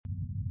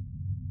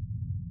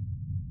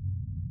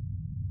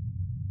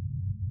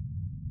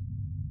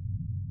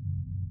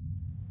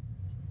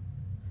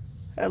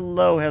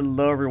Hello,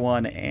 hello,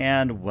 everyone,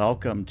 and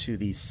welcome to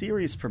the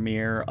series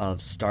premiere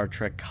of Star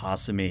Trek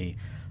Kasumi.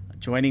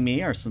 Joining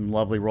me are some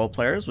lovely role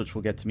players, which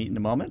we'll get to meet in a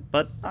moment,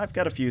 but I've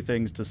got a few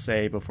things to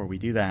say before we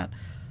do that.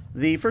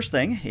 The first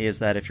thing is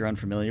that if you're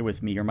unfamiliar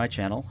with me or my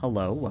channel,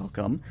 hello,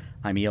 welcome.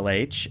 I'm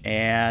ELH,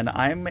 and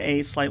I'm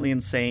a slightly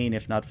insane,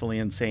 if not fully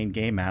insane,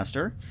 game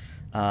master.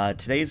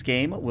 Today's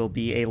game will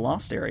be a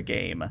Lost Era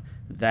game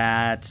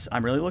that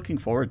I'm really looking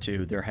forward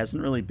to. There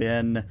hasn't really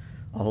been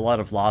a whole lot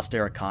of Lost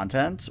Era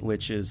content,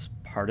 which is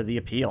part of the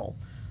appeal.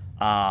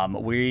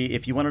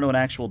 If you want to know an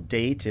actual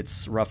date,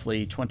 it's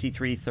roughly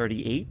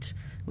 2338,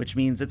 which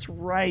means it's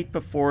right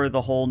before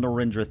the whole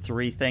Narendra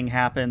 3 thing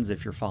happens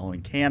if you're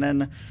following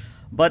canon.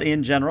 But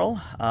in general,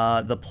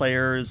 the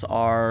players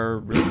are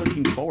really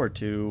looking forward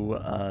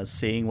to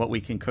seeing what we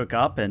can cook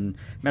up and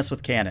mess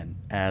with canon,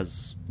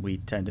 as we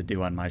tend to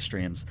do on my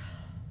streams.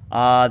 The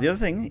other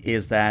thing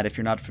is that if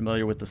you're not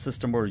familiar with the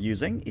system we're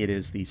using, it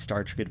is the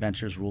Star Trek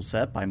Adventures rule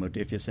set by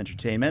Modiphius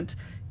Entertainment.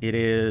 It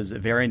is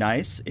very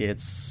nice.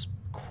 It's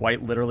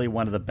quite literally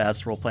one of the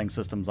best role-playing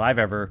systems I've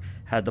ever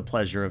had the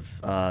pleasure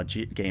of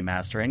game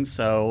mastering.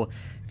 So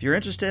if you're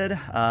interested,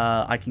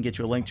 I can get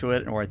you a link to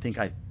it, or I think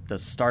the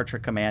Star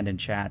Trek command in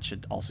chat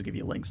should also give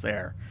you links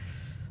there.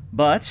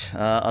 But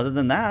other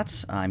than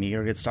that, I'm eager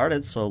to get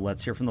started, so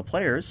let's hear from the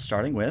players,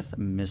 starting with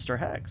Mr.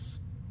 Hex.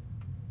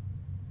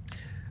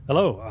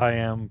 Hello, I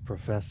am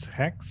Professor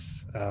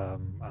Hex.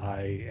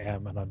 I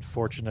am an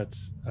unfortunate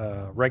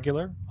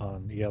regular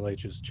on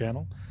ELH's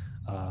channel.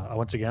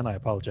 Once again, I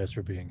apologize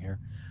for being here.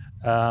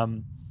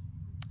 And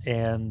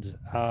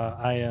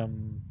I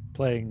am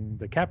playing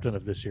the captain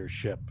of this year's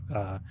ship.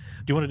 Do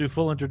you want to do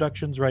full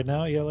introductions right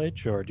now,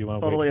 ELH, or do you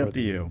want to Totally wait for up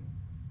to you.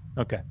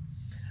 Okay.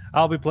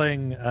 I'll be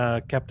playing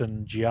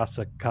Captain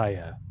Giasa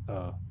Kaya,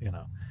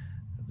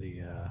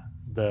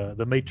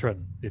 the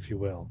matron, if you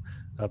will,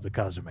 of the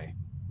Kasumi.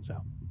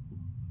 So.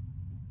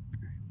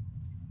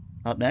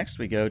 Up next,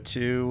 we go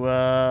to...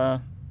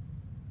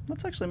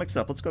 let's actually mix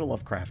it up. Let's go to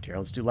Lovecraft here.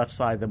 Let's do left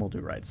side, then we'll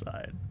do right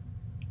side.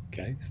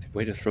 Okay,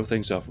 way to throw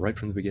things off right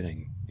from the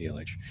beginning,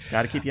 ELH.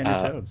 Got to keep you on your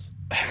toes.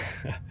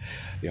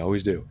 You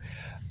always do.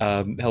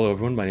 Hello,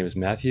 everyone. My name is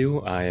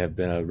Matthew. I have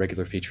been a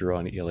regular feature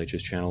on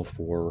ELH's channel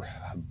for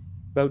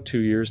about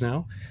 2 years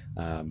now.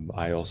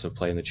 I also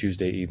play in the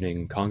Tuesday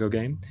evening Congo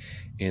game.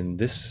 In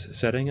this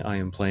setting, I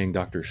am playing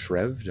Dr.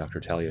 Shrev, Dr.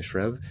 Talia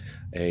Shrev,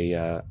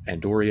 a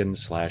Andorian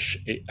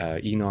 /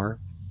 Enar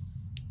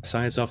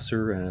science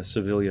officer and a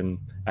civilian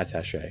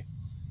attaché.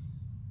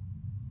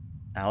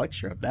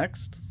 Alex, you're up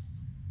next.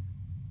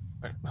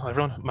 Right. Hello,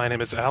 everyone. My name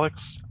is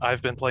Alex.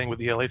 I've been playing with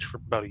ELH for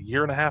about 1.5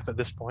 years at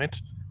this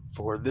point.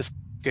 For this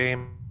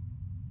game,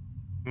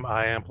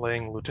 I am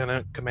playing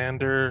Lieutenant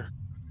Commander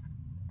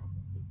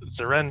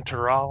Zeren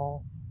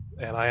Tural,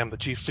 and I am the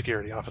Chief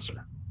Security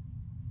Officer.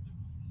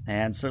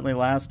 And certainly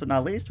last but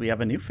not least, we have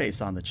a new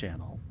face on the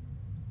channel.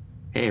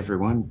 Hey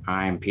everyone,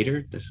 I'm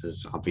Peter. This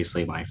is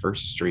obviously my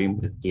first stream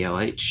with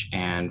DLH,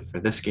 and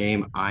for this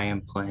game, I am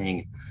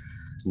playing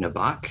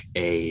Nabak,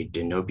 a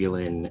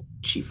Denobulan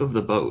Chief of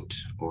the Boat,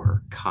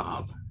 or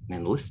Cobb, an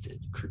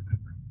enlisted crew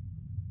member.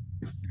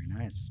 Very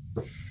nice.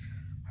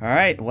 All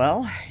right,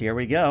 well, here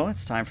we go.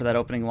 It's time for that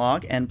opening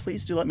log, and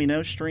please do let me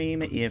know,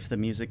 stream, if the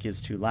music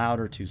is too loud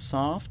or too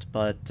soft,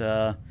 but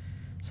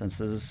since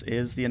this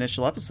is the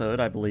initial episode,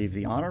 I believe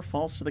the honor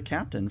falls to the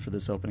captain for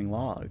this opening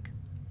log.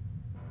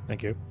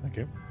 Thank you. Thank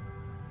you.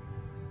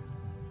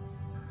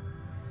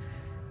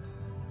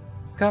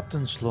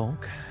 Captain's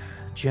log.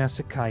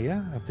 Giasa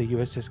of the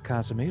USS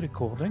Kasumi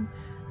recording.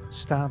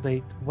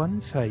 Stardate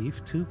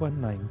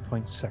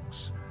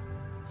 15219.6.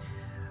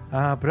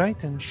 Our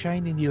bright and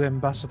shiny new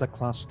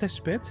Ambassador-class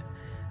testbed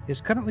is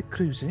currently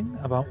cruising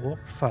about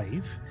Warp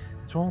 5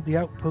 toward the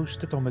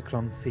outpost at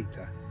Omicron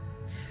Theta.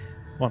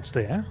 Once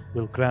there,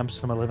 we'll grab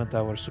some 11th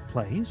hour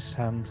supplies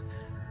and,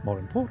 more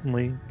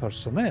importantly,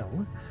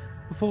 personnel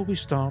before we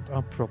start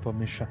our proper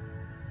mission.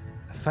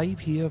 A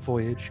 5-year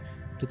voyage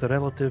to the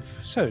relative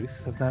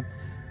south of that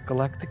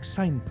galactic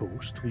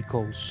signpost we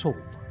call Sol.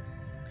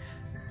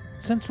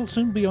 Since we'll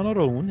soon be on our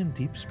own in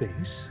deep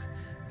space,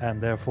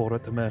 and therefore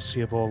at the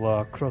mercy of all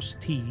our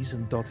crossed T's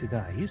and dotted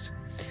I's,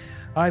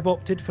 I've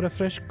opted for a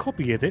fresh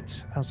copy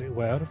edit, as it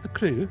were, of the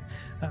crew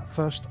at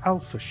first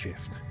Alpha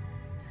shift.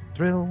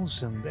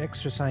 Drills and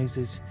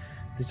exercises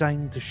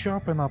designed to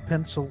sharpen our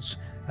pencils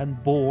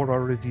and bore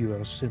our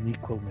reviewers in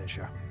equal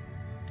measure.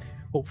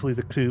 Hopefully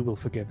the crew will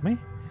forgive me,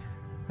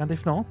 and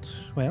if not,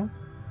 well,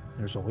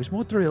 there's always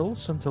more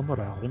drills until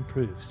morale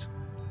improves.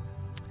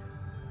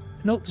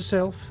 Note to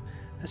self,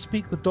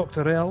 speak with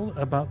Dr. L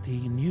about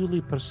the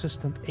newly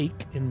persistent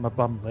ache in my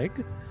bum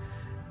leg,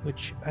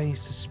 which I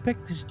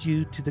suspect is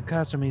due to the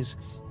Kasumi's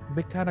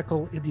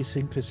mechanical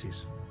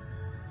idiosyncrasies.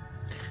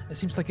 It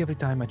seems like every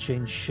time I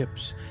change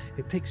ships,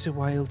 it takes a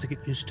while to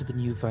get used to the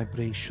new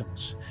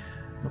vibrations,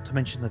 not to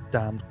mention the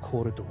damned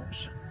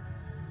corridors.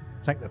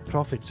 Thank the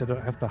prophets I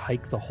don't have to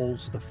hike the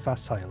halls of the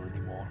facile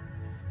anymore.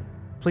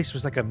 The place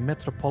was like a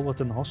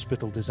metropolitan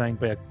hospital designed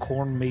by a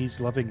corn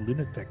maze-loving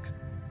lunatic.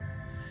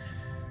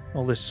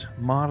 All this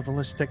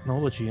marvelous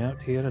technology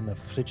out here in the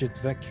frigid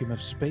vacuum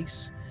of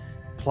space,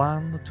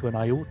 planned to an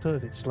iota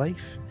of its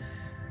life,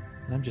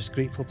 and I'm just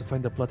grateful to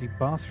find the bloody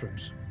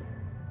bathrooms.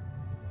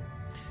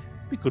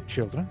 Be good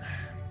children.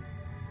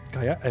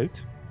 Gaia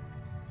out.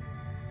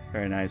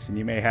 Very nice. And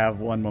you may have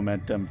one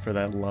momentum for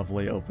that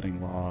lovely opening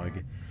log.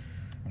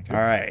 Okay.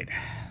 All right.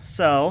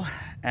 So,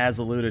 as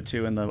alluded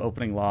to in the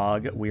opening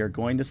log, we are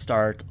going to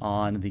start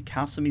on the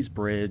Kasumi's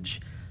Bridge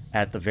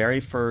at the very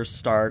first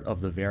start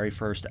of the very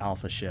first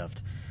alpha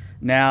shift.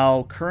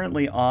 Now,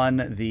 currently on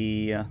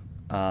the...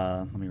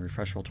 let me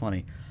refresh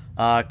Roll20.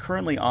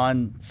 Currently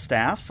on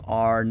staff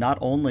are not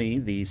only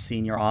the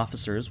senior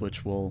officers,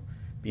 which we'll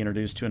be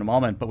introduced to in a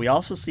moment, but we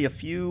also see a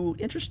few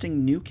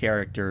interesting new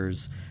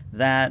characters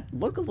that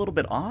look a little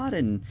bit odd,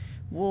 and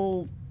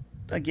we'll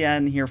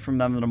again hear from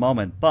them in a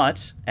moment.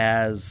 But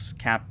as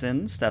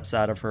Captain steps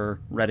out of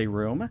her ready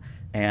room,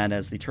 and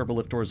as the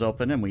turbolift doors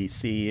open and we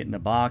see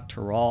Nabok,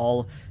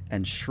 Taral,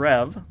 and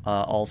Shrev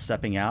all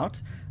stepping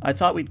out, I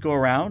thought we'd go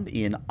around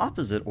in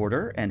opposite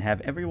order and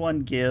have everyone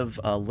give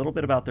a little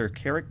bit about their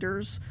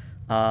characters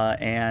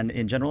and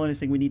in general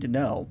anything we need to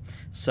know.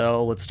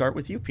 So let's start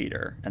with you,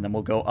 Peter, and then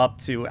we'll go up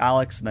to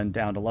Alex and then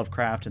down to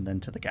Lovecraft and then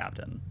to the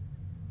Captain.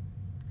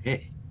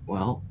 Okay,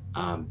 well,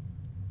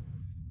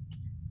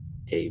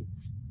 a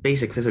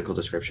basic physical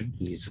description.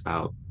 He's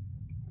about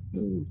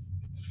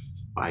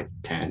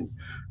 5'10",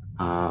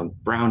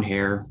 brown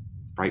hair,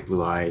 bright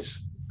blue eyes.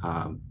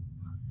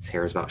 His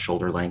hair is about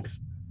shoulder length.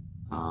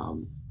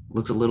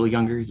 Looks a little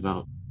younger. He's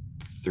about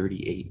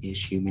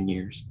 38-ish human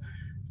years.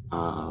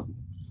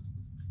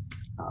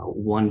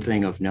 One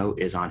thing of note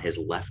is on his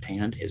left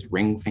hand, his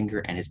ring finger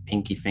and his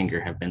pinky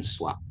finger have been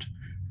swapped.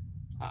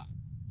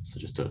 So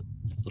just a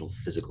little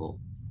physical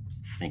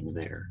thing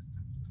there.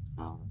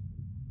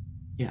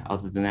 Yeah,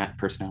 other than that,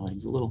 personality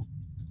is a little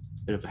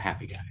bit of a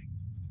happy guy,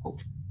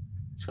 hopefully.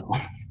 So.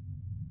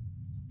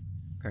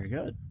 Very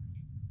good.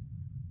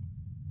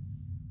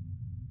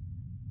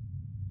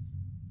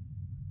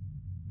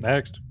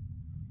 Next.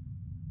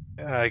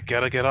 I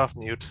gotta get off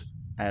mute.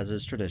 As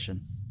is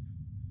tradition.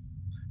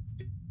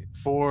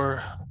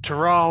 For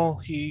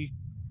Taral, he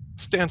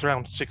stands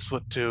around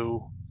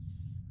 6'2",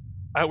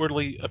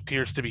 outwardly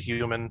appears to be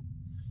human,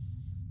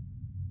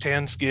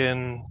 tan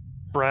skin,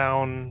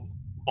 brown,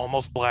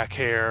 almost black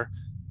hair,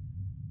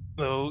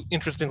 though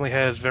interestingly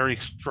has very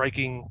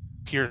striking,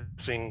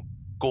 piercing,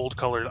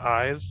 gold-colored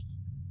eyes.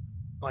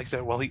 Like I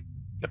said, while he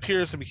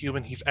appears to be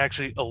human, he's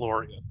actually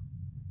Elorian.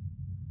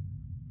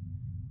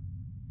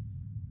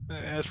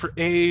 As for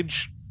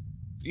age,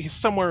 he's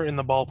somewhere in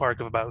the ballpark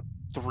of about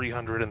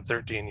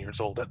 313 years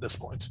old at this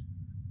point.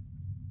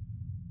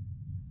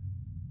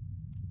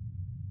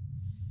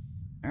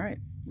 All right.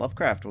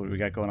 Lovecraft, what do we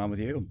got going on with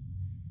you?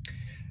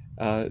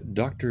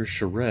 Dr.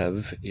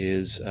 Shrev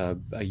is a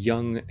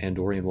young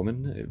Andorian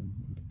woman,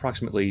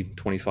 approximately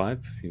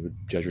 25. You would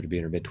judge her to be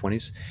in her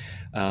mid-20s.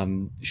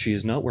 She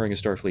is not wearing a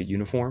Starfleet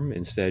uniform.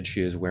 Instead,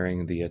 she is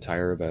wearing the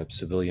attire of a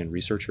civilian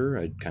researcher,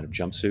 a kind of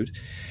jumpsuit.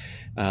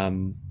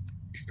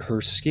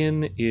 Her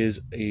skin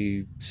is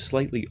a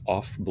slightly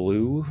off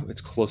blue.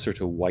 It's closer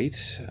to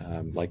white,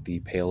 like the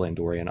pale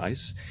Andorian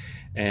ice.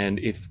 And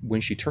when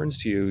she turns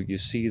to you, you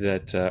see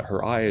that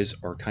her eyes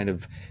are kind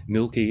of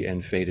milky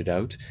and faded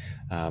out,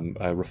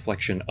 a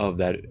reflection of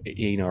that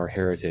Aenar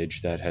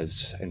heritage that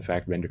has, in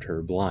fact, rendered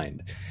her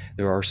blind.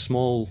 There are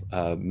small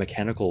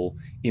mechanical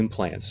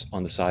implants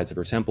on the sides of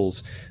her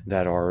temples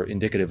that are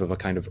indicative of a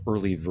kind of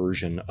early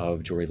version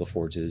of Jory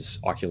LaForge's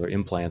ocular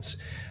implants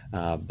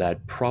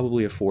that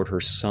probably afford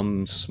her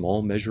some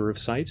small measure of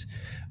sight.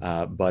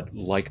 But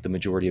like the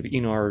majority of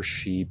Aenar,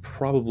 she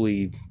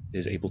probably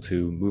is able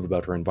to move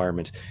about her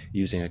environment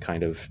using a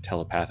kind of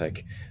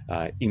telepathic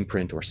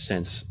imprint or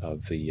sense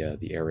of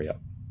the area.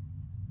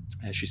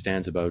 As she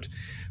stands about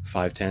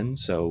 5'10",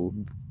 so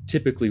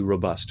typically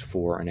robust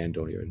for an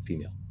Andorian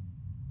female.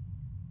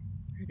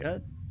 Very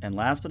good. And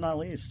last but not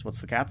least, what's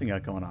the Captain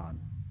got going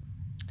on?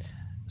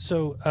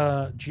 So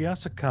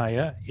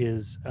Giasakaya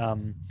is,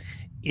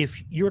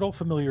 if you're at all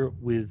familiar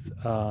with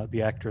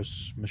the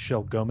actress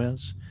Michelle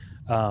Gomez,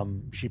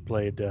 she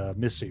played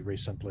Missy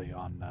recently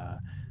on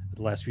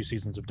the last few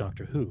seasons of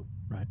Doctor Who,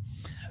 right?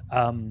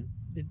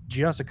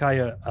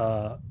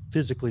 Giasakaya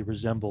physically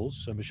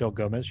resembles Michelle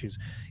Gomez. She's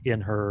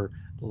in her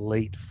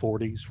late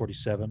 40s,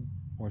 47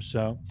 or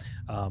so,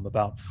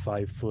 about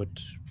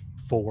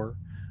 5'4",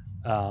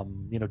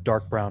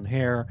 dark brown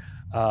hair.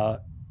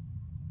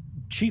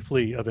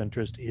 Chiefly of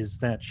interest is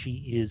that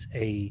she is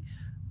a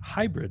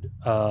hybrid.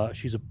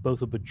 She's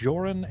both a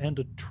Bajoran and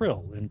a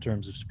Trill in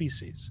terms of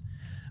species.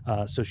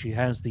 So she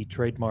has the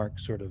trademark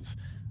sort of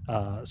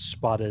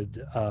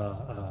spotted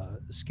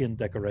skin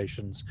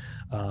decorations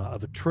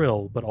of a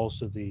Trill, but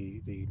also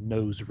the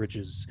nose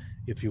ridges,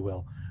 if you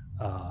will,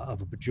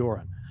 of a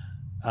Bajoran.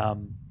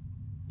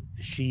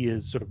 She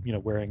is sort of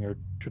wearing her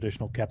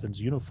traditional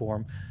captain's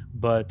uniform,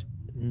 but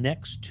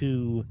next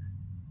to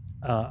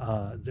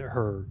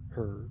her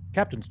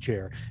captain's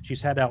chair,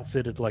 she's had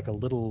outfitted like a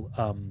little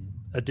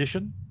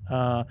addition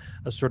a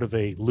sort of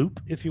a loop,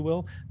 if you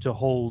will, to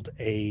hold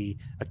a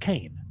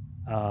cane.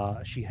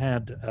 She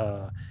had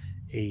a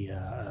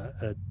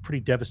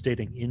pretty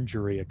devastating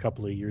injury a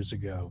couple of years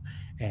ago,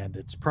 and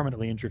it's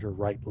permanently injured her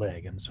right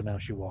leg, and so now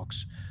she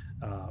walks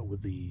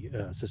with the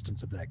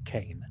assistance of that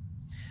cane.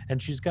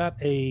 And she's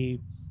got a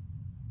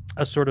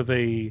sort of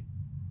a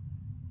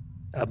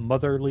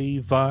motherly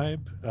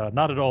vibe,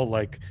 not at all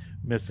like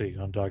Missy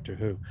on Doctor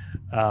Who,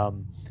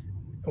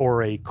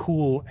 or a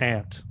cool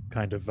aunt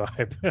kind of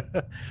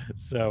vibe.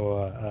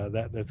 So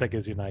that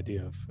gives you an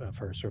idea of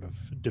her sort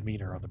of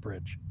demeanor on the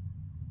bridge.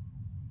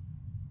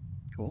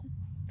 Cool.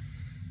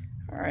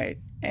 All right.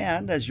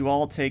 And as you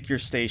all take your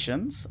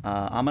stations,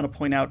 I'm going to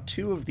point out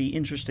two of the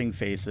interesting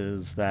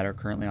faces that are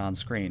currently on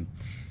screen.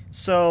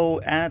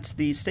 So at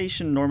the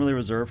station normally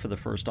reserved for the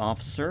first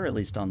officer, at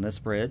least on this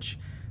bridge,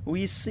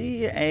 we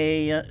see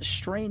a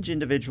strange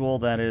individual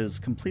that is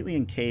completely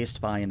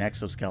encased by an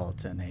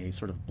exoskeleton, a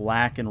sort of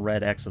black and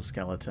red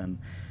exoskeleton.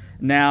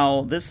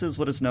 Now, this is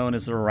what is known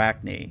as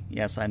Arachne.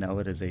 Yes, I know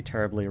it is a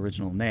terribly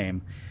original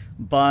name,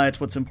 but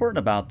what's important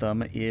about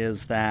them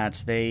is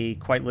that they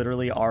quite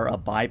literally are a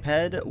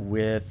biped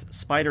with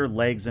spider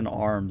legs and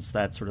arms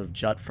that sort of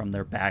jut from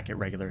their back at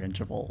regular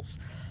intervals.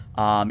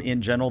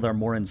 In general, they're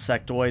more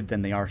insectoid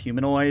than they are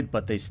humanoid,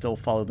 but they still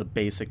follow the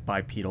basic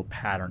bipedal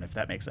pattern, if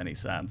that makes any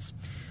sense.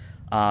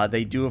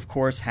 They do, of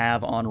course,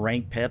 have on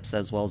rank pips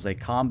as well as a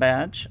comm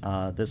badge.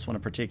 This one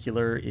in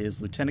particular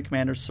is Lieutenant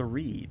Commander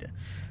Sareed.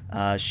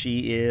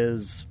 She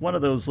is one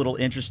of those little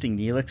interesting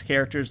Neelix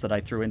characters that I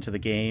threw into the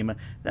game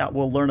that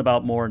we'll learn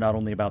about more, not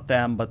only about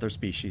them, but their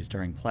species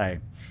during play.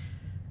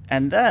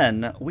 And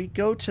then we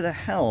go to the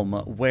helm,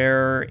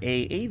 where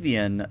a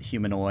avian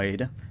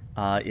humanoid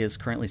is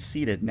currently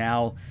seated.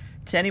 Now,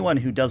 to anyone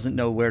who doesn't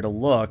know where to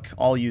look,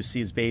 all you see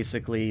is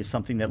basically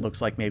something that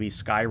looks like maybe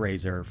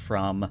Skyrazor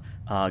from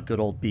good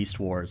old Beast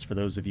Wars, for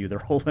those of you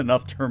that are old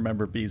enough to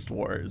remember Beast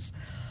Wars.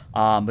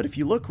 But if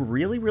you look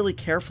really, really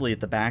carefully at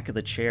the back of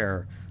the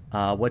chair,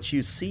 what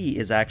you see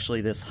is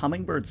actually this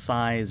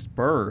hummingbird-sized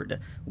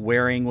bird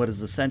wearing what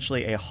is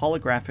essentially a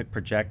holographic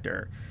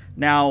projector.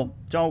 Now,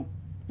 don't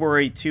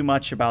worry too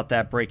much about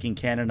that breaking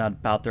canon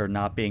about there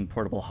not being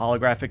portable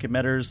holographic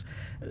emitters.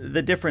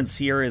 The difference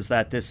here is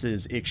that this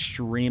is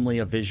extremely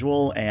a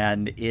visual,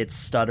 and it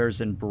stutters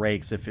and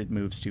breaks if it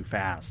moves too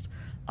fast.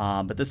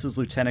 But this is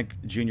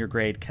Lieutenant Junior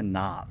Grade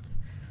Kanath.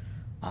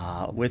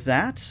 With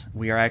that,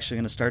 we are actually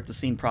going to start the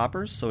scene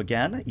proper. So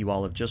again, you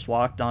all have just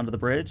walked onto the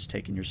bridge,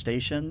 taken your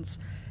stations,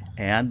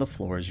 and the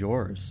floor is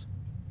yours.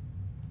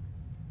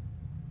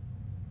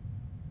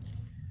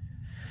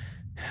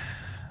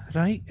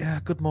 Right,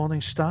 good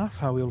morning, staff.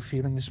 How are we all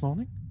feeling this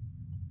morning?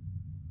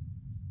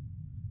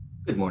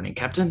 Good morning,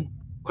 Captain.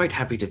 Quite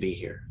happy to be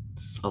here.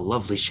 It's a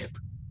lovely ship.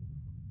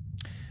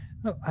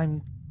 Well,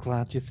 I'm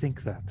glad you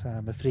think that.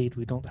 I'm afraid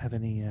we don't have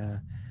any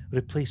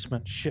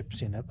replacement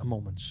ships in at the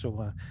moment,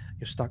 so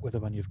you're stuck with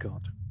the one you've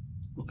got.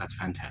 Well, that's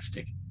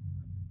fantastic.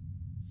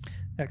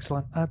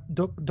 Excellent.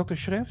 Dr.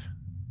 Shrev?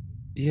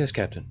 Yes,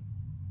 Captain.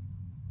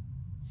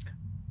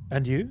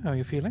 And you? How are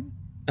you feeling?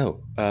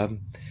 Oh,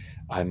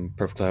 I'm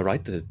perfectly all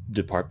right. The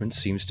department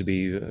seems to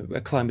be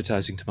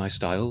acclimatizing to my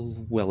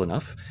style well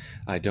enough.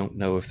 I don't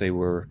know if they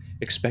were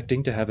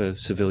expecting to have a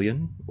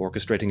civilian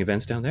orchestrating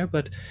events down there,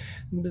 but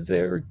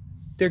they're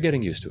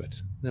getting used to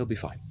it. They'll be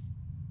fine.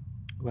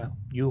 Well,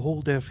 you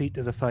hold their feet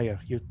to the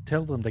fire. You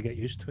tell them to get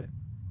used to it.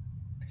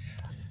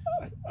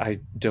 I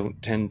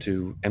don't tend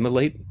to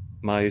emulate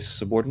my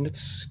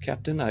subordinates,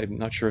 Captain. I'm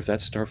not sure if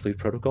that's Starfleet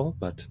protocol,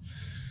 but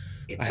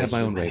It's I have a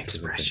my own human way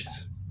expression. of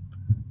things.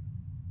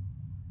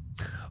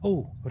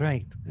 Oh,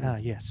 right.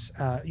 Yes.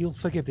 You'll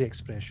forgive the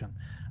expression.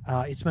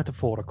 It's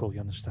metaphorical,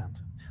 you understand.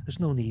 There's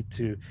no need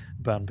to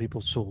burn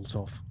people's souls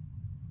off.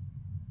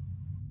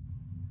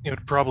 It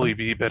would probably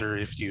be better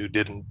if you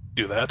didn't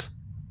do that.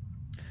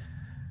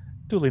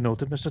 Duly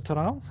noted, Mr.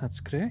 Taral. That's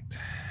correct.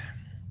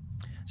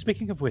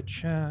 Speaking of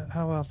which,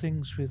 how are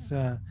things with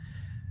our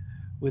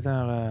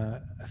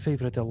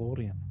favorite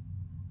DeLorean?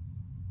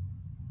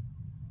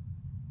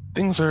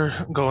 Things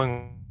are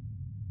going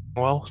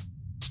well.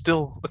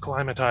 Still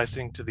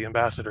acclimatizing to the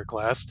ambassador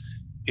class.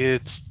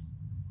 It's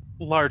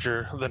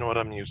larger than what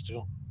I'm used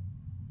to.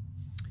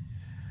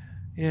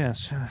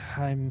 Yes,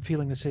 I'm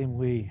feeling the same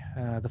way.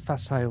 The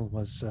Facile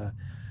was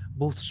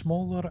both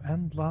smaller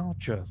and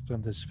larger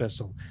than this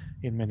vessel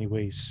in many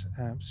ways.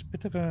 It's a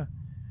bit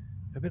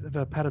of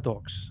a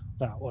paradox,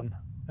 that one.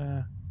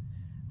 But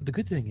the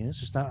good thing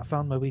is that I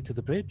found my way to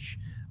the bridge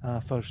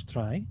first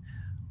try.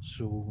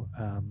 So,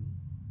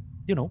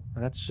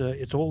 that's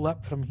it's all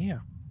up from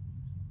here.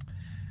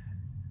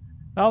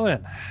 Now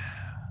then,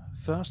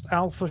 first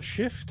Alpha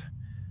shift.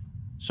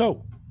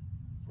 So,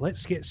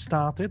 let's get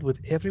started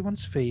with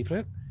everyone's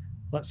favorite.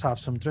 Let's have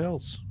some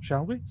drills,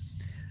 shall we?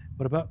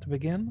 We're about to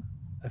begin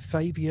a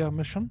 5-year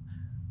mission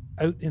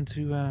out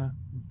into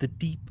the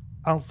deep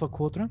Alpha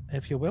Quadrant,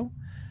 if you will.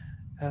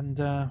 And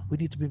we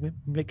need to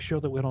make sure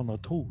that we're on our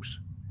toes.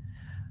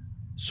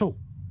 So,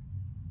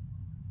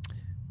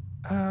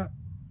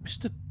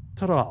 Mr.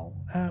 Dr. Al,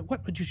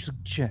 what would you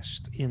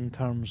suggest in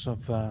terms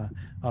of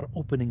our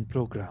opening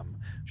program?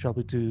 Shall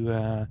we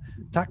do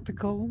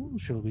tactical?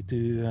 Shall we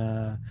do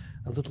a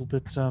little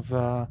bit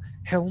of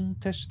helm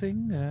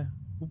testing?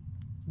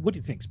 What do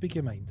you think? Speak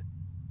your mind.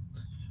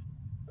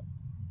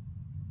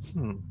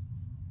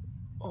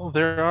 Well,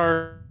 there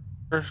are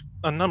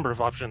a number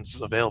of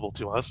options available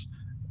to us,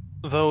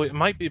 though it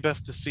might be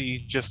best to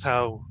see just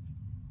how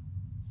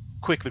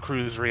quick the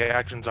crew's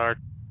reactions are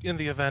in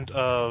the event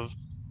of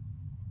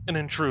an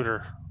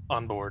intruder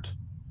on board.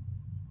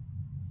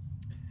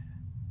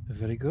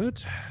 Very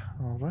good.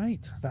 All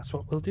right, that's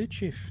what we'll do,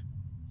 Chief.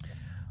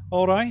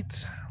 All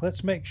right,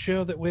 let's make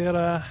sure that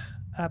we're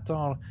at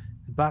our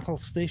battle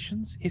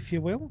stations, if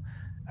you will,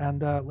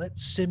 and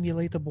let's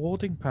simulate a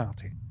boarding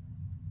party.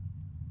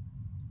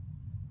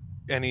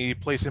 Any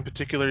place in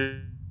particular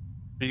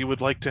you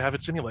would like to have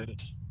it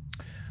simulated?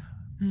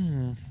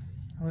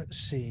 Let's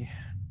see.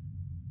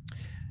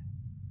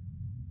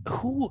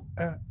 Who?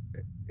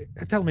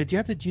 Tell me, do you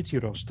have the duty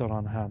roster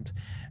on hand?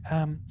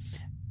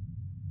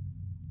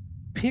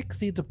 Pick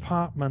the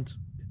department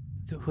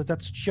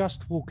that's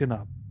just woken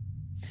up.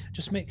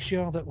 Just make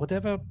sure that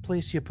whatever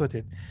place you put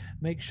it,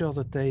 make sure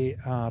that they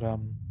are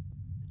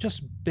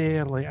just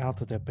barely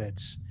out of their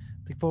beds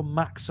for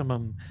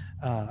maximum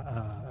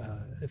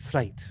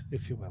fright,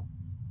 if you will.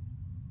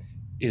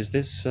 Is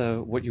this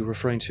what you were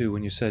referring to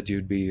when you said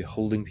you'd be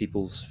holding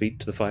people's feet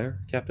to the fire,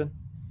 Captain?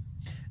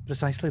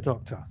 Precisely,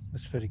 Doctor.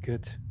 That's very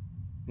good.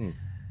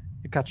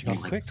 You're catching on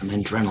quick. Some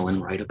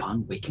adrenaline right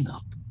upon waking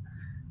up.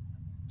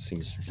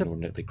 Seems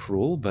inordinately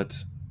cruel, but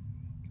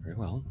very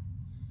well.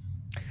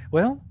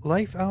 Well,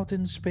 life out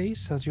in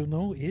space, as you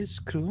know, is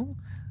cruel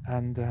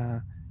and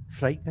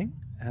frightening,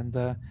 and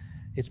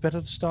it's better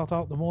to start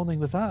out the morning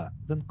with that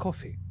than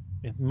coffee,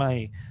 in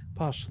my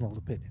personal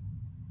opinion.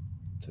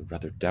 It's a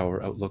rather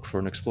dour outlook for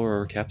an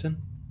explorer,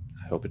 Captain.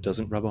 I hope it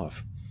doesn't rub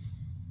off.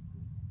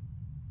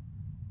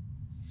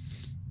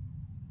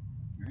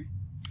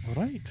 All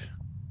right.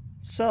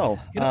 So,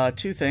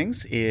 two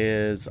things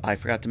is, I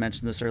forgot to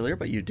mention this earlier,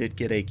 but you did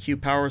get a Q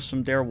powers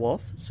from Dare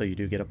Wolf, so you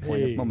do get a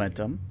point of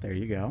momentum. There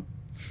you go.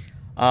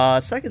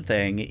 Second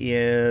thing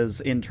is,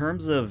 in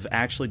terms of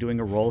actually doing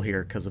a roll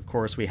here, because of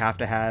course we have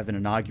to have an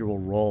inaugural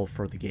roll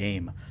for the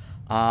game.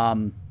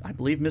 I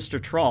believe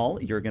Mr.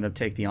 Troll, you're going to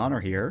take the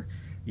honor here.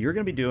 You're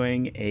going to be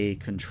doing a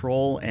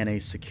control and a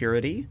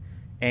security,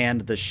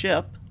 and the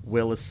ship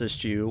will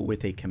assist you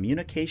with a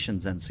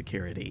communications and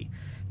security.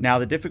 Now,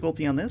 the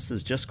difficulty on this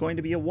is just going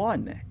to be a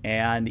 1,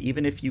 and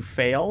even if you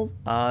fail,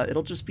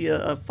 it'll just be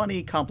a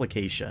funny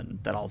complication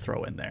that I'll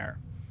throw in there.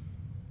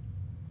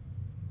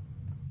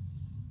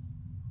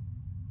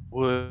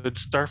 Would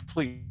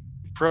Starfleet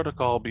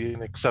protocol be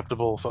an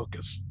acceptable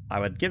focus? I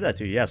would give that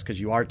to you, yes,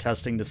 because you are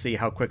testing to see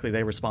how quickly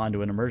they respond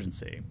to an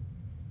emergency.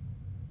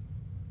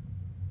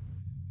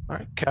 All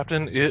right,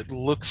 Captain, it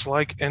looks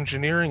like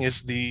engineering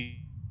is the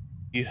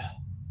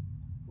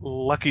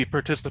lucky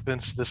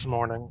participants this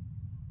morning.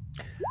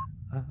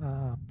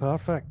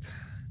 Perfect.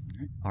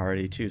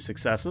 Already 2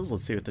 successes.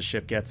 Let's see what the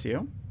ship gets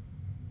you.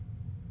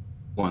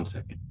 1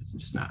 second. It's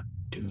just not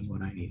doing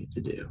what I needed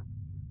to do.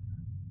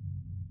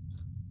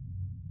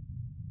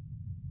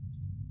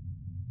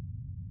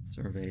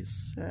 Survey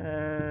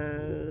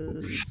says...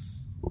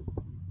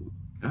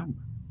 Come.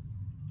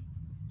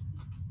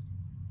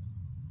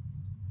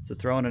 Is it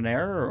throwing an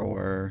error,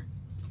 or...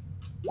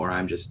 Or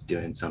I'm just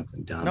doing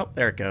something dumb. Nope,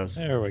 there it goes.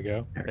 There we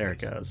go. There it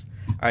goes.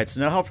 All right,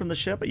 so no help from the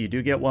ship, but you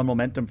do get 1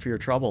 momentum for your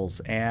troubles.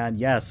 And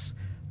yes,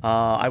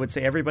 I would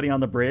say everybody on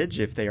the bridge,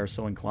 if they are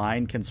so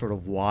inclined, can sort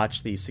of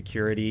watch the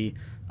security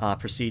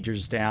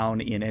procedures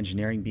down in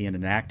engineering being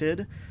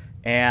enacted.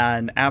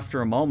 And after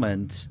a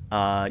moment,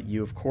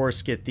 you, of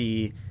course, get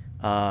the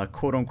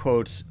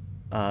quote-unquote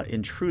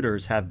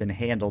intruders have been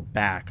handled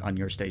back on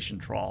your station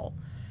trawl.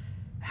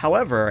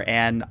 However,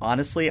 and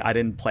honestly, I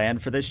didn't plan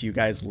for this. You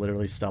guys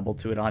literally stumbled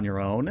to it on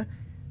your own.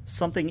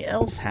 Something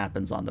else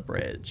happens on the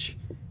bridge.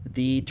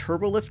 The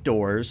turbolift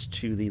doors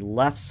to the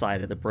left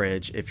side of the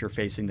bridge, if you're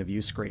facing the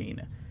view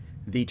screen,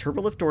 the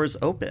turbolift doors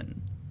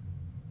open,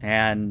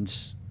 and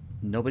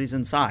nobody's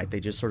inside. They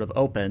just sort of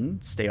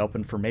open, stay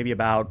open for maybe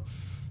about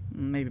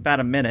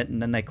a minute,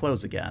 and then they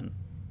close again.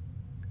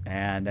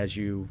 And as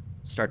you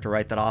start to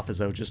write that off as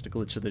though just a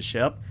glitch of the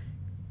ship,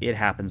 it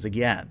happens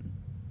again.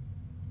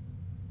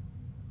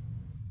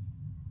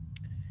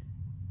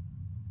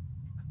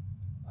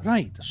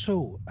 Right,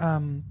 so,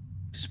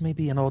 this may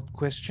be an odd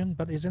question,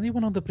 but is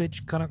anyone on the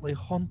bridge currently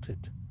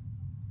haunted?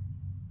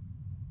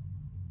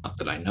 Not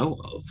that I know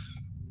of.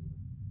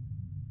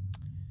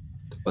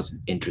 There was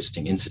an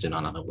interesting incident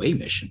on an away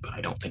mission, but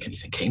I don't think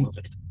anything came of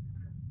it.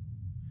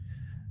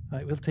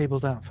 Right, we'll table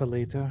that for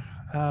later.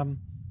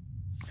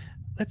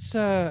 Let's,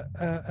 Dr.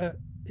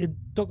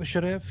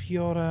 Sharev,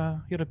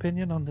 your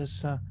opinion on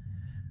this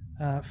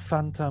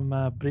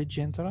phantom bridge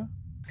enterer?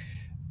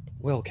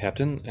 Well,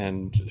 Captain,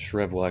 and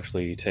Shrev will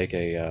actually take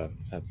a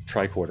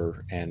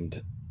tricorder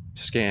and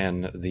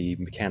scan the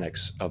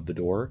mechanics of the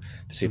door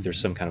to see if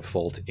there's some kind of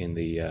fault in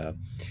the, I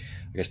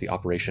guess, the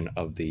operation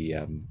of the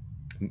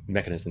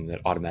mechanism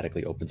that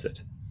automatically opens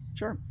it.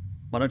 Sure.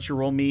 Why don't you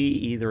roll me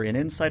either an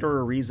insight or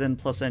a reason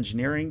plus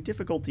engineering,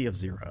 difficulty of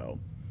 0.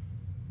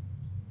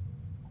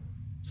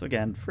 So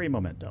again, free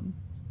momentum.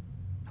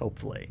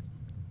 Hopefully.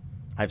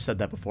 I've said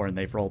that before and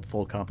they've rolled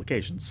full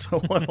complications, so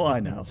what do I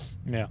know?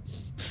 Yeah.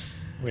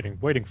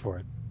 Waiting for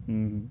it.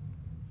 Mm-hmm.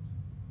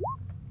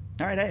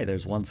 All right, hey,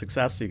 there's one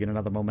success, so you get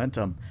another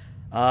momentum.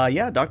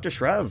 Yeah, Dr.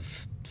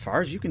 Shrev, as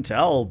far as you can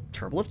tell,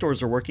 turbolift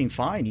doors are working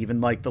fine. Even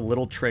like the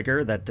little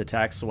trigger that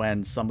detects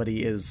when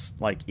somebody is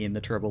like in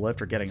the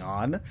turbolift or getting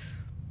on,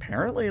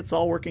 apparently it's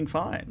all working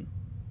fine.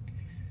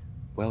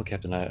 Well,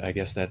 Captain, I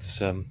guess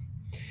that's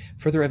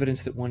further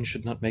evidence that one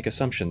should not make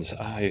assumptions.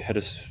 I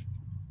had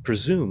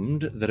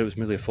presumed that it was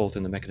merely a fault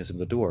in the mechanism of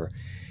the door.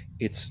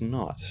 It's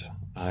not.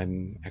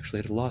 I'm actually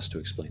at a loss to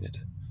explain it.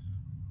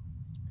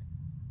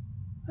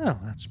 Oh,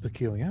 that's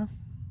peculiar.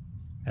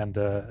 And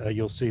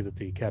you'll see that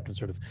the captain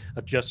sort of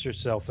adjusts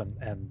herself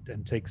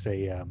and takes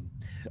a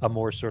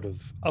more sort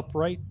of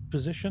upright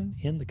position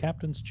in the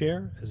captain's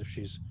chair, as if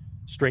she's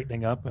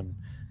straightening up and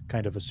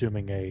kind of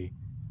assuming a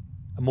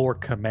more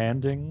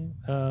commanding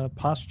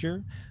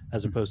posture,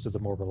 as opposed to the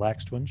more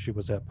relaxed one she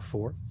was at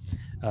before.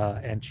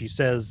 And she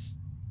says,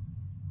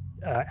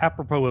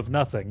 apropos of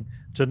nothing,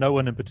 to no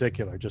one in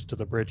particular, just to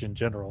the bridge in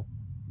general,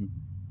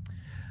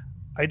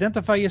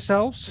 identify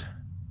yourselves.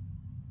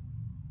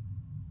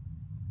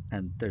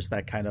 And there's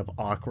that kind of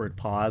awkward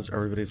pause.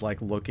 Everybody's like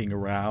looking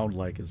around,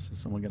 like, is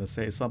someone going to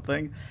say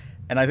something?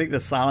 And I think the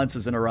silence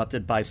is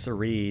interrupted by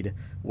Sareed,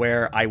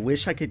 where I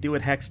wish I could do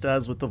what Hex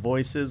does with the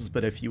voices,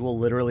 but if you will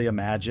literally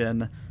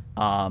imagine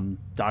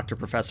Dr.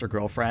 Professor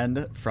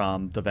Girlfriend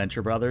from the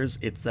Venture Brothers,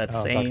 it's that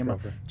same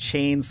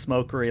chain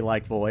smokery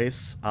like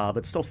voice,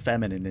 but still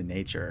feminine in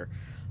nature.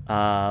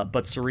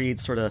 But Sareed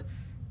sort of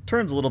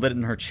turns a little bit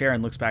in her chair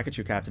and looks back at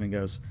you, Captain, and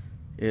goes,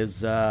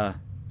 Is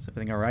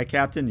everything all right,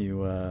 Captain?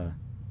 You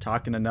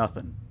talking to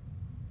nothing?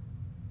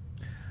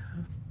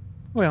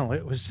 Well,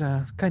 it was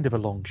kind of a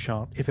long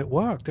shot. If it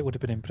worked, it would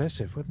have been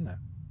impressive, wouldn't it?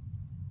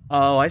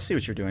 Oh, I see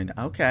what you're doing.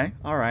 Okay,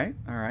 all right.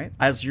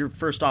 As your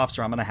first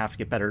officer, I'm going to have to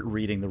get better at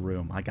reading the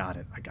room. I got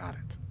it.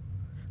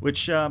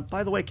 Which,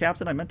 by the way,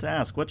 Captain, I meant to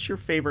ask, what's your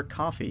favorite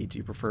coffee? Do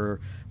you prefer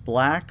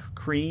black,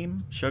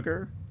 cream,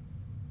 sugar?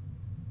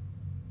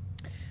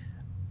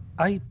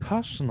 I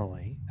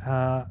personally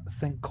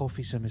think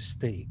coffee's a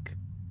mistake.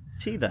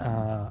 Tea,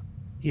 then?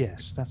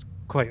 Yes, that's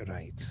quite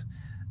right.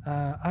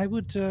 I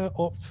would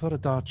opt for a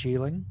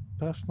Darjeeling,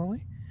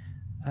 personally.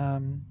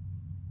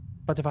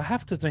 But if I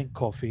have to drink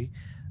coffee,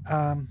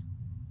 well,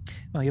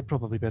 you're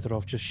probably better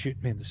off just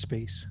shooting me into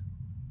space.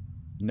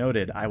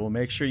 Noted. I will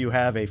make sure you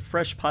have a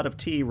fresh pot of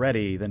tea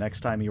ready the next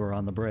time you are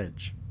on the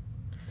bridge.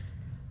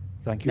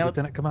 Thank you,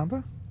 Lieutenant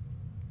Commander.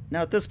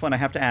 Now, at this point, I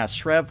have to ask,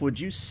 Shrev, would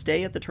you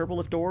stay at the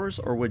turbolift doors,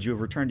 or would you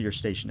have returned to your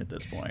station at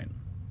this point?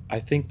 I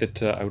think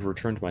that I would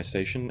return to my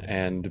station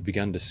and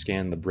begun to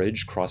scan the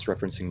bridge,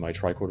 cross-referencing my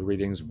tricorder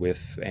readings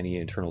with any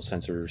internal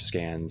sensor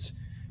scans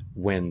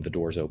when the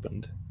doors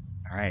opened.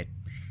 All right.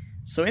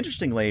 So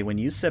interestingly, when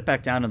you sit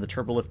back down and the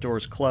turbolift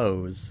doors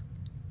close,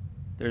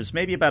 there's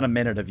maybe about a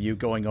minute of you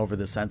going over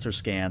the sensor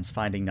scans,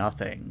 finding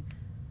nothing.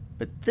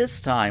 But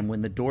this time,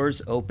 when the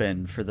doors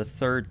open for the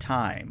third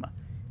time,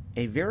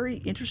 a very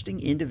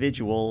interesting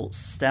individual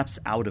steps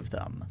out of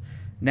them.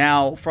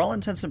 Now, for all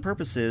intents and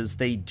purposes,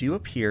 they do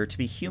appear to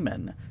be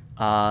human.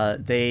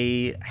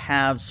 They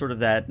have sort of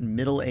that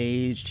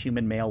middle-aged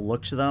human male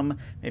look to them,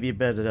 maybe a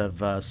bit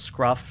of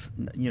scruff,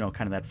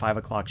 kind of that 5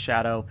 o'clock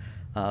shadow,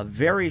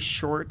 very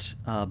short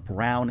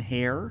brown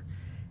hair,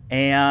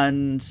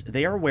 and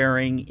they are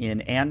wearing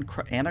an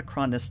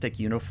anachronistic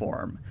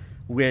uniform,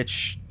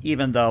 which,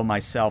 even though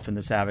myself and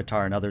this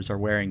avatar and others are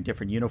wearing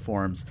different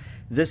uniforms,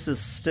 this is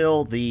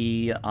still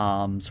the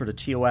sort of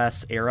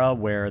TOS era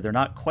where they're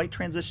not quite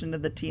transitioned to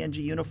the TNG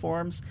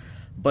uniforms,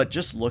 but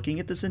just looking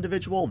at this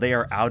individual, they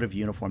are out of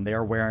uniform. They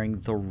are wearing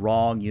the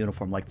wrong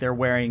uniform. Like, they're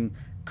wearing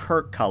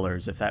Kirk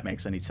colors, if that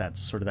makes any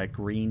sense, sort of that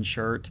green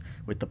shirt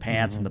with the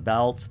pants and the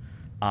belt.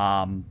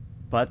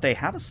 But they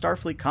have a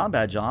Starfleet comm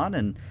badge on,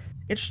 and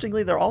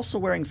interestingly, they're also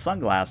wearing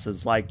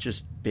sunglasses, like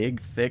just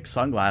big, thick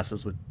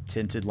sunglasses with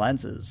tinted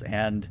lenses.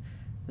 And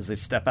as they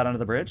step out onto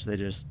the bridge, they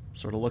just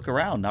sort of look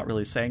around, not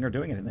really saying or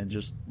doing anything,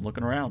 just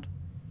looking around.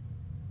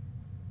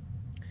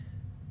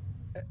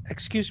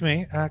 Excuse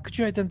me, could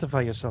you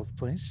identify yourself,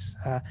 please?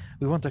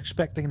 We weren't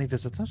expecting any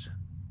visitors.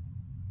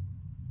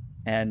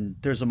 And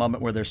there's a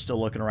moment where they're still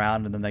looking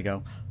around, and then they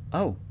go,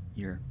 "Oh,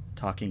 you're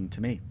talking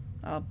to me.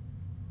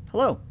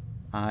 Hello,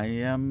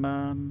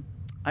 I'm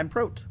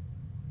Prot."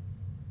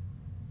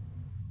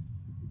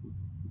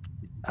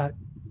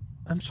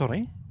 I'm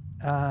sorry.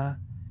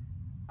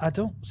 I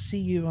don't see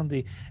you on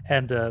the...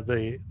 And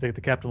the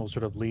captain will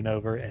sort of lean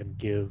over and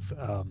give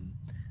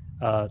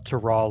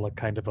Taral a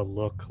kind of a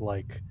look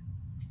like,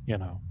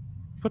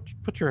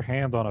 put your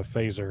hand on a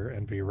phaser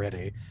and be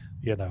ready.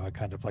 A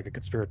kind of like a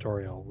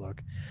conspiratorial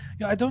look.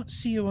 Yeah, I don't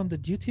see you on the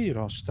duty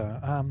roster.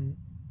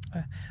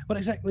 What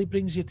exactly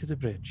brings you to the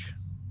bridge?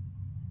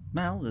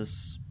 Well,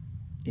 this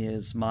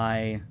is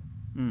my...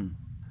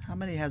 how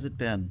many has it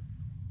been?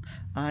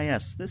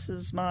 Yes, this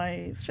is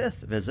my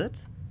 5th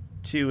visit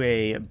to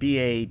a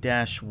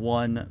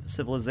BA-1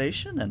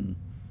 civilization, and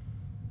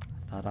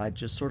I thought I'd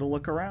just sort of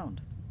look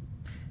around.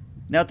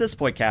 Now, at this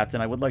point, Captain,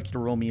 I would like you to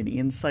roll me an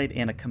insight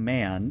and a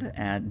command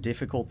at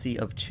difficulty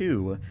of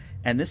 2,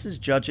 and this is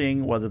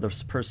judging whether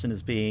this person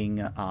is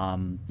being,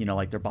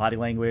 like their body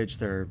language,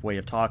 their way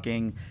of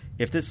talking.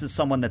 If this is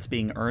someone that's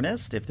being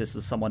earnest, if this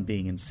is someone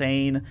being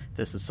insane, if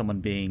this is someone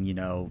being,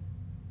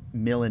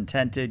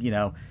 ill-intended,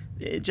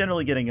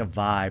 generally getting a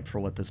vibe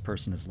for what this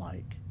person is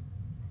like.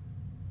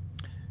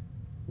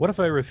 What if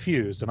I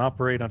refused and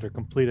operate under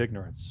complete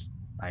ignorance?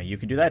 You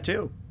can do that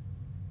too.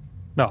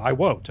 No, I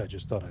won't. I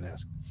just thought I'd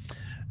ask.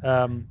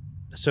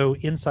 So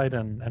insight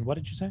and what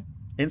did you say?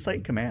 Insight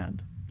and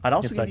command. I'd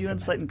also Insight give you and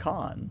insight and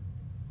con.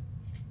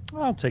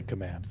 I'll take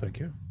command, thank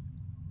you.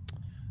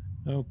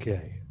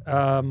 Okay.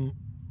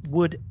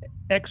 Would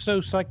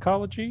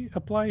exopsychology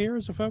apply here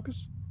as a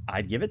focus?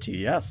 I'd give it to you,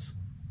 yes.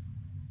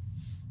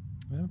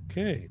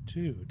 Okay,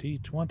 2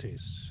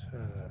 D20s.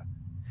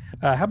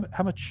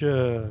 How much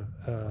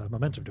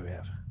momentum do we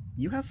have?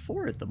 You have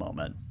 4 at the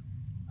moment.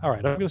 All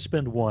right, I'm going to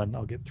spend 1.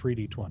 I'll get 3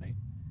 D20.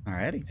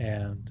 Alrighty.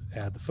 And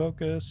add the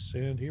focus,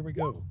 and here we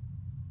go.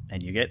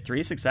 And you get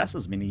 3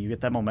 successes, meaning you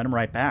get that momentum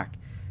right back.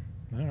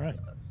 All right.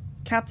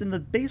 Captain, the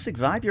basic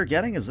vibe you're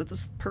getting is that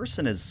this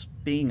person is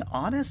being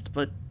honest,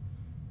 but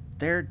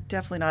they're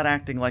definitely not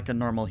acting like a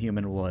normal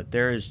human would.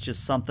 There is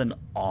just something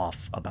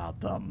off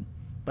about them.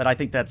 But I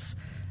think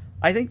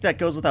that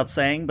goes without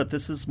saying, but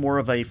this is more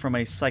of from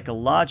a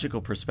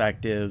psychological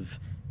perspective.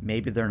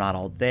 Maybe they're not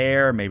all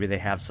there, maybe they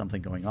have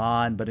something going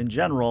on, but in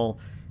general,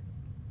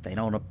 they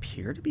don't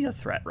appear to be a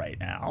threat right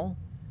now.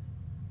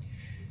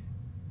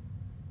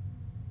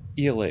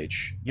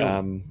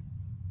 ELH,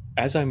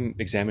 as I'm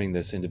examining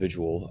this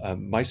individual,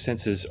 my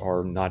senses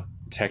are not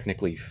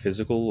technically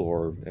physical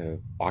or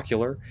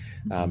ocular.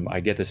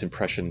 I get this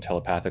impression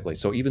telepathically.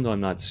 So even though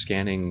I'm not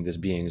scanning this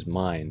being's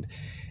mind,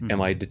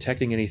 am I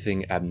detecting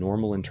anything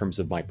abnormal in terms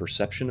of my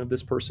perception of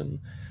this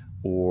person?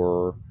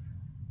 Or...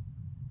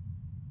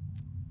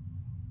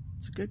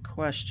 It's a good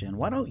question.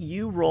 Why don't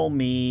you roll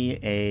me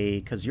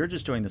because you're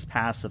just doing this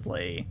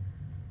passively,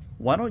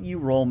 why don't you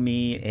roll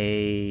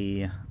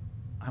me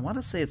I want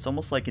to say it's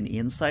almost like an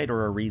insight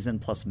or a reason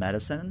plus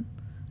medicine,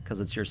 because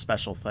it's your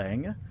special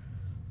thing.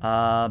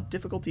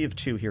 Difficulty of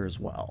 2 here as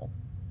well.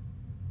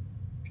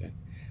 Okay.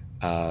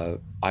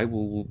 I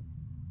will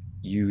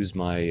use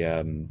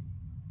my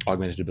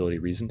augmented ability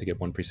reason to get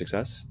 1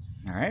 pre-success.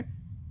 All right.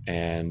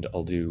 And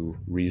I'll do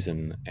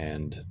reason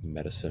and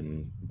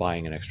medicine,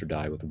 buying an extra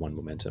die with 1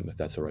 momentum, if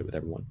that's all right with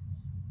everyone.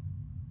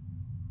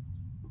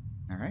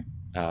 All right.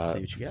 See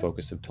what you get.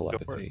 Focus of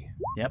telepathy.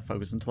 Yep,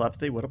 focus and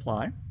telepathy would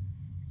apply.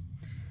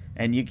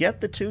 And you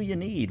get the 2 you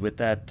need with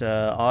that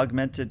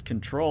augmented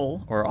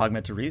control or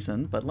augmented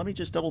reason, but let me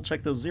just double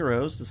check those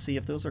zeros to see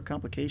if those are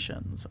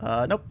complications.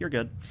 Nope, you're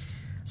good.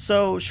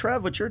 So,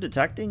 Shrev, what you're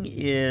detecting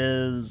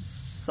is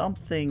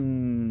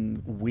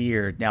something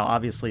weird. Now,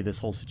 obviously, this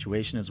whole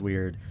situation is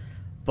weird,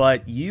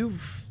 but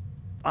you've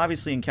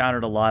obviously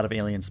encountered a lot of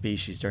alien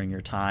species during your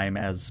time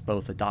as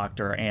both a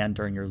doctor and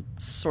during your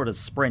sort of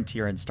sprint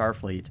here in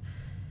Starfleet.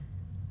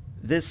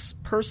 This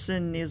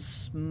person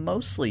is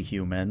mostly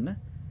human,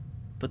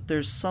 but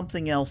there's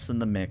something else in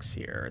the mix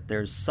here.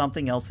 There's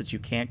something else that you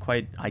can't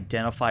quite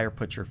identify or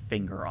put your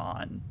finger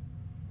on.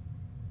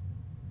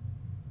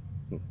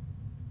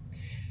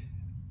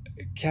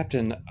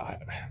 Captain,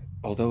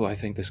 although I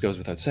think this goes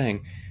without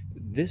saying,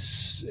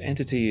 this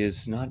entity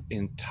is not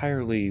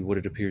entirely what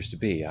it appears to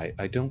be.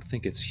 I don't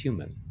think it's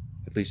human,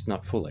 at least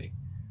not fully.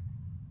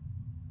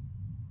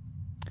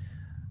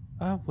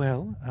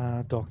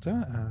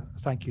 Doctor,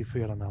 thank you for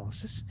your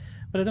analysis,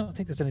 but I don't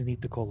think there's any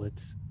need to call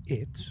it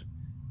it.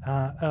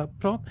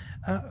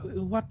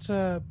 What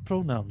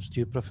pronouns do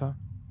you prefer?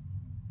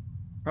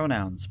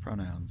 Pronouns.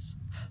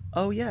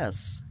 Oh,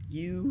 yes,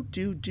 you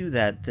do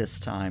that this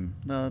time.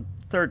 The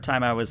 3rd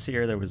time I was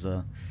here, there was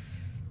a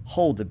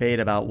whole debate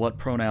about what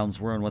pronouns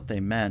were and what they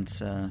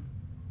meant.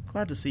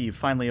 Glad to see you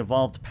finally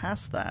evolved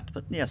past that.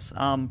 But yes,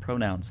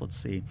 pronouns, let's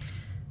see.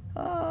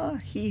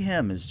 He,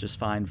 him is just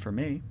fine for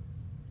me.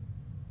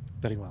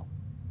 Very well.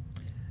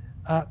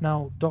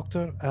 Now,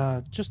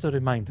 Doctor, just a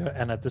reminder,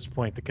 and at this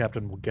point the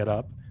captain will get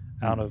up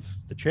out of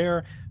the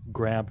chair,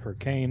 grab her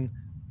cane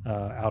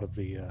out of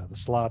the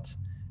slot,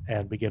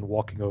 and begin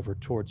walking over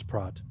towards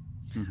Pratt.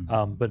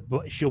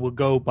 But she will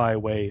go by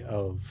way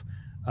of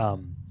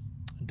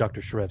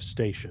Dr. Shrev's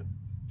station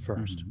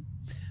first.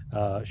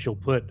 She'll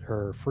put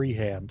her free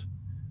hand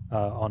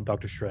on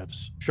Dr.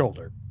 Shrev's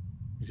shoulder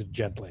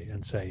gently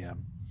and say,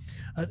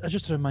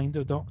 just a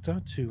reminder,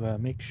 Doctor, to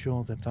make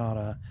sure that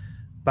our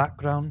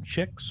background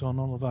checks on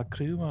all of our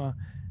crew are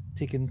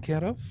taken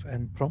care of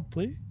and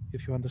promptly,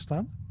 if you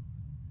understand.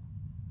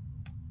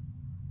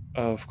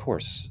 Of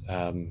course.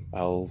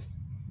 I'll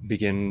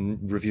begin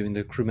reviewing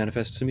the crew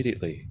manifests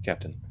immediately,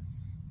 Captain.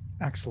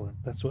 Excellent.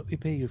 That's what we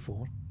pay you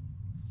for.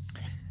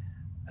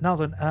 Now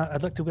then,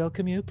 I'd like to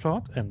welcome you,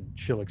 Pratt, and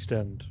she'll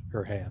extend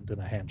her hand in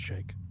a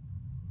handshake.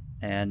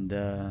 And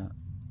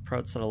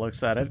Prote sort of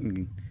looks at it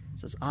and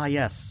says, "Ah,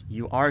 yes,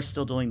 you are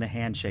still doing the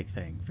handshake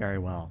thing very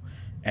well."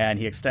 And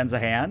he extends a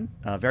hand,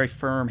 a very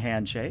firm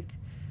handshake,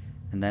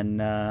 and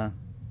then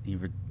he,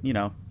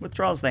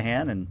 withdraws the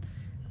hand and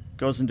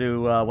goes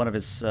into one of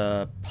his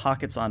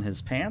pockets on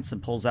his pants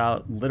and pulls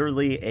out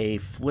literally a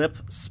flip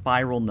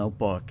spiral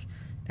notebook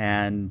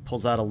and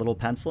pulls out a little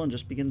pencil and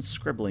just begins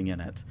scribbling in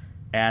it.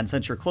 And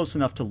since you're close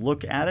enough to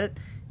look at it,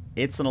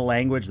 it's in a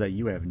language that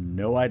you have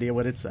no idea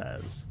what it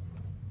says.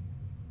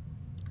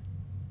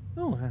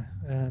 Oh,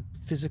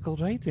 physical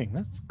writing.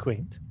 That's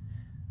quaint.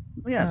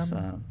 Yes,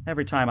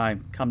 every time I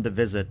come to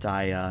visit,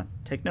 I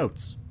take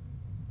notes.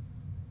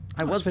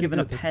 I was given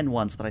a pen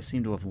once, but I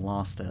seem to have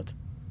lost it.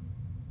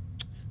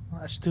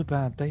 Well, that's too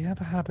bad. They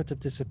have a habit of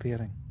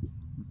disappearing.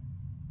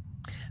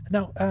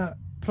 Now,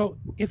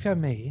 if I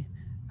may,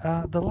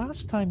 the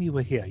last time you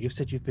were here, you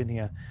said you've been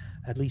here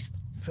at least,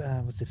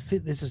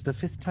 this is the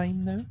 5th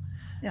time now?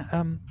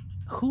 Yeah.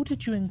 Who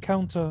did you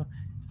encounter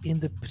in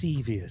the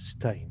previous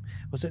time?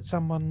 Was it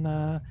someone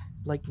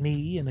like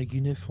me in a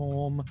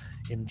uniform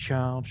in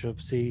charge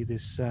of, say,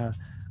 this a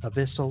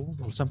vessel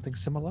or something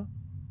similar?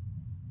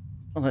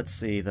 Well, let's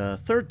see. The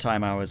 3rd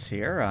time I was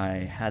here, I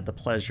had the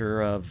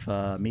pleasure of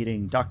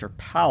meeting Dr.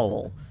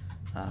 Powell.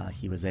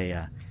 He was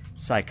a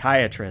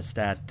psychiatrist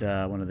at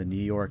one of the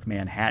New York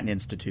Manhattan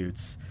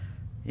Institutes.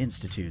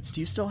 Do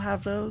you still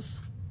have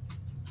those?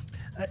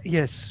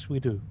 Yes, we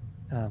do.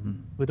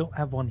 We don't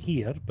have one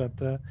here, but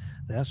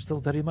they're still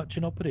very much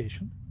in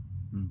operation.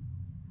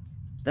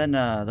 Then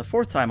the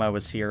 4th time I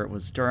was here, it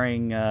was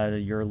during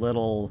your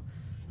little,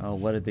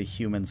 what did the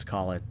humans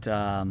call it?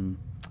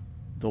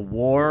 The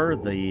war,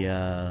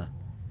 the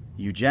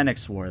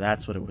eugenics war,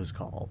 that's what it was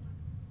called.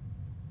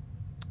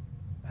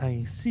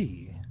 I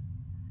see.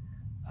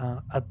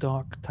 A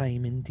dark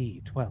time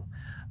indeed. Well,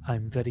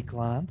 I'm very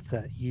glad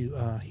that you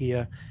are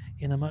here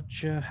in a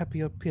much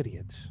happier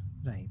period.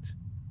 Right.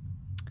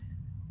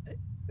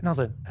 Now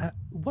then,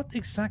 what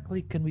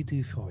exactly can we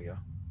do for you?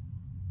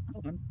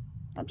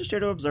 I'm just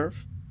here to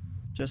observe.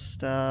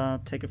 Just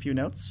take a few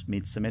notes,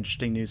 meet some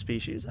interesting new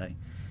species. I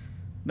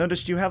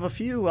noticed you have a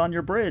few on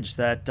your bridge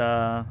that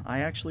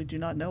I actually do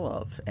not know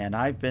of, and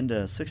I've been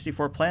to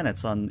 64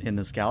 planets in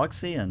this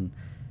galaxy, and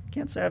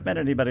can't say I've met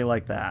anybody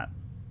like that.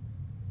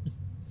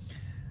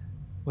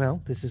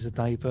 Well, this is a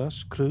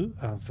diverse crew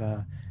of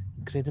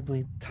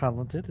incredibly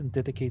talented and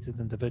dedicated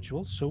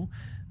individuals, so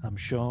I'm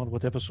sure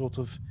whatever sort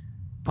of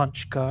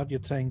punch card you're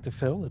trying to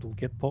fill, it'll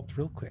get popped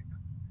real quick.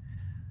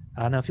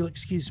 Now, if you'll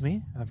excuse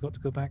me, I've got to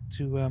go back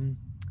to,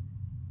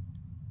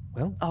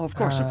 Oh, of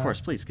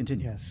course, please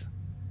continue. Yes,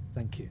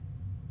 thank you.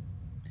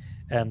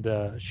 And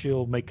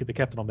the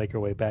captain will make her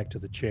way back to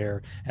the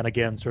chair, and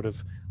again, sort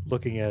of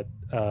looking at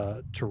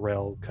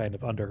Terrell kind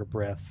of under her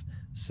breath,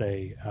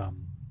 say,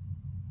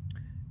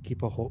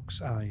 keep a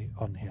hawk's eye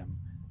on him,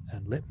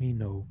 and let me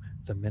know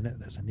the minute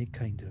there's any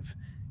kind of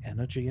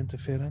energy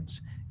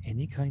interference,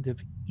 any kind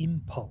of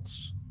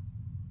impulse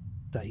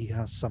that he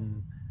has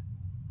some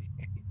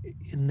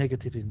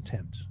negative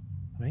intent,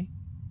 right?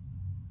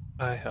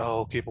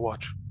 I'll keep a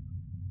watch.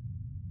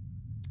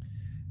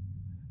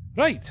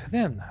 Right,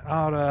 then,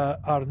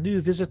 our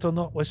new visitor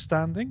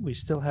notwithstanding, we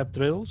still have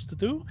drills to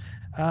do.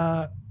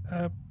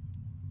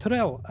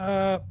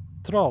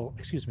 Thrall,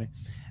 excuse me.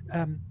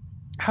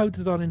 How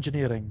did our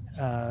engineering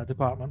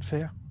department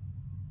fare?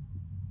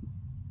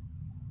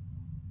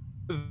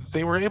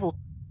 They were able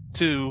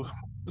to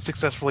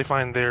successfully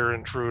find their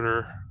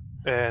intruder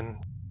and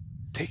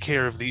take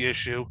care of the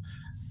issue.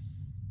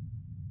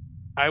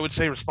 I would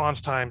say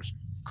response times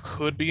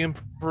could be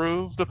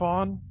improved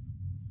upon,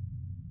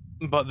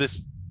 but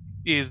this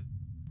is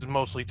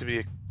mostly to be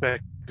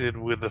expected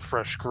with a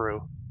fresh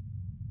crew.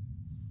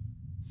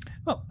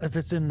 Well, if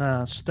it's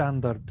in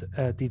standard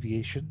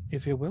deviation,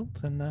 if you will,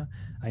 then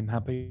I'm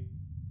happy.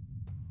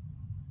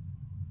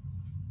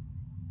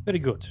 Very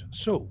good.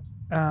 So,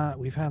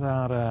 we've had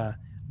our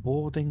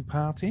boarding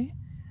party.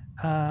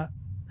 I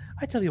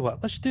tell you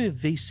what, let's do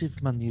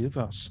evasive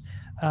maneuvers.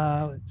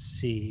 Let's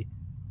see.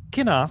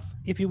 Kinath,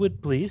 if you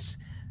would please,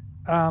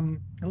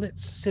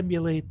 let's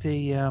simulate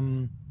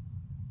a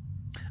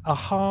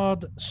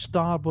hard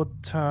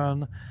starboard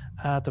turn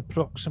at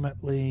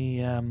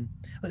approximately,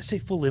 let's say,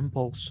 full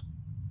impulse.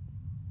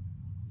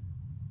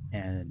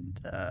 And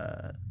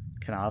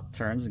Kanath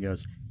turns and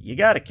goes, "You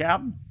got it,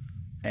 Captain."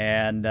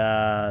 And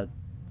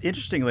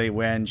interestingly,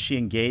 when she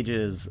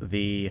engages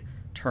the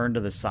turn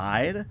to the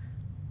side,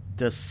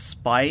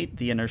 despite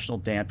the inertial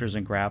dampers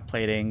and grav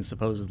plating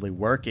supposedly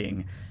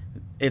working,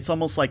 it's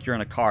almost like you're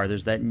in a car.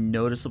 There's that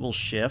noticeable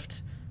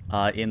shift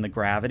in the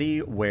gravity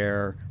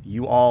where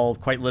you all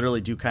quite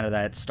literally do kind of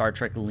that Star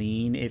Trek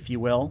lean, if you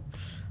will,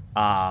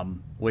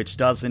 which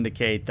does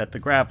indicate that the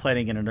grav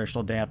plating and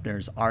inertial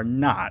dampeners are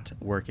not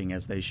working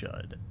as they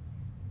should.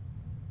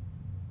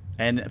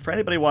 And for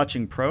anybody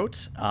watching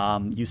Prote,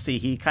 you see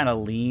he kind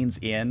of leans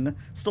in,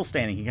 still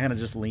standing. He kind of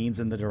just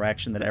leans in the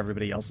direction that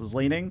everybody else is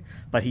leaning,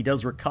 but he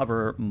does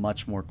recover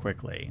much more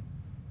quickly.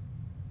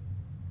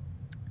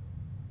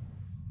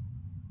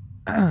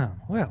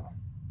 Well,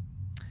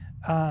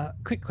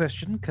 Quick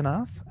question,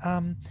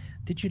 Kanath.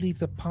 Did you leave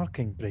the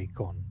parking brake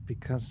on?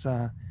 Because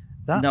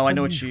that's No,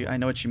 unusual. I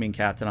know what you mean,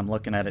 Captain. I'm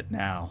looking at it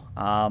now.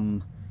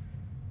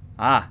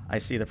 I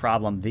see the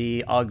problem.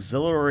 The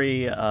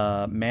auxiliary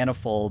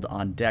manifold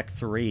on deck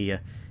 3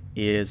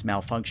 is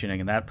malfunctioning,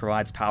 and that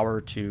provides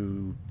power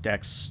to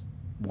decks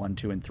 1,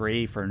 2, and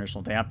 3 for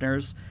inertial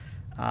dampeners.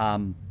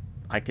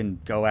 I can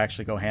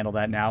actually go handle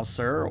that now,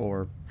 sir.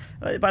 Or,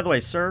 by the way,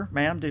 sir,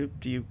 ma'am,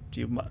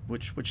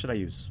 which should I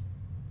use?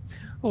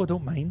 Oh, I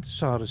don't mind.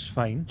 SAR is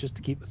fine, just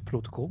to keep with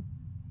protocol.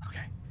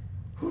 Okay.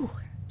 Whew.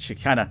 She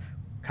kind of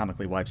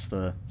comically wipes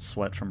the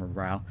sweat from her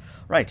brow.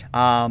 Right.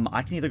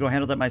 I can either go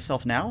handle that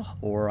myself now,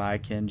 or I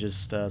can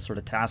just sort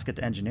of task it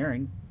to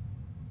engineering.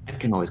 I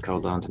can always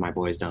call down to my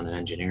boys down in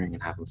engineering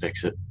and have them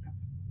fix it.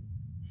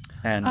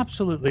 And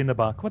Absolutely,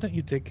 Nabak. Why don't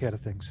you take care of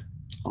things?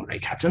 All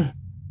right, Captain.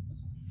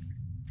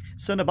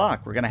 so,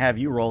 Nabak, we're going to have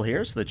you roll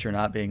here so that you're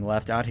not being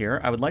left out here.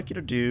 I would like you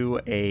to do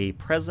a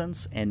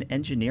presence and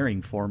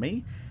engineering for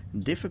me,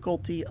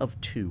 difficulty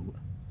of 2.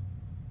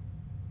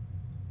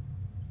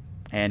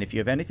 And if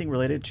you have anything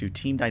related to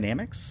team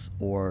dynamics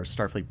or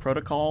Starfleet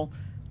protocol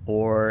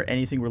or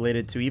anything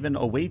related to even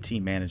away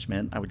team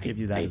management, I would give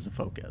you that as a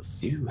focus.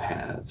 Do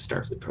have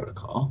Starfleet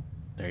Protocol.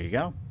 There you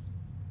go.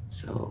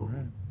 So,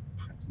 Right.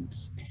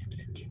 presence and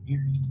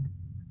engineering.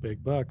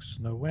 Big bucks,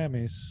 no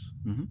whammies.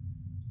 Mm-hmm.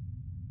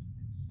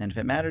 And if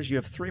it matters, you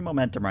have 3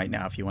 momentum right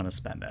now if you want to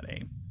spend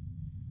any.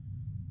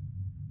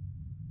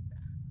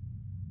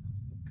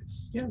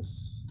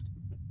 Yes.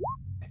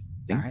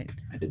 All right.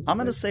 I'm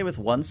going to say with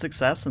 1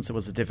 success, since it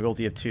was a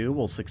difficulty of 2,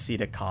 we'll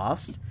succeed at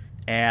cost.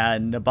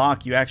 And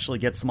Nabak, you actually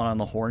get someone on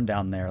the horn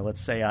down there.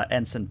 Let's say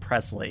Ensign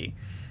Presley.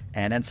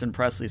 And Ensign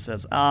Presley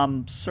says,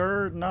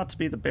 sir, not to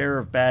be the bearer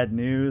of bad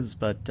news,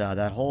 but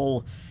that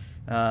whole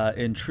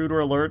intruder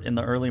alert in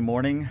the early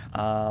morning,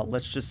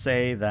 let's just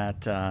say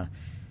that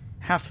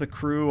half the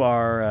crew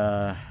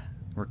are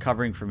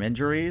recovering from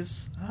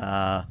injuries.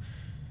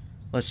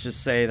 Let's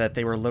just say that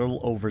they were a little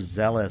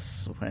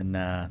overzealous when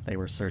they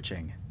were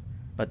searching.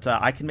 But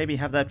I can maybe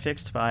have that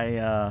fixed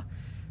by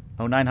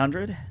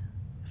 0900,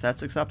 if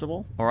that's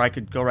acceptable. Or I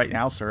could go right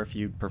now, sir, if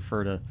you'd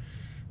prefer to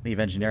leave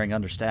engineering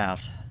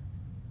understaffed.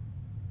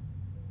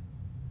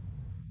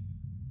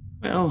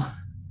 Well,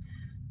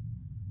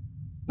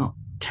 not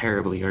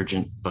terribly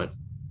urgent, but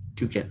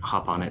do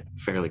hop on it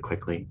fairly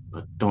quickly.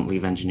 But don't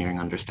leave engineering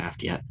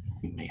understaffed yet.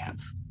 We may have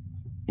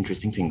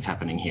interesting things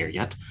happening here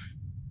yet.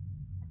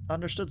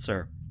 Understood,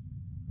 sir.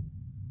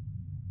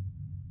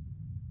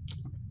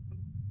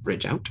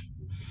 Bridge out.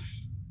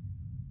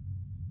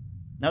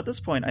 Now, at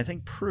this point, I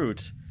think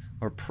Prout,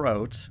 or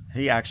Prote,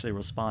 he actually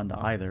respond to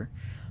either.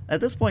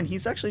 At this point,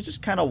 he's actually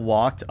just kind of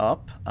walked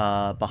up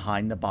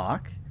behind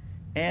Nabak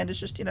and is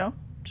just,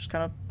 just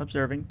kind of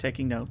observing,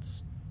 taking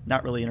notes,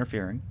 not really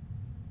interfering.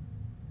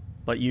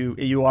 But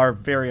you are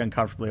very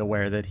uncomfortably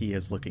aware that he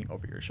is looking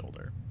over your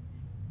shoulder.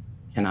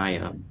 Can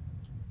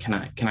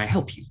I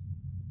help you,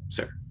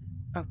 sir?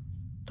 Oh,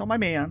 don't mind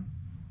me, I'm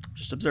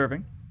just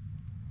observing.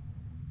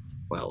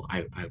 Well,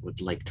 I would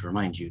like to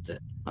remind you that,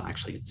 well,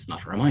 actually, it's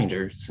not a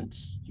reminder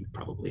since you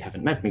probably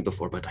haven't met me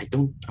before, but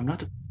I'm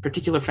not a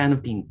particular fan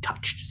of being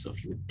touched, so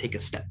if you would take a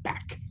step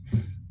back.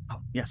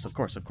 Oh, yes, of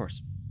course.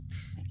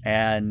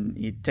 And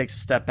he takes a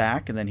step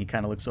back, and then he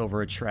kind of looks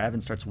over at Shrev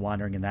and starts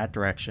wandering in that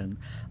direction.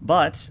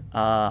 But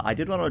I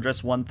did want to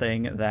address one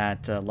thing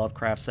that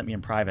Lovecraft sent me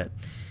in private.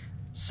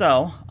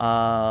 So,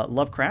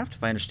 Lovecraft,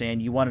 if I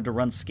understand, you wanted to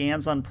run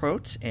scans on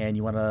Prote, and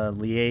you want to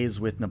liaise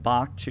with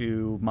Nabak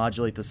to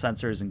modulate the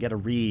sensors and get a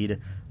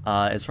read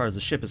as far as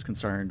the ship is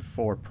concerned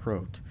for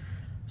Prote.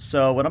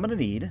 So what I'm going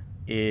to need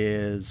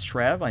is,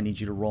 Shrev, I need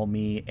you to roll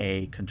me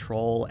a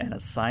control and a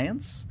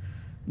science.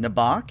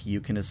 Nabak,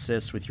 you can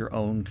assist with your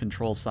own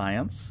control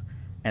science.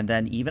 And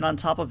then even on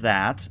top of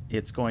that,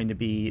 it's going to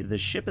be the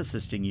ship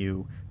assisting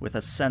you with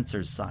a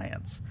sensors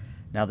science.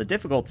 Now, the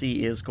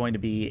difficulty is going to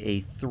be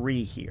a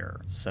 3 here,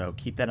 so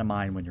keep that in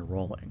mind when you're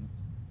rolling.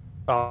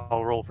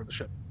 I'll roll for the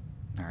ship.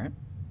 All right.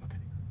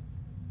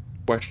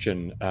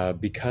 Question,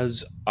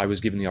 because I was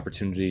given the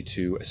opportunity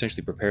to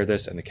essentially prepare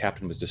this and the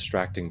captain was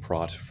distracting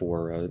Prot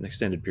for an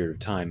extended period of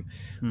time,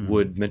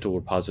 would mental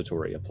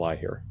repository apply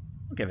here?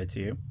 I'll give it to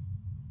you.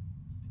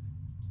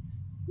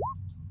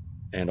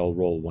 And I'll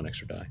roll 1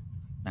 extra die.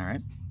 All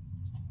right.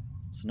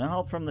 So no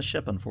help from the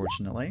ship,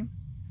 unfortunately.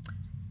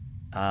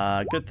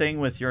 Good thing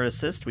with your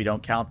assist, we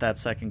don't count that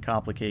second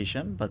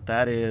complication, but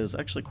that is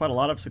actually quite a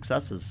lot of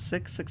successes.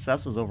 6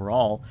 successes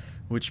overall,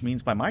 which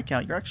means by my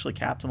count, you're actually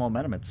capped to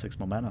momentum at 6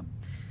 momentum.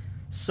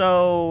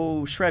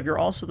 So, Shrev, you're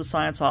also the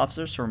science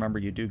officer, so remember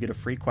you do get a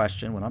free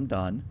question when I'm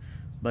done.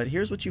 But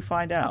here's what you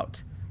find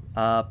out.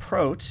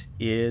 Prote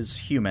is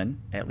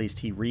human, at least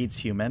he reads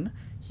human.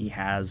 He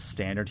has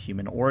standard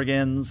human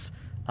organs,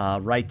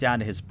 right down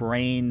to his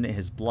brain,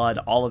 his blood,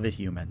 all of it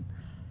human.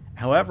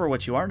 However,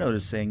 what you are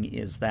noticing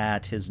is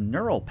that his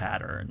neural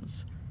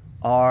patterns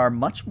are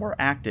much more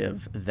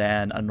active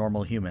than a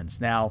normal human's.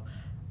 Now,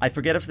 I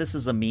forget if this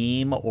is a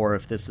meme or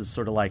if this is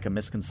sort of like a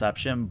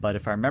misconception, but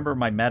if I remember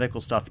my medical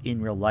stuff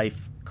in real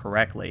life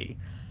correctly,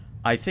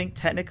 I think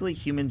technically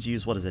humans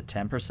use, what is it,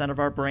 10% of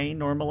our brain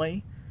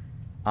normally?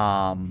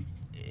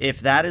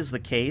 If that is the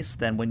case,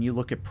 then when you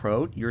look at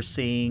Prot, you're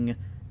seeing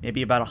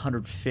maybe about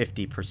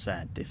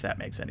 150%, if that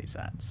makes any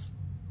sense.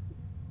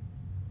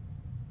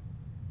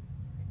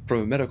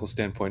 From a medical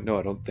standpoint, no,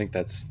 I don't think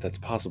that's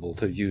possible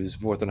to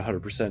use more than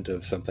 100%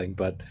 of something,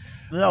 but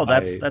No,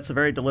 that's a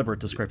very deliberate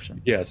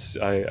description. yes,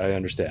 I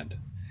understand.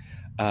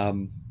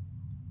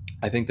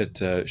 I think that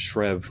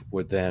Shrev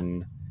would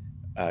then,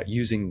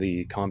 using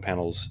the comm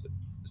panels,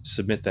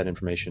 submit that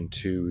information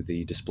to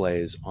the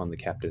displays on the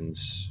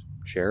captain's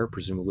chair.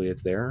 Presumably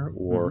it's there,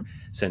 or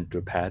send to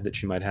a pad that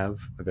she might have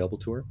available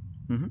to her.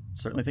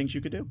 Certainly things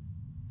you could do.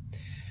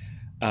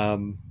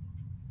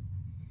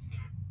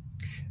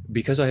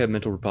 Because I have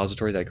mental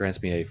repository, that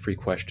grants me a free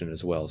question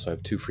as well. So I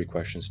have 2 free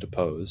questions to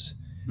pose.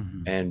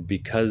 And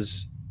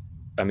because,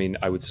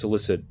 I would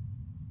solicit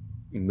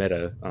on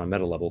a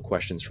meta level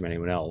questions from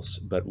anyone else,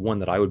 but one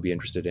that I would be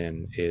interested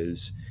in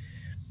is,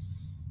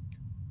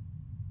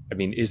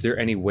 is there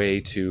any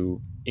way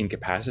to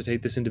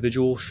incapacitate this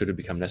individual should it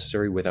become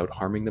necessary without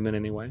harming them in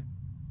any way?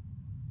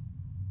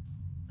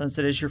 Since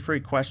it is your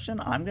free question,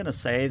 I'm going to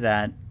say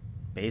that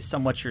based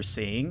on what you're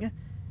seeing,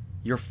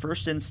 your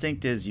first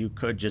instinct is you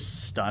could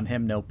just stun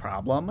him, no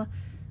problem.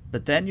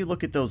 But then you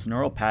look at those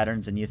neural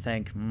patterns and you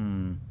think,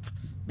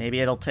 maybe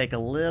it'll take a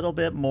little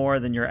bit more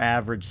than your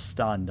average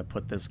stun to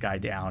put this guy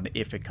down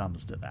if it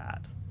comes to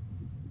that.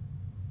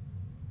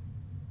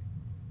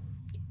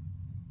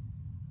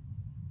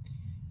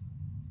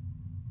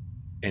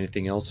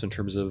 Anything else in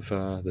terms of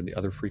the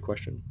other free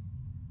question?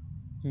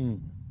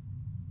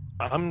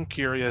 I'm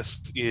curious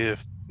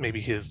if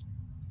maybe his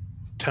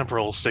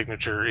temporal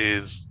signature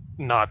is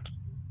not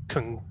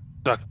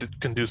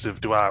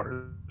conducive to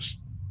ours.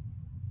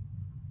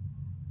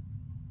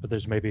 But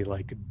there's maybe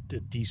like a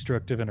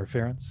destructive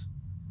interference?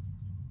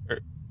 Or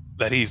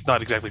that he's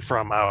not exactly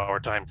from our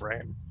time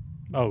frame.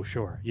 Oh,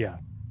 sure. Yeah.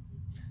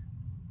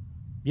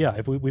 Yeah,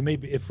 if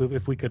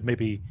we could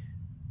maybe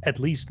at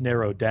least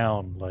narrow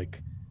down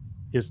like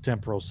his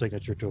temporal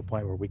signature to a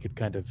point where we could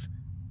kind of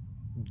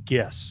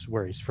guess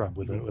where he's from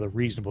with a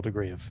reasonable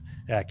degree of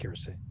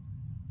accuracy.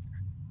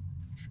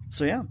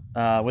 So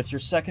yeah, with your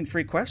second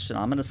free question,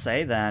 I'm going to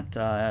say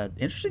that,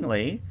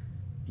 interestingly,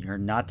 you're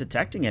not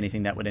detecting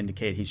anything that would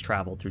indicate he's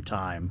traveled through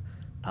time.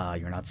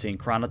 You're not seeing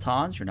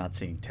chronotons, you're not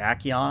seeing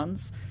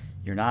tachyons,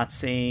 you're not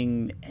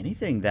seeing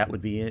anything that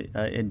would be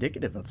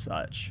indicative of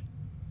such.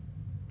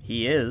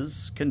 He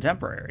is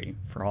contemporary,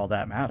 for all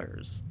that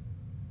matters.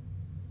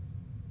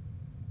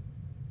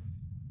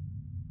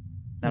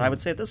 And I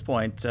would say at this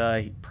point,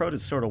 Prot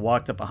has sort of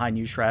walked up behind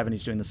you, Shrev, and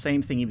he's doing the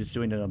same thing he was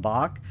doing to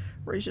Nabok,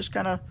 where he's just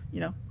kind of,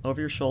 over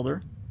your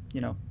shoulder,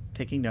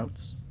 taking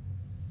notes.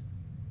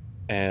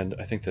 And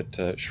I think that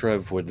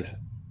Shrev would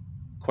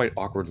quite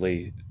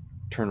awkwardly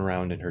turn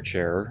around in her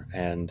chair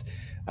and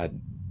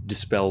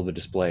dispel the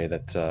display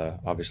that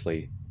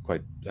obviously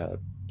quite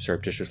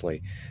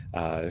surreptitiously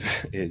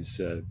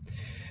is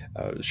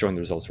showing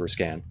the results of her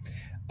scan.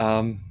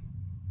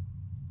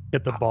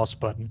 Hit the boss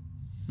button.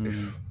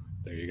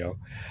 There you go.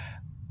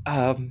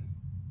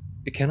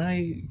 Can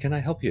I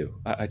help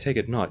you? I take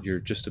it not. You're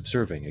just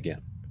observing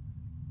again.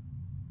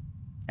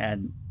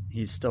 And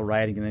he's still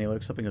writing, and then he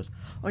looks up and goes,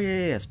 "Oh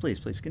yeah, yes, please,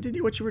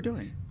 continue what you were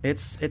doing.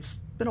 It's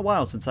been a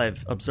while since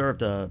I've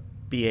observed a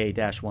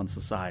BA-1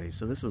 society,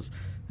 so this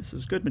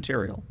is good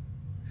material."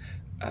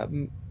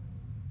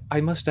 I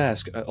must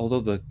ask,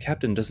 although the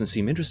captain doesn't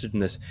seem interested in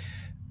this,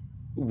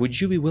 would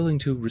you be willing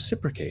to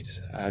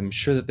reciprocate? I'm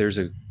sure that there's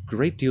a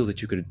great deal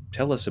that you could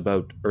tell us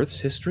about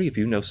Earth's history. If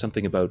you know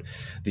something about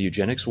the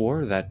eugenics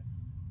war, that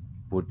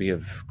would be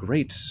of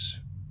great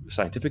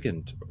scientific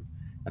and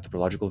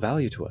anthropological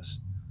value to us.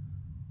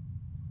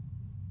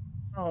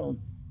 Well,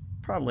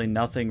 probably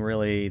nothing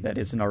really that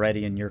isn't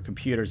already in your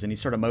computers, and he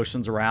sort of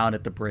motions around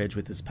at the bridge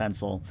with his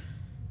pencil.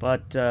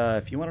 But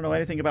if you want to know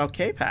anything about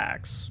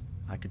K-Pax,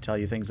 I could tell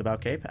you things about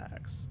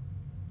K-Pax.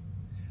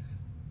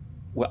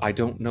 Well, I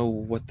don't know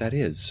what that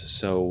is,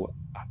 so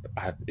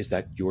is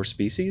that your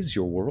species,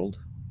 your world?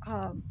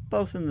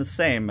 Both in the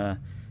same.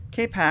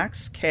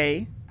 K-Pax,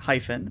 K-PAX,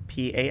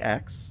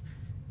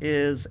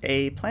 is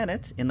a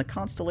planet in the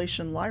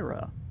constellation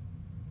Lyra.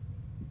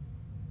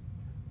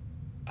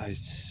 I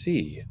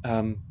see.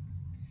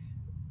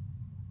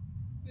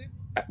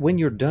 When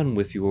you're done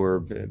with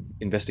your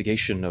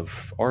investigation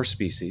of our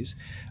species,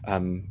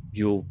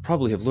 you'll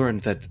probably have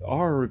learned that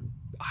our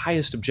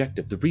highest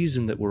objective, the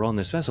reason that we're on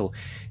this vessel,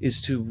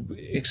 is to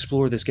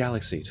explore this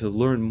galaxy, to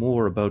learn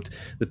more about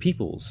the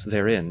peoples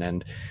therein,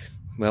 and,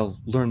 well,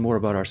 learn more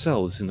about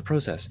ourselves in the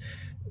process.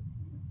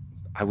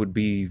 I would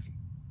be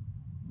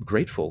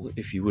grateful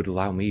if you would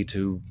allow me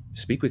to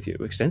speak with you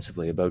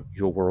extensively about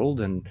your world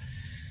and,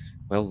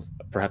 well,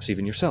 perhaps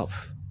even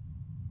yourself.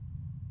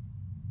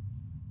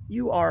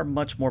 You are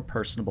much more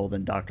personable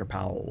than Dr.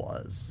 Powell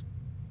was.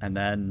 And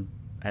then,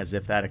 as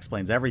if that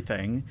explains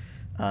everything,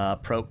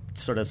 Prot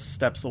sort of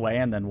steps away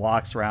and then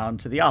walks around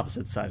to the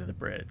opposite side of the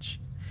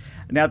bridge.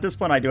 Now, at this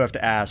point, I do have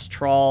to ask,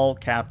 Troll,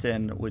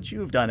 Captain, would you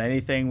have done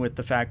anything with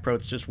the fact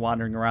Prote's just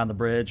wandering around the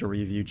bridge, or were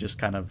you just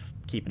kind of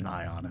keeping an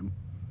eye on him?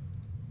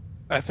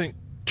 I think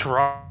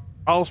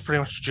Thrall's pretty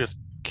much just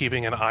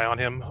keeping an eye on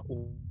him,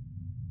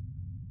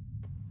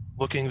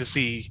 looking to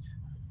see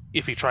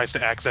if he tries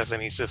to access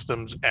any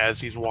systems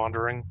as he's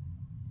wandering.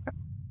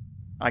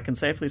 I can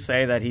safely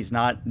say that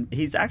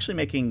he's actually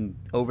making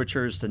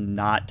overtures to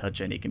not touch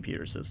any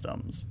computer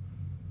systems,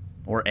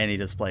 or any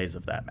displays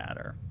of that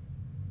matter.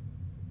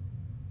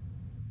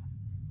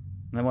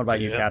 And then what about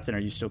you, Captain? Are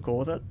you still cool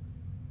with it?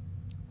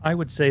 I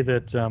would say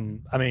that,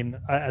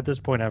 at this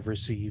point I've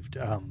received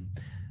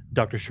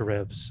Dr.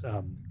 Sharev's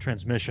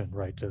transmission,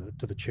 right, to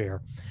the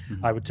chair.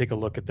 Mm-hmm. I would take a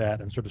look at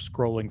that and sort of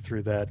scrolling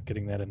through that,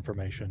 getting that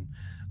information.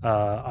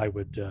 I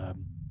would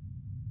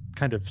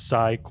kind of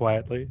sigh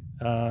quietly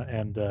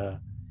and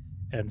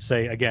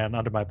say again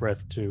under my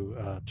breath to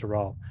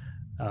Raul,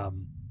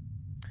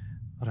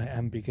 but I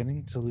am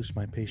beginning to lose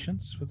my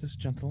patience with this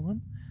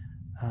gentleman.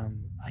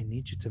 I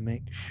need you to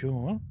make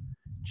sure,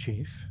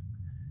 Chief,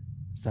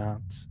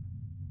 that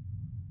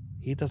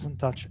he doesn't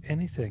touch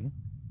anything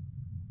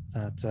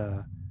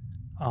that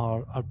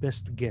our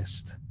best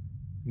guest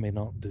may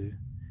not do.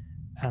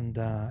 And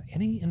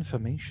any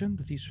information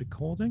that he's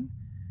recording,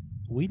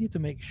 we need to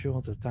make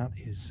sure that that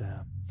is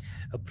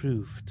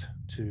approved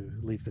to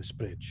leave this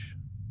bridge.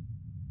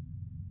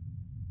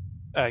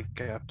 Aye,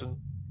 Captain.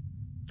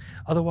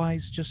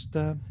 Otherwise, just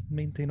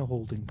maintain a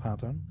holding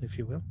pattern, if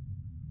you will.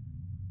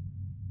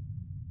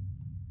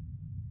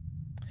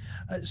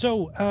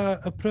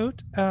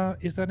 Prot,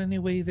 is there any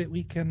way that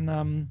we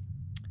can...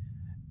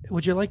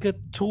 would you like a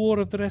tour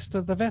of the rest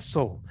of the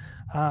vessel?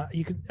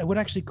 We're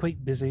actually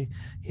quite busy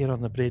here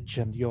on the bridge,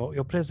 and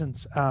your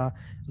presence,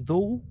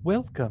 though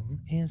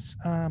welcome, is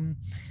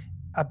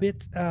a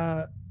bit...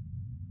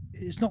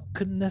 it's not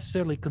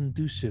necessarily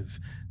conducive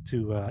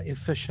to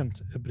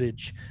efficient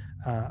bridge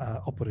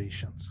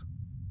operations.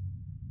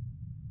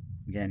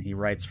 Again, he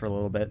writes for a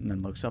little bit and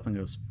then looks up and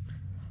goes,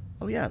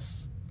 "Oh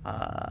yes,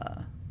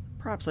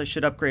 perhaps I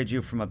should upgrade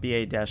you from a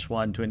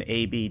BA-1 to an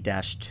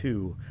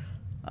AB-2.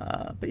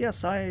 But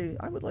yes, I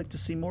would like to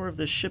see more of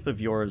this ship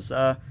of yours.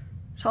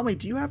 Tell me,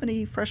 do you have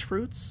any fresh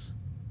fruits?"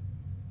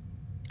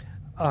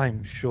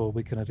 I'm sure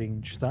we can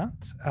arrange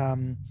that.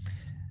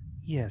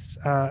 Yes,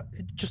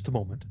 just a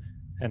moment.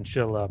 And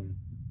she'll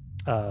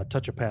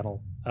touch a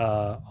panel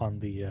on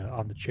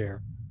the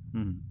chair.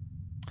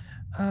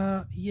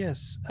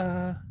 Yes.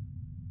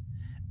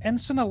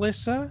 Ensign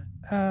Alyssa,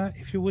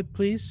 if you would,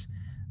 please.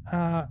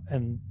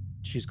 And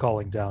she's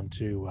calling down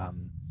to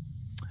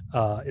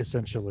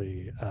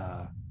essentially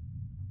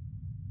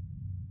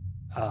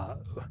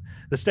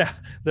the staff,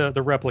 the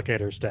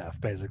replicator staff,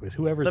 basically.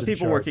 Whoever's the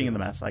people working in the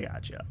mess. I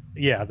got you.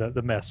 Yeah,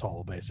 the mess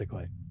hall,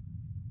 basically.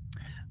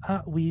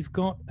 We've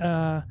got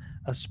a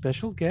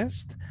special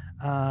guest.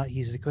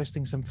 He's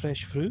requesting some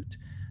fresh fruit.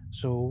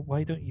 So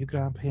why don't you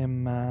grab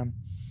him,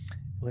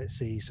 let's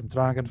see, some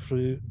dragon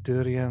fruit,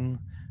 durian,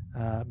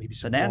 maybe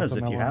some bananas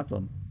watermelon. If you have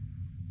them.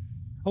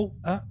 Oh,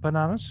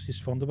 bananas. He's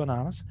fond of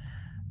bananas.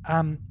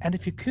 And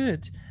if you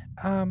could,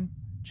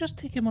 just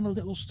take him on a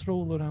little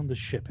stroll around the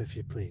ship, if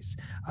you please.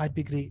 I'd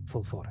be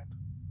grateful for it.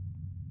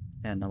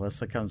 And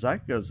Alyssa comes back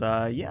and goes,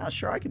 yeah,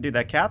 sure, I can do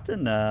that,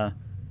 Captain.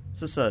 Is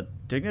this a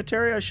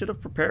dignitary I should have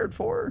prepared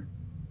for?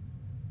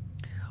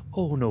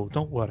 Oh, no,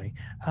 don't worry.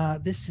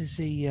 This is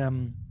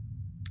an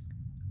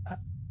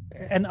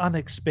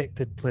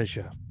unexpected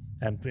pleasure.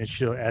 And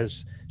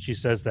as she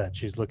says that,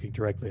 she's looking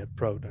directly at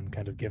Prot and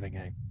kind of giving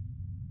a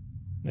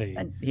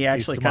and he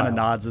actually kind of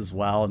nods as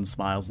well and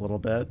smiles a little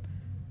bit.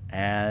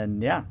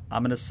 And yeah,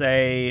 I'm going to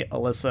say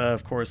Alyssa,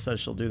 of course, says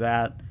she'll do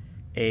that.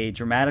 A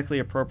dramatically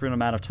appropriate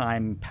amount of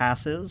time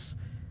passes.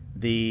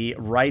 The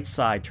right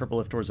side turbo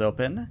lift doors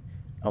open.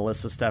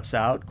 Alyssa steps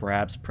out,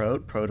 grabs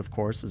Prot. Prot, of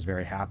course, is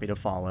very happy to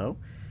follow.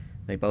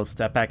 They both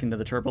step back into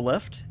the turbo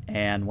lift,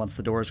 and once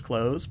the doors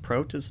close,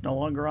 Prot is no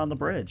longer on the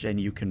bridge, and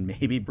you can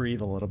maybe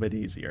breathe a little bit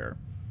easier.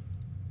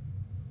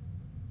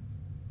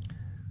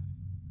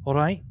 All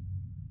right.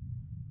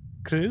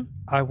 Crew,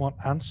 I want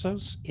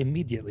answers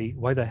immediately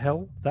why the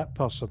hell that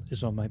person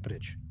is on my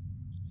bridge.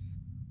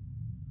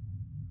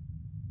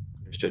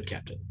 Understood,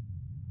 Captain.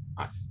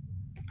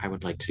 I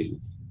would like to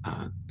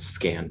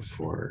scan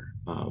for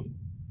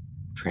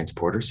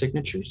transporter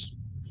signatures.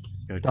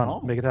 Go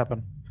down. Make it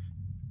happen.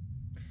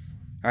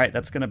 All right,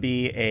 that's going to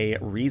be a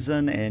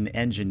reason in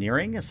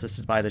engineering,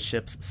 assisted by the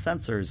ship's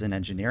sensors in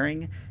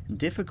engineering.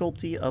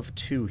 Difficulty of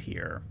 2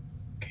 here.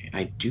 Okay,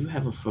 I do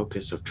have a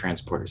focus of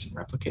transporters and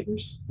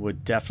replicators.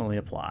 Would definitely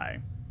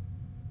apply.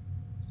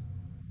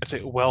 I'd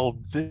say, well,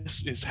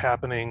 this is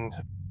happening.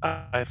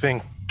 I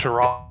think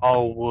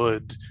Thrall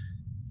would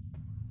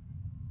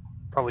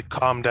probably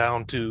calm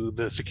down to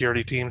the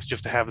security teams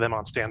just to have them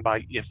on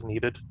standby if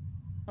needed.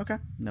 Okay,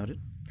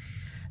 noted.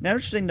 Now,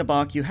 interesting,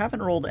 Nabok, you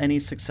haven't rolled any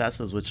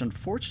successes, which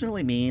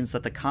unfortunately means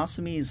that the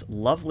Kasumi's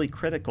lovely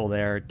critical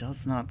there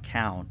does not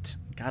count.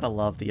 Gotta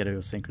love the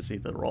idiosyncrasy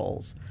of the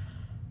rolls.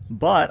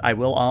 But I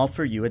will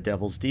offer you a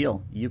devil's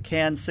deal. You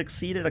can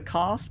succeed at a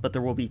cost, but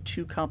there will be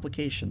 2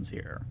 complications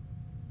here.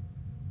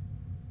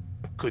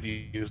 Could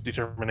you use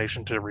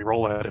determination to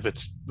re-roll that if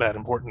it's that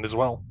important as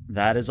well?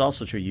 That is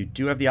also true. You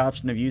do have the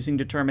option of using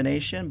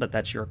determination, but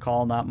that's your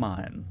call, not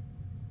mine.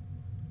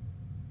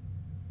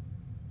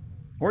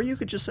 Or you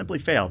could just simply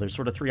fail. There's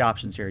sort of 3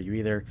 options here. You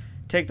either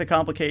take the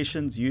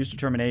complications, use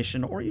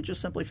determination, or you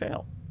just simply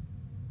fail.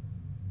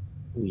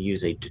 We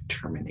use a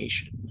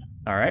determination.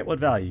 All right, what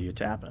value are you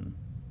tapping?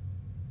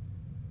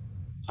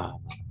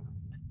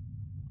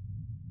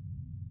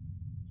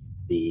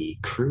 The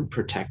crew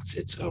protects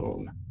its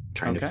own.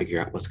 Trying to figure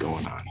out what's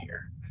going on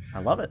here. I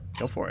love it.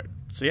 Go for it.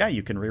 So yeah,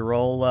 you can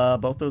re-roll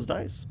both those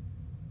dice.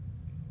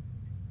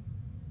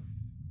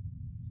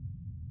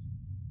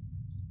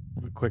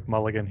 Have a quick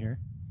mulligan here.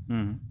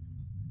 Mm-hmm.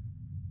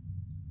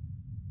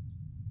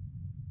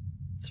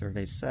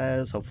 Survey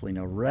says, hopefully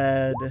no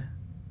red.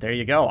 There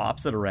you go,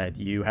 opposite of red.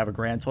 You have a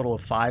grand total of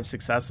 5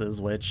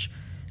 successes, which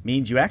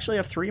means you actually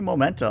have 3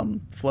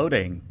 momentum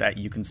floating that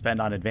you can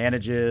spend on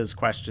advantages,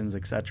 questions,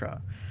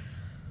 etc.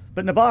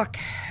 But Nabok,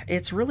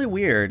 it's really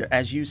weird.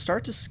 As you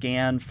start to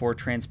scan for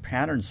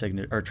transporter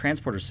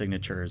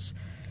signatures,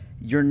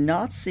 you're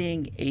not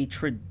seeing a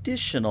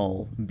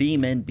traditional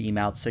beam in, beam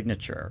out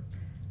signature.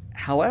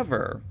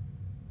 However,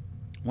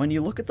 when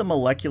you look at the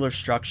molecular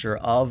structure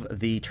of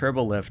the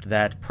turbolift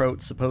that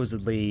Prote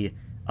supposedly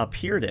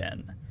appeared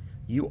in,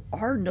 you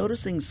are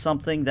noticing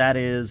something that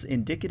is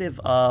indicative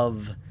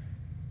of,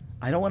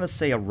 I don't want to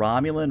say a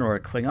Romulan or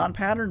a Klingon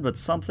pattern, but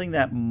something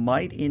that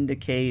might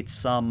indicate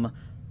some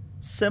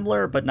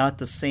similar but not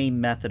the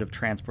same method of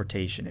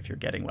transportation, if you're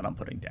getting what I'm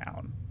putting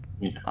down.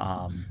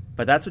 Yeah.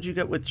 But that's what you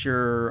get with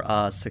your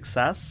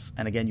success.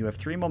 And again, you have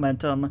 3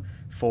 momentum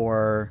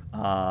for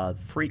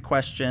free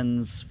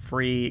questions,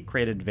 free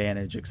created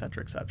advantage,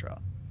 etc., etc.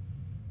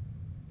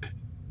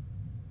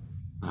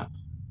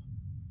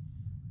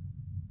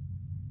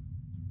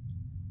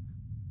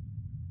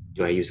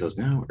 Do I use those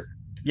now? Or?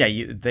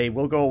 Yeah, they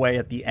will go away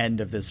at the end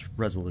of this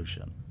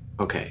resolution.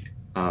 Okay.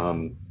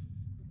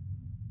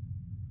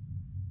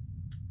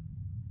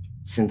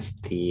 Since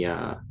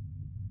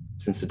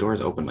the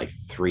doors open like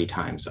 3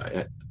 times,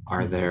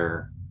 are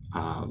there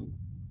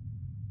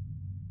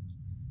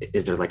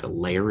is there like a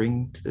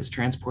layering to this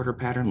transporter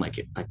pattern? Like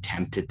it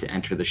attempted to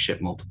enter the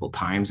ship multiple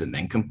times and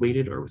then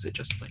completed, or was it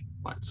just like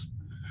once?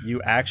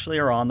 You actually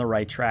are on the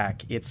right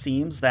track. It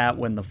seems that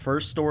when the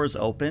first doors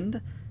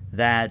opened,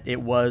 that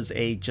it was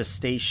a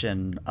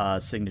gestation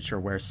signature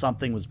where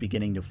something was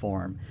beginning to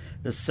form.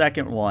 The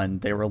second one,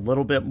 they were a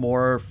little bit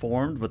more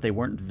formed, but they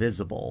weren't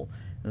visible.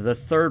 The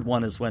third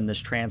one is when this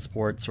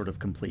transport sort of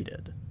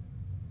completed.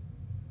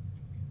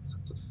 So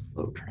it's a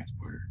slow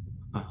transporter.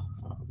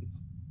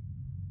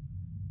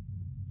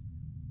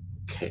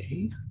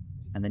 Okay.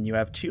 And then you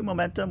have 2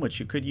 momentum, which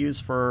you could use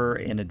for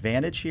an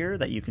advantage here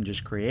that you can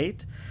just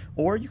create,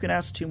 or you can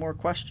ask 2 more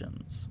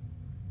questions.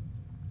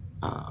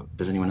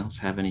 Does anyone else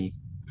have any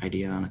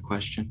idea on a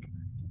question?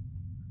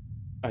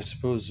 I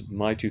suppose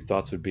my 2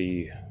 thoughts would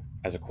be,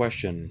 as a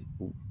question,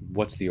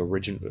 what's the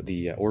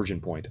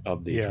origin point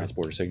of the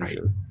transporter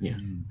signature? Right. Yeah.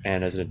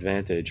 And as an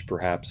advantage,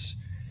 perhaps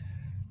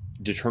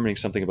determining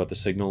something about the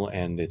signal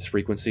and its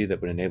frequency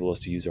that would enable us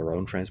to use our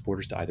own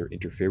transporters to either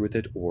interfere with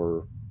it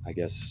or, I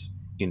guess,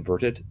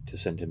 invert it to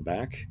send him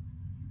back.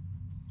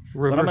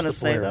 What I'm going to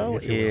say, though,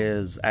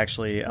 is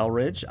actually,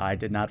 Elridge, I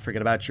did not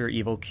forget about your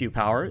evil Q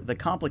power. The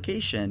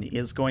complication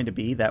is going to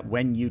be that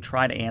when you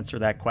try to answer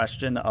that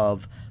question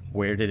of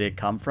where did it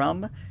come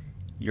from,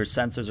 your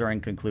sensors are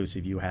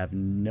inconclusive. You have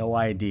no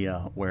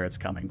idea where it's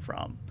coming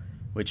from,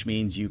 which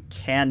means you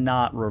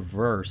cannot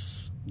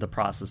reverse the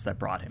process that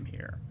brought him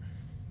here.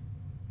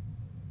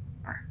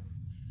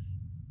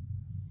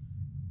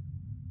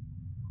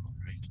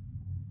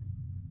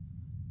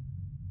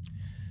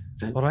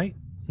 All right,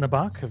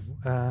 Nabak,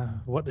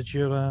 what did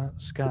your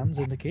scans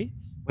indicate?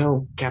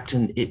 Well,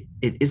 Captain, it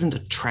isn't a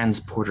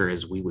transporter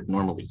as we would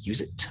normally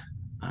use it,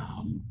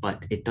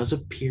 but it does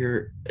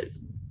appear.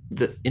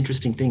 The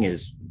interesting thing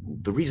is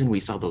the reason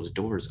we saw those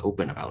doors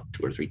open about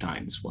 2 or 3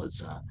 times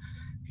was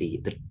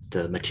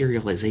the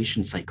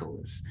materialization cycle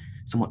is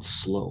somewhat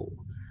slow.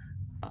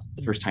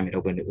 The first time it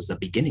opened, it was the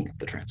beginning of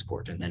the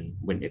transport, and then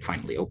when it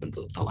finally opened,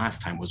 the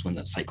last time was when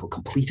the cycle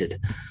completed.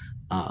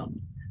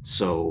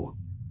 So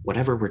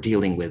whatever we're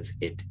dealing with,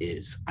 it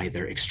is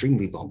either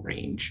extremely long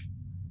range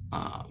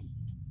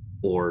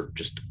or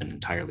just an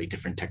entirely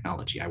different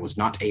technology. I was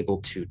not able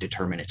to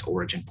determine its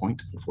origin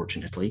point,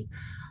 unfortunately,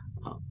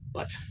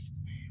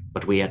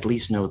 but we at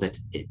least know that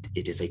it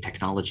is a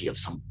technology of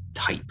some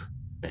type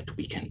that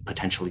we can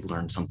potentially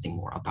learn something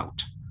more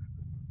about.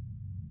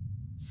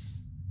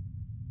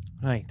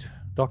 Right.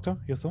 Doctor,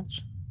 your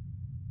thoughts?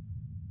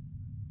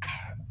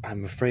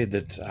 I'm afraid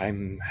that I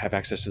have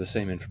access to the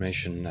same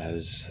information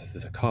as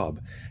the Cobb.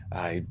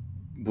 I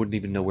wouldn't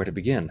even know where to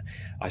begin.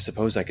 I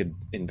suppose I could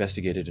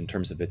investigate it in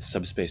terms of its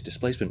subspace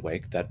displacement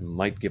wake. That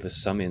might give us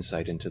some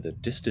insight into the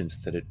distance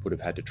that it would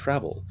have had to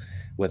travel,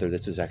 whether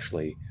this is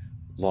actually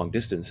long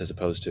distance as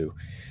opposed to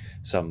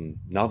some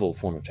novel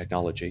form of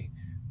technology.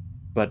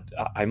 But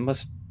I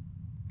must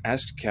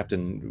ask,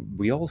 Captain,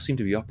 we all seem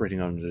to be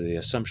operating under the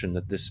assumption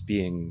that this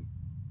being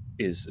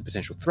is a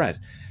potential threat.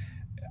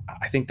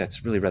 I think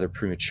that's really rather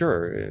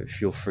premature.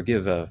 If you'll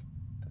forgive a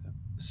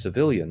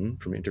civilian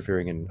from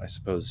interfering in, I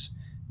suppose,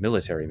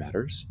 military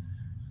matters.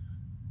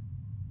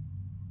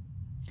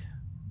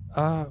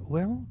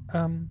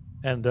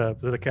 And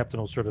the captain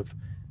will sort of,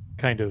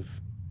 kind of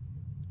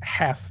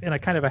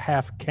a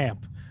half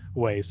camp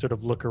way, sort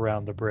of look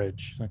around the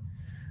bridge.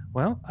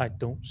 Well, I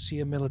don't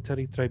see a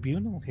military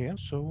tribunal here,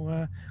 so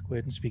go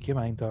ahead and speak your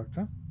mind,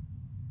 Doctor.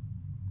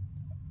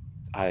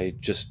 I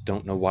just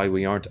don't know why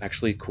we aren't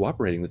actually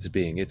cooperating with this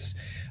being. It's,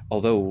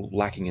 although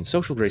lacking in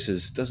social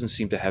graces, doesn't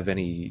seem to have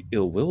any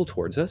ill will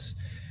towards us,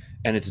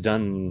 and it's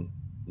done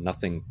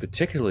nothing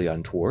particularly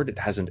untoward. It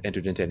hasn't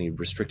entered into any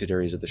restricted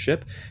areas of the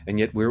ship, and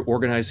yet we're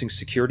organizing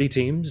security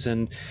teams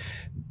and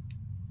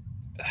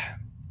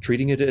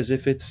treating it as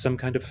if it's some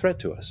kind of threat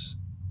to us.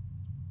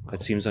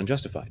 That seems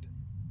unjustified.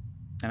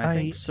 And I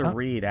think Sir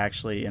Reed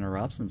actually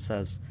interrupts and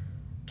says,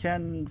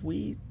 can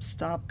we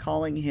stop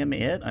calling him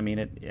it? I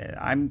mean,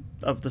 I'm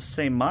of the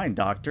same mind,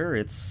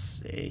 Doctor.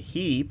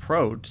 He,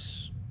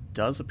 Prot,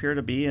 does appear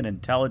to be an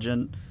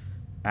intelligent,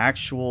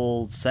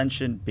 actual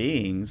sentient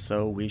being,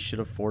 so we should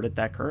afford it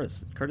that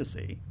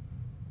courtesy.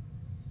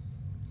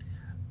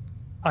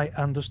 I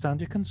understand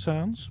your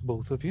concerns,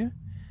 both of you.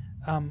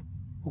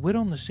 We're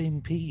on the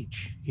same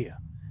page here.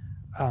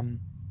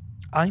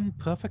 I'm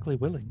perfectly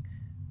willing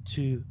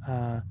to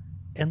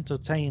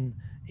entertain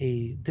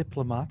a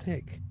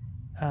diplomatic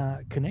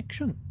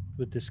connection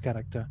with this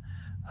character.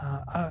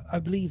 I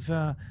believe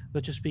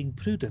we're just being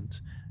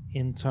prudent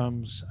in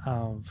terms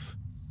of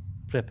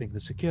prepping the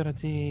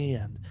security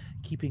and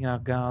keeping our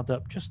guard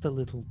up just a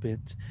little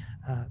bit.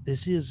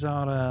 This is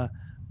our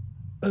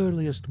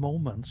earliest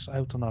moments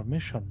out on our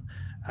mission,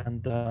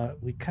 and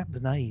we can't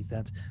deny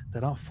that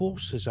there are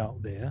forces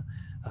out there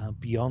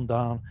beyond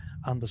our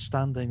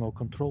understanding or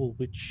control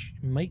which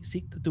might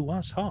seek to do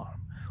us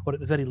harm, or at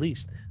the very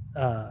least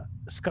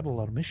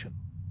scuttle our mission.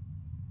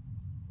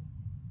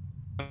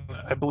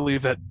 I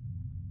believe that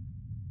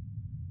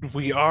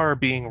we are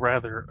being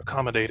rather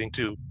accommodating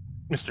to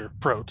Mr.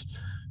 Prot.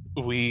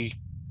 We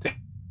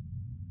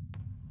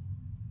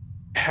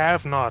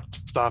have not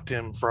stopped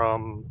him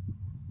from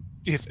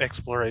his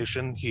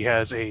exploration. He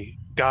has a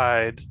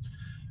guide,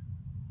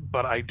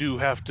 but I do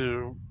have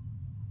to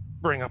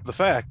bring up the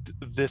fact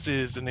this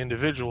is an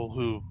individual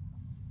who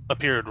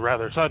appeared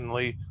rather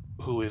suddenly,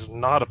 who is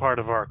not a part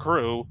of our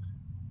crew,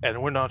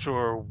 and we're not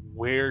sure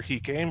where he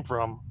came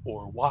from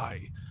or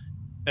why.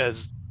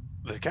 As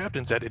the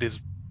captain said, it is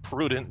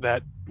prudent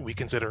that we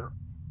consider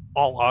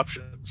all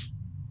options.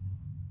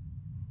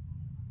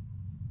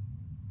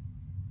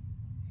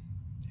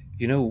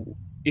 You know,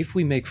 if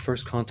we make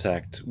first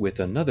contact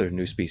with another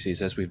new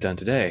species, as we've done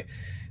today,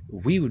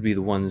 we would be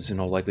the ones in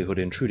all likelihood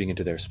intruding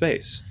into their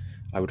space.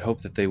 I would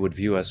hope that they would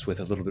view us with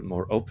a little bit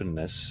more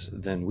openness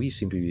than we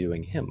seem to be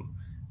viewing him,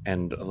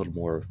 and a little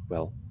more,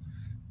 well,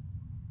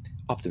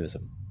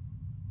 optimism.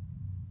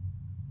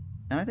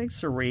 And I think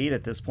Sir Reed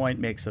at this point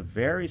makes a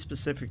very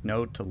specific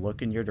note to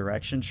look in your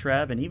direction,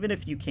 Shrev, and even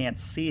if you can't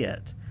see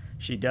it,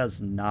 she does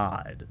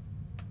nod.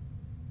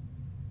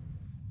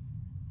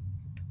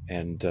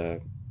 And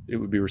it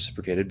would be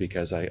reciprocated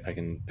because I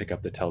can pick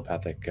up the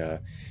telepathic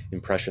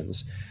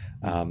impressions.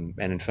 And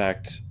in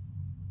fact,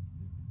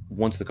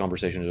 once the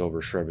conversation is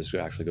over, Shrev is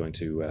actually going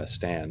to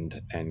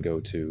stand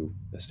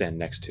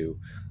next to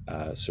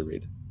Sir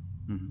Reed.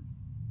 Mm-hmm.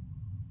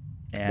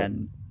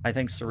 And I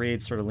think Sir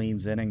Reed sort of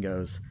leans in and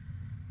goes,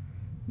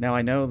 now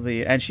I know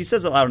and she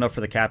says it loud enough for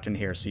the captain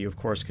here, so you of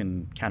course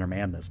can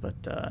countermand this,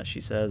 but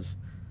she says,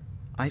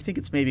 I think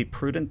it's maybe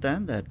prudent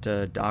then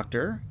that,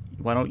 Doctor,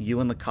 why don't you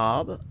and the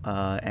Cobb,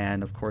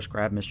 and of course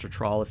grab Mr.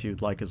 Troll if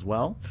you'd like as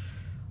well.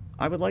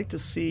 I would like to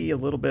see a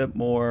little bit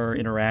more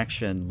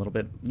interaction, a little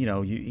bit,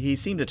 he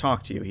seemed to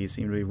talk to you. He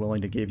seemed to be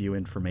willing to give you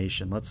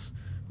information. Let's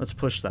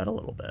push that a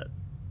little bit.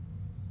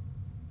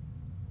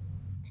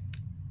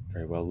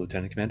 Very well,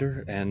 Lieutenant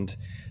Commander, and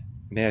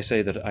may I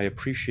say that I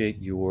appreciate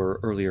your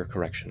earlier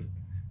correction.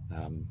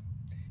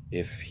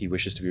 If he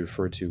wishes to be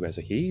referred to as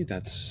a he,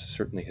 that's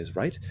certainly his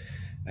right.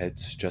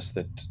 It's just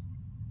that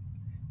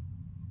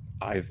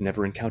I've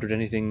never encountered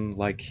anything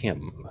like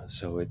him,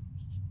 so it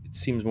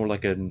seems more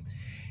like an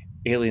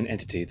alien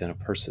entity than a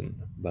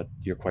person, but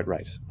you're quite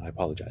right. I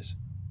apologize.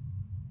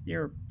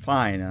 You're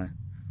fine.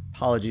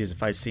 Apologies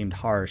if I seemed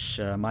harsh.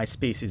 My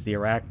species, the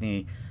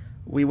Arachne,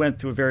 we went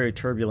through a very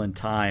turbulent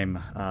time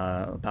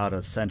about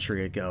a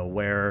century ago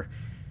where,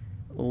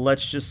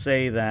 let's just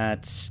say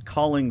that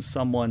calling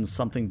someone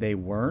something they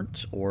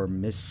weren't or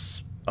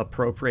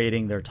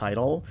misappropriating their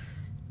title,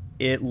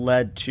 it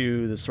led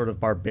to the sort of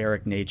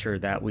barbaric nature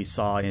that we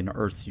saw in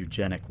Earth's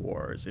eugenic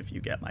wars, if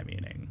you get my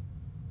meaning.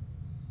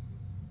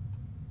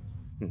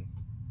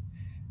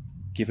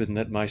 Given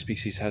that my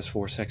species has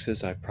 4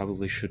 sexes, I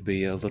probably should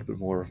be a little bit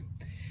more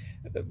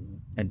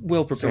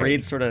well prepared. Sir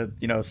Reed sort of,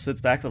 sits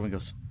back a little and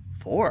goes,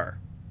 4?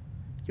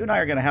 you and I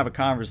are going to have a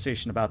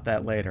conversation about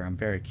that later. I'm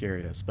very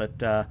curious.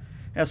 But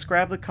let's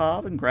grab the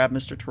cob and grab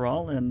Mr.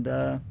 Tyrrell and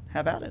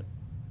have at it.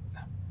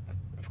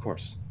 Of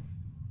course.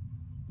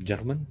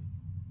 Gentlemen?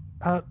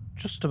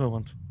 Just a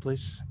moment,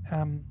 please.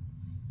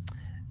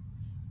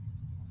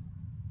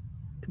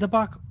 The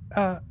back,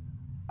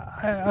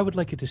 I would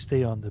like you to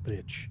stay on the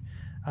bridge.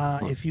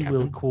 If you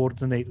will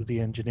coordinate with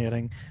the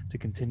engineering to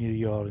continue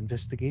your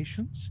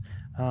investigations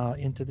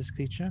into this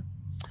creature,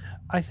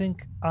 I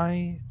think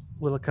I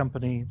will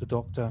accompany the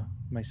doctor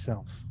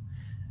myself.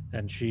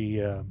 And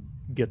she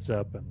gets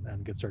up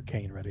and gets her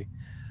cane ready.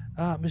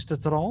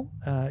 Mr. Thrall,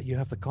 you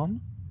have the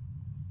con.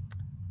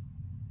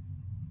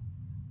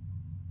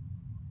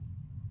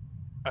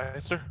 Aye,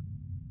 sir.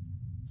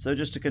 So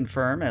just to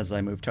confirm, as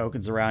I move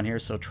tokens around here,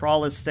 so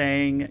Thrall is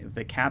staying,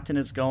 the captain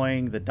is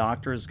going, the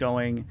doctor is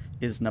going,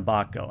 is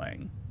Nabok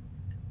going?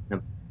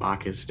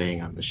 Nabok is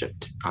staying on the ship,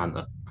 on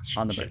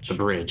the bridge. The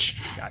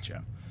bridge. Gotcha.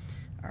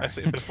 All I right.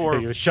 see. Before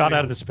He was shot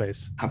out of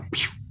space.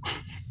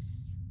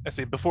 I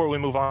see. Before we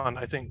move on,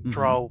 I think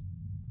Thrall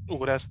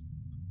would ask,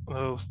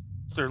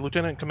 Sir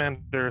Lieutenant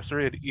Commander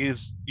Sarid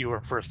is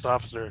your first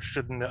officer.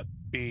 Shouldn't it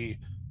be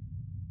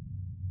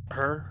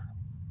her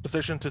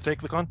position to take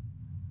the con?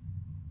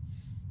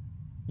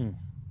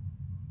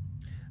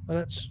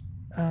 Well,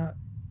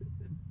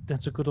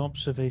 that's a good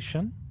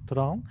observation,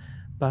 Thrall.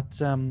 But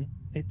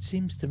it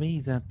seems to me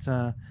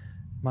that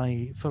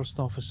my first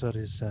officer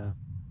is,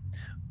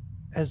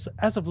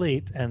 as of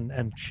late,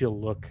 and she'll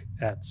look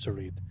at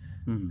Sarid,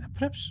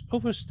 perhaps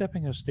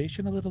overstepping her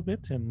station a little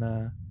bit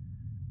and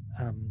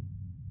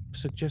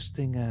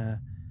suggesting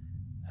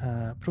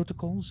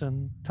protocols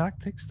and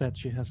tactics that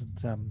she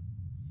hasn't,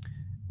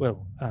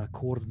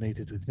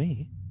 coordinated with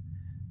me.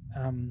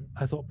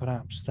 I thought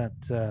perhaps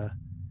that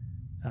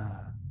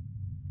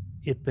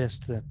it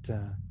best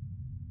that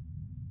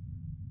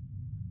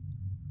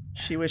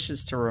she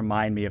wishes to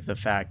remind me of the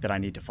fact that I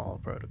need to follow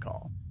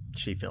protocol.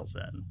 She fills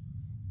in.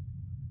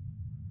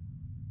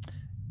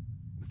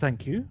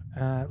 Thank you,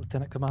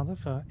 Lieutenant Commander,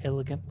 for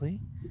elegantly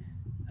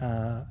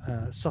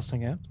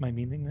sussing out my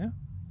meaning there.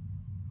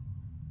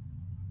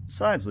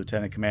 Besides,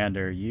 Lieutenant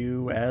Commander,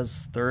 you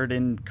as third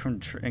in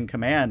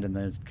command in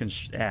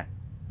the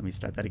let me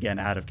start that again,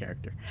 out of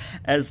character.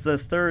 As the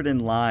third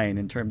in line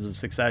in terms of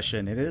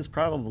succession, it is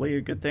probably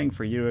a good thing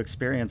for you to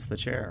experience the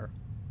chair.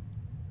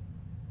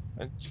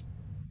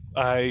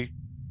 I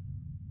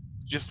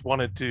just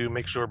wanted to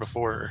make sure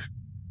before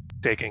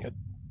taking it.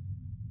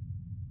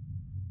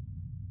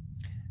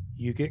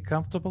 You get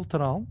comfortable,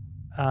 Tyrrell.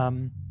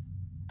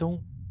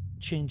 Don't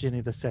change any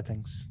of the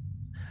settings.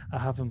 I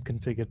have them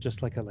configured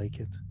just like I like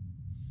it.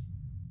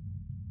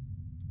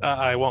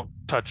 I won't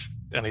touch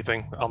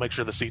anything. I'll make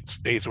sure the seat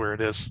stays where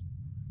it is.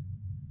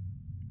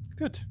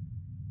 Good.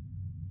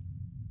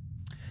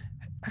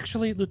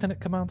 Actually, Lieutenant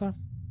Commander,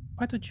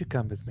 why don't you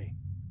come with me?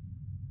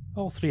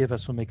 All three of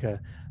us will make a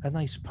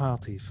nice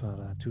party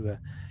for to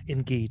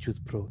engage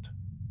with Prot.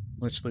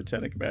 Which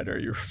Lieutenant Commander are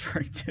you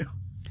referring to?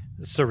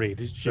 Sarid.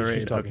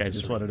 Sarid, okay,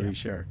 just wanted to be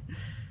sure.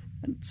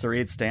 And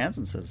Sarid stands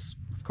and says,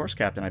 "Of course,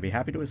 Captain, I'd be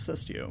happy to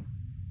assist you."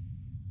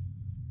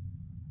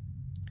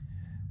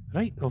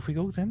 Right, off we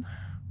go then.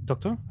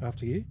 Doctor,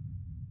 after you.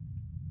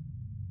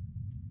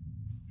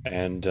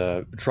 And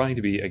trying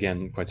to be,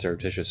 again, quite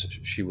surreptitious,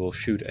 she will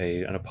shoot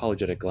an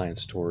apologetic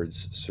glance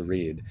towards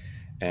Sarid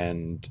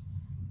and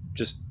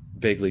just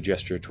vaguely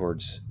gesture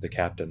towards the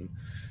captain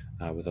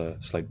with a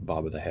slight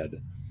bob of the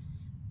head.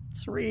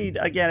 Sarid,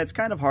 again, it's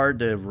kind of hard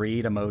to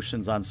read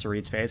emotions on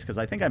Sarid's face because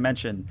I think I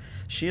mentioned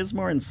she is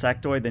more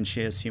insectoid than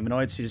she is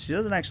humanoid. She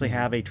doesn't actually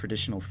have a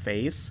traditional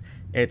face.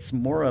 It's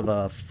more of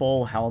a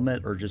full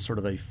helmet or just sort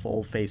of a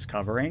full face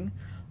covering.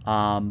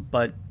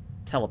 But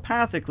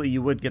telepathically,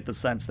 you would get the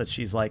sense that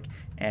she's like,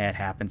 it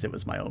happens, it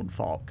was my own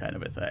fault kind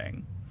of a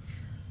thing.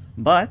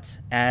 But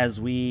as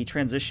we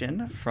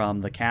transition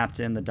from the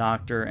captain, the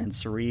doctor, and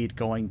Sarid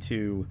going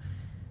to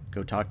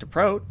go talk to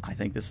Prot, I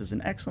think this is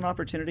an excellent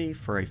opportunity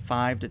for a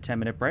 5 to 10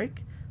 minute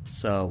break.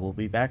 So we'll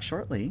be back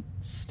shortly.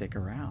 Stick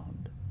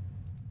around.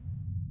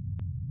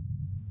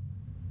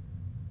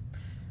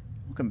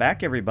 Welcome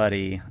back,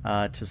 everybody,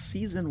 to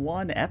Season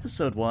 1,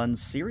 Episode 1,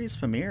 series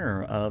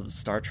premiere of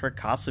Star Trek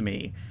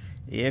Kasumi.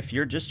 If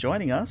you're just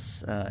joining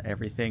us,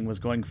 everything was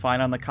going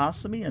fine on the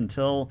Kasumi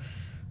until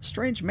a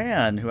strange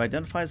man who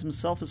identifies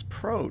himself as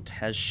Prot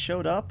has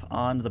showed up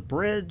on the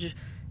bridge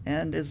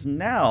and is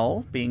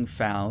now being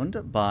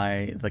found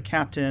by the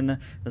captain,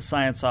 the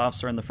science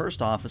officer, and the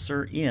first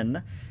officer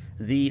in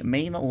the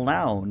main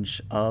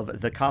lounge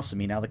of the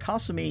Kasumi. Now, the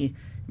Kasumi,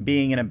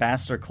 being an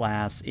ambassador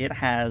class, it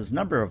has a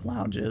number of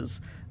lounges,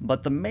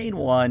 but the main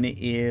one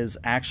is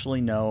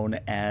actually known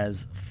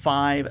as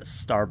 5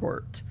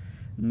 Starboard.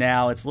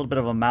 Now, it's a little bit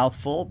of a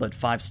mouthful, but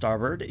 5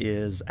 Starboard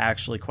is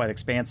actually quite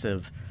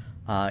expansive.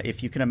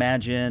 If you can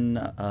imagine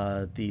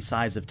the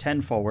size of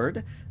 10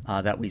 Forward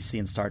that we see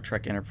in Star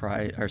Trek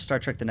Enterprise or Star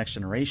Trek: The Next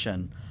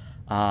Generation,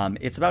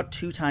 it's about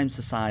 2 times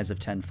the size of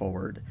 10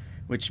 Forward,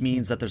 which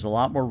means that there's a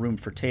lot more room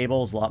for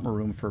tables, a lot more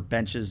room for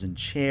benches and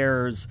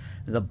chairs.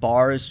 The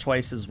bar is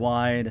twice as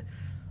wide.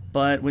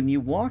 But when you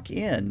walk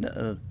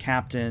in,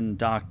 Captain,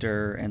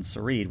 Doctor, and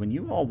Sareed, when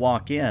you all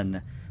walk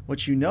in,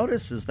 what you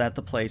notice is that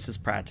the place is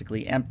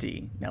practically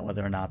empty. Now,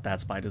 whether or not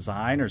that's by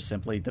design or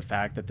simply the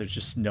fact that there's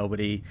just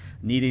nobody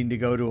needing to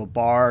go to a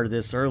bar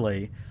this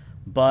early,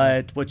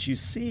 but what you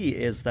see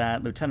is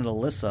that Lieutenant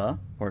Alyssa,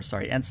 or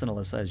sorry, Ensign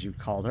Alyssa, as you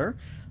called her,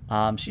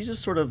 she's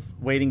just sort of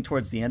waiting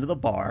towards the end of the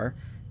bar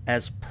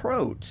as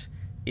Prote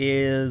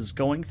is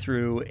going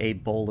through a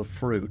bowl of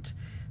fruit.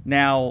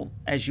 Now,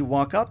 as you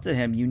walk up to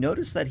him, you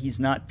notice that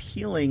he's not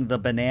peeling the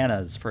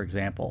bananas, for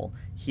example.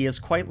 He is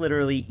quite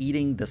literally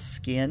eating the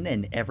skin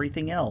and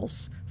everything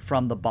else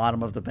from the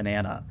bottom of the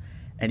banana.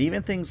 And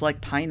even things like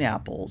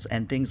pineapples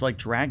and things like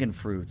dragon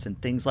fruits and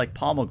things like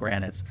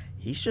pomegranates,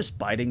 he's just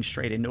biting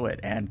straight into it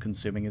and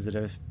consuming as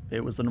if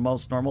it was the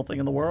most normal thing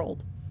in the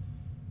world.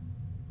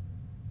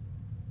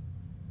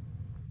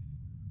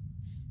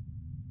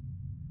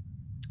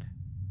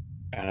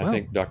 And I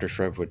think Dr.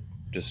 Shrev would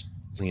just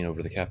lean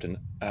over the captain.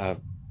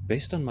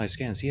 Based on my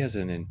scans, he has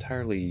an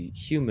entirely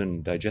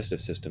human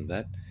digestive system.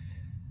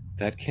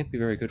 That can't be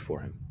very good for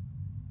him.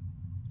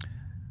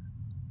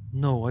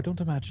 No, I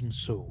don't imagine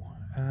so.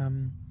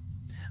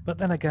 But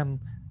then again,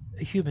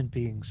 human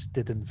beings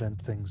did invent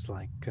things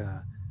like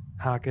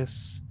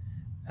haggis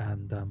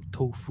and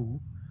tofu.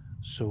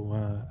 So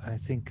I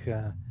think,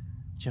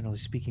 generally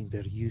speaking,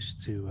 they're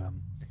used to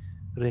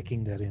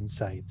wrecking their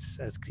insides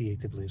as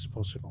creatively as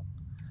possible.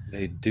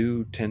 They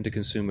do tend to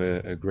consume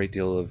a great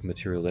deal of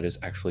material that is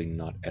actually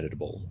not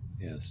editable,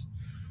 yes.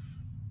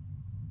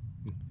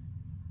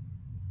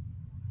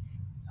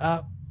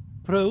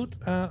 Prote,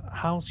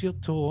 how's your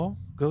tour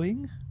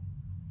going?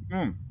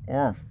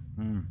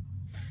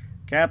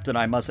 Captain,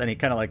 I must... And he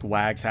kind of like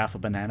wags half a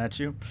banana at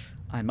you.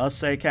 I must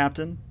say,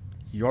 Captain,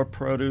 your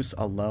produce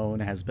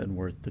alone has been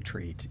worth the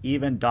treat.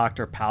 Even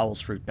Dr.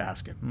 Powell's fruit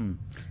basket.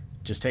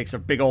 Just takes a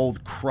big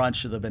old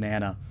crunch of the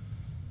banana.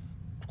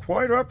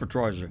 Quite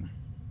appetizing.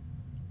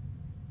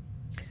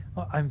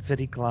 Well, I'm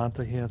very glad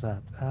to hear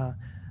that.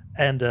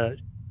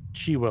 And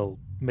she will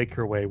make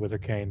her way with her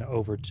cane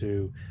over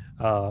to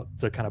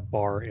the kind of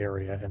bar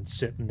area and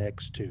sit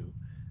next to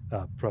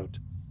Prote.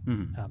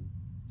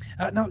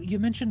 Now, you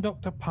mentioned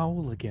Dr.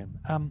 Powell again.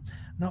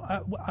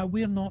 Now,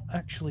 we're not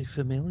actually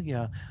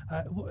familiar.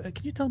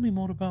 Can you tell me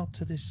more about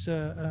this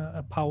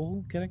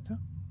Powell character?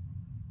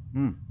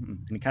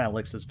 And he kind of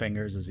licks his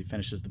fingers as he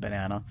finishes the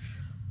banana.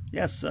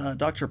 Yes,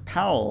 Dr.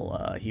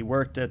 Powell, he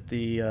worked at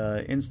the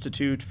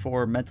Institute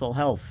for Mental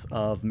Health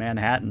of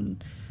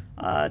Manhattan.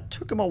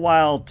 Took him a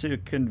while to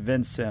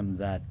convince him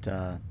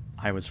that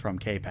I was from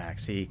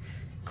K-Pax. He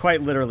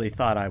quite literally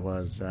thought I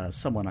was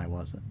someone I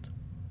wasn't.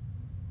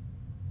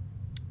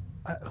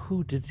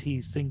 Who did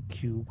he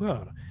think you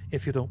were,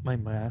 if you don't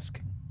mind my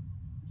asking?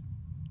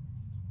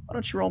 Why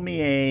don't you roll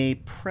me a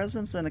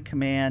presence and a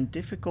command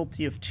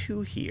difficulty of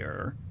 2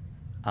 here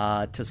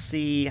to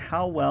see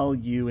how well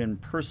you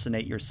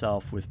impersonate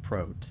yourself with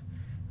Prote.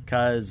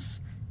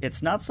 Because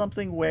it's not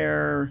something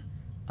where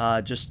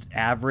just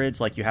average,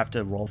 like you have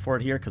to roll for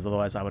it here, because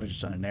otherwise I would have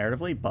just done it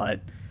narratively,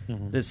 but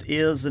this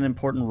is an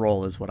important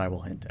roll is what I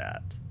will hint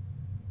at.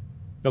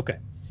 Okay.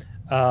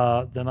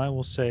 Then I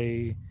will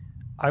say,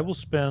 I will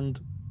spend,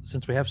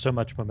 since we have so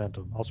much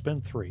momentum, I'll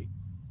spend 3.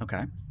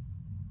 Okay.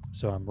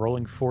 So I'm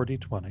rolling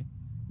 4d20.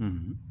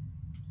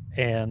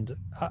 And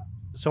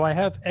so I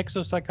have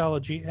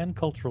exopsychology and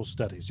cultural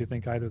studies. Do you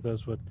think either of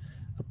those would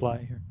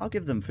apply here?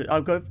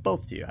 I'll go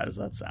both to you. How does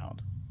that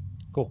sound?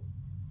 Cool.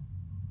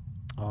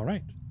 All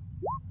right.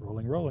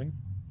 Rolling.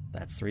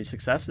 That's 3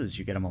 successes.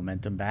 You get a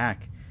momentum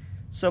back.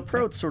 So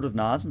Prote sort of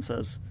nods and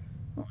says,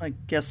 well, I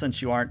guess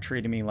since you aren't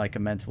treating me like a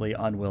mentally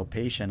unwell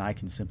patient, I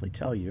can simply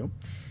tell you.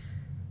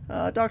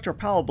 Dr.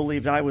 Powell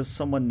believed I was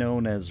someone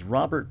known as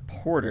Robert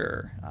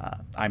Porter.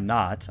 I'm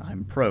not.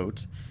 I'm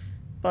Prote.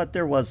 But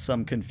there was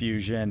some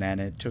confusion, and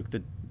it took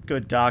the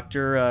good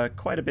doctor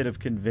quite a bit of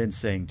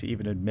convincing to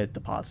even admit the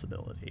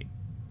possibility.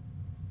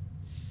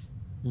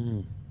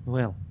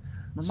 Well,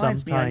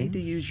 reminds me, I need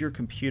to use your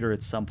computer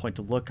at some point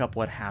to look up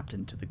what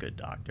happened to the good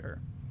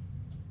doctor.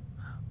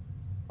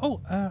 Oh,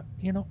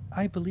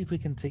 I believe we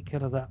can take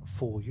care of that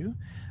for you.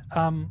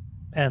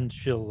 And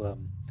she'll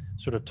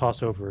sort of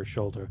toss over her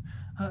shoulder.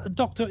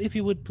 Doctor, if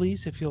you would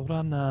please, if you'll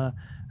run a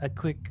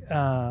quick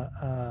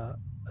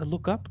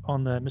look up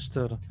on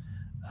Mr.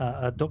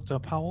 Dr.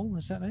 Powell,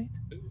 is that right?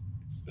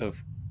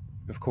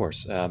 Of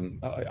course.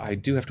 I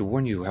do have to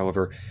warn you,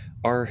 however,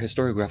 our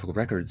historiographical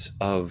records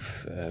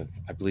of,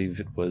 I believe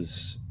it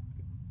was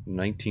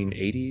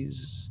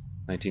 1980s,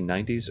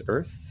 1990s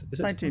Earth?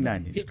 Is it?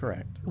 1990s,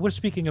 correct. We're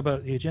speaking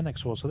about the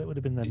eugenics war, so that would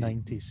have been the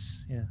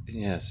 90s. Yeah.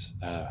 Yes.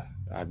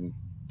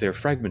 They're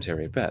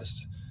fragmentary at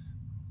best.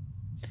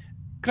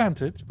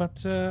 Granted,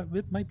 but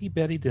it might be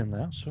buried in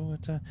there, so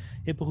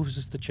it behooves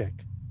us to check.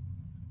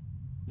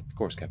 Of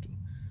course, Captain.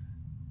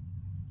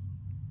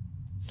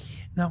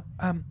 Now,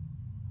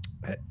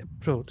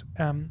 Prote,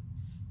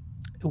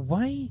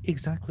 why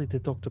exactly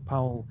did Dr.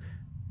 Powell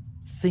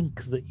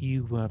think that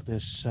you were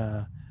this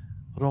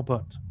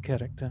Robert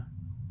character?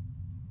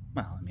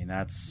 Well, I mean,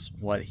 that's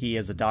what he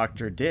as a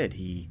doctor did.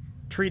 He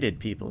treated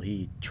people.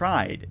 He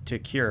tried to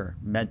cure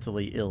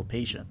mentally ill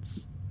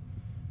patients.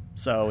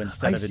 So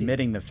instead of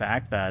admitting the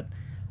fact that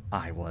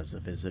I was a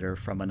visitor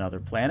from another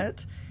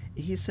planet,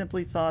 he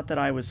simply thought that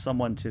I was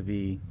someone to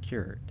be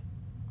cured.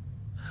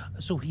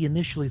 So he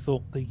initially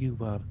thought that you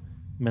were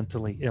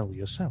mentally ill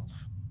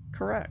yourself.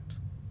 Correct.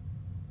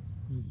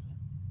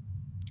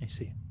 I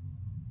see.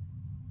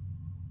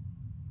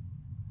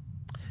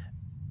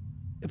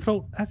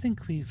 Pro, I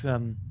think we've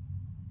been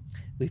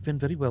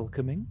very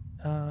welcoming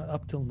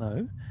up till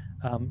now.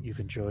 You've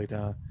enjoyed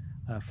our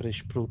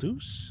fresh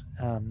produce.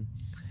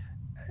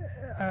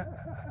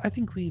 I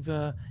think we've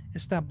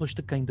established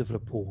a kind of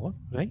rapport,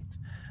 right?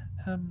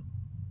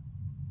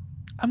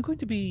 I'm going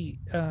to be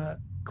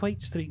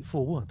quite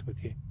straightforward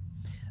with you.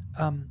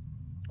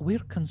 We're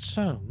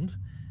concerned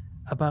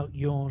about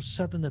your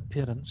sudden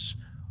appearance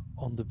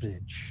on the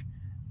bridge.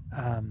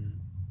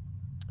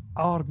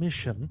 Our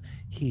mission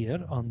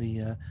here on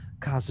the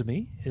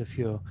Kazumi, if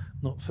you're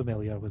not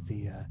familiar with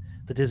the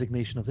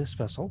designation of this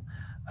vessel,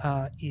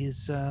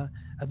 is a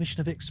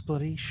mission of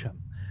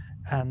exploration.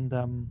 And,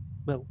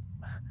 well,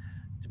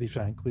 to be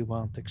frank, we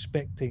weren't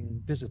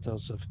expecting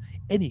visitors of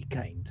any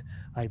kind,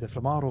 either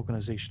from our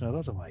organization or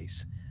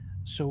otherwise.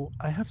 So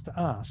I have to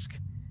ask,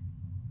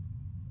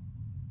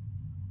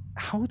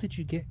 how did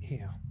you get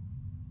here?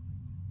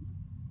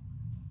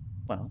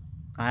 Well,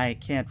 I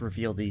can't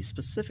reveal the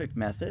specific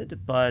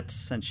method, but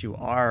since you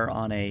are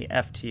on a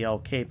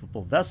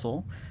FTL-capable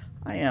vessel,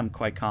 I am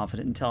quite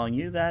confident in telling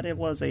you that it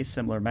was a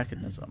similar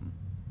mechanism.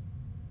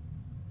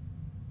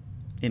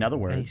 In other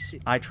words,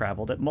 I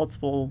traveled at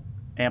multiple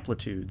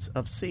amplitudes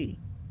of C.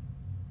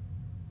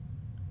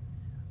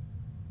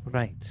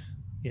 Right.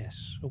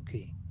 Yes.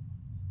 Okay.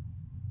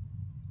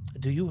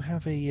 Do you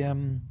have a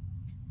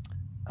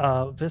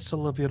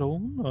vessel of your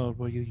own, or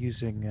were you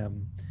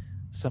using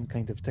some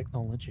kind of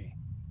technology?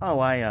 Oh,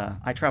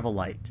 I travel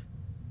light.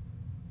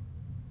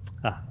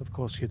 Ah, of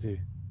course you do.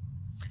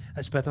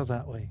 It's better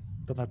that way.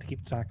 Don't have to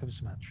keep track of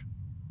as much.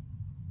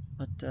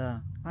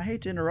 But I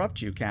hate to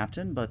interrupt you,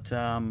 Captain, but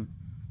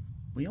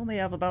we only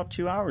have about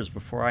 2 hours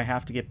before I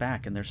have to get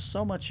back, and there's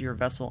so much of your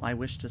vessel I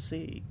wish to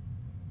see.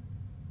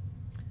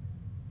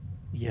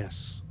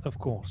 Yes, of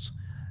course.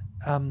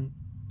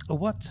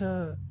 What's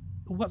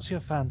your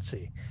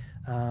fancy?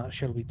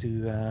 Shall we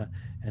do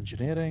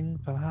engineering,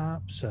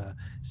 perhaps?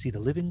 See the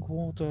living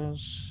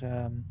quarters?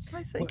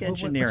 I think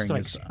engineering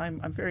is...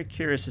 I'm very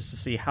curious as to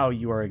see how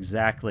you are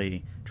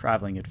exactly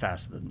traveling it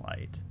faster than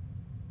light.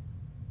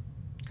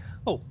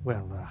 Oh,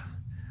 well,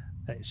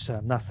 it's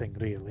nothing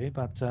really,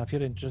 but if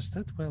you're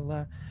interested,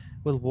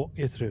 we'll walk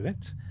you through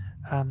it.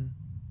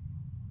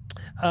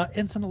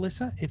 Ensign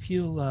Alyssa, if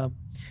you'll,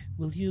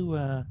 will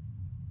you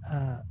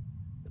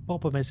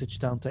pop a message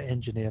down to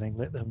engineering,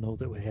 let them know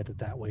that we're headed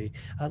that way.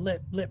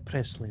 Let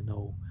Presley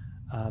know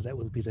that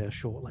we'll be there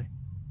shortly.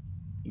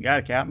 You got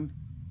it, Captain.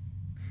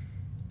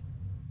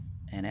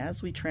 And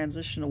as we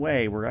transition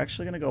away, we're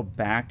actually going to go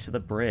back to the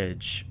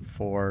bridge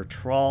for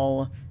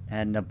Troll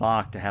and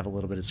Nabok to have a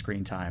little bit of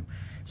screen time.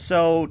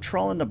 So,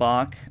 Troll and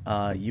Nabok,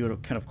 you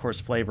can, of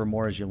course, flavor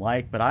more as you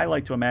like, but I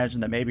like to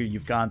imagine that maybe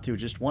you've gone through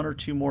just 1 or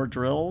 2 more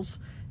drills,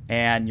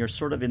 and you're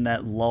sort of in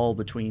that lull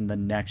between the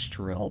next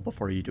drill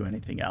before you do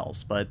anything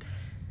else. But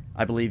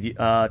I believe,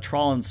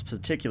 Troll in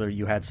particular,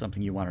 you had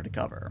something you wanted to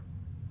cover.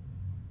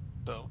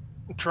 So,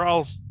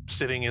 Troll's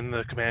sitting in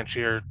the command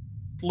chair,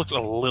 looks a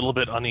little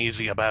bit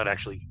uneasy about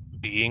actually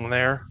being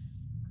there.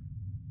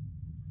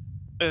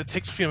 It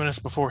takes a few minutes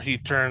before he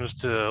turns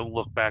to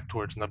look back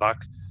towards Nabok.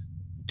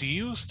 Do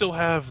you still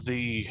have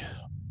the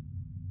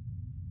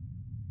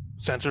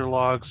sensor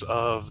logs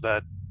of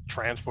that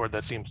transport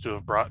that seems to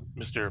have brought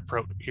Mr.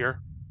 Prote here?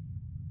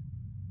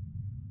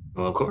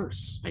 Well, of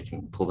course. I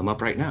can pull them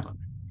up right now.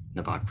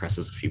 Nabok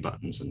presses a few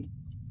buttons and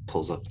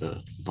pulls up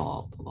the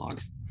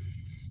logs.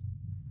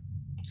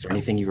 Is there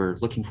anything you were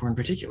looking for in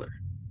particular?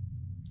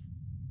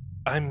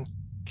 I'm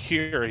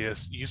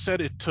curious. You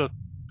said it took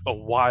a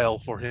while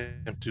for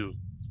him to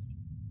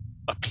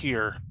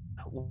appear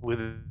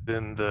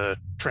within the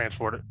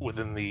transport,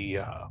 within the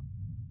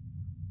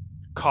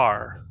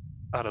car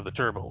out of the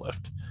turbo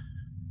lift.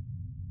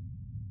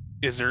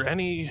 Is there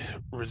any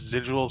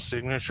residual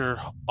signature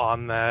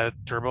on that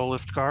turbo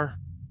lift car?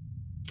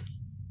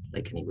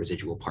 Like any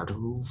residual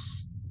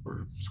particles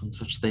or some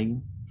such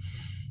thing?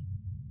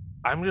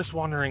 I'm just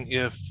wondering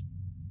if,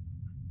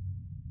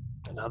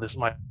 now this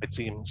might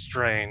seem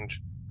strange,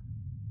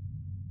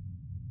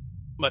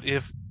 but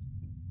if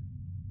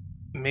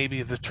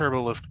maybe the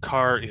turbolift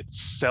car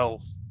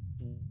itself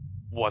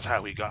was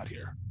how he got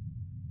here.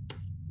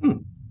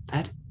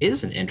 That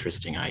is an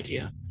interesting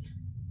idea.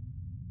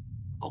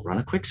 I'll run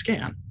a quick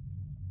scan.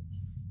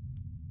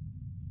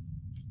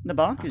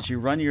 Nabok, as you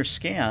run your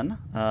scan,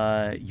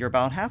 you're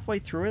about halfway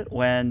through it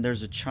when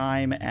there's a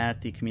chime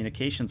at the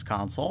communications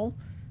console,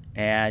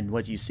 and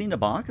what you see,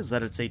 Nabok, is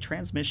that it's a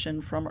transmission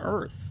from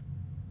Earth.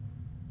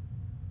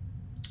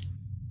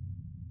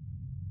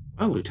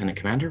 Well, Lieutenant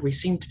Commander, we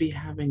seem to be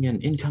having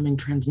an incoming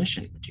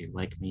transmission. Would you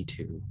like me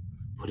to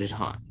put it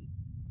on?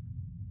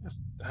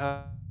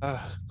 Go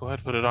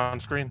ahead, put it on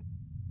screen.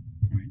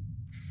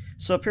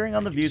 So appearing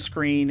on the view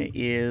screen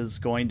is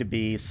going to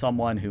be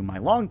someone who my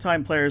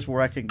longtime players will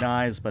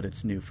recognize, but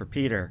it's new for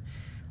Peter.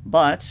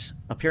 But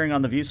appearing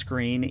on the view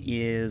screen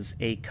is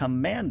a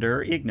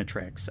Commander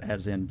Ignitrix,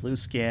 as in blue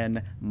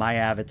skin, my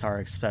avatar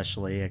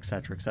especially,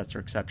 etc.,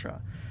 etc.,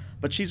 etc.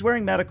 But she's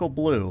wearing medical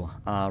blue,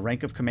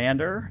 rank of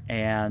Commander,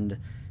 and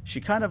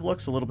she kind of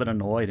looks a little bit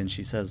annoyed, and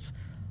she says,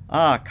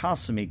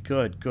 Kasumi,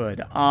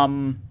 good.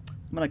 I'm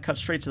going to cut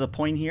straight to the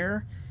point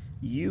here.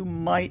 You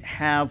might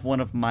have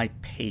one of my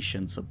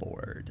patients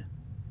aboard.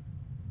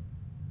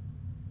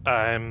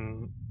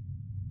 I'm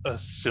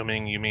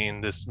assuming you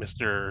mean this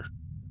Mr.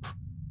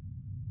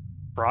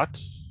 Prot,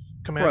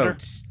 Commander?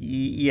 Prot,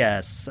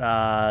 yes.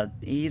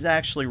 He's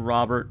actually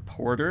Robert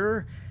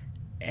Porter,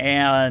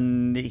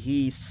 and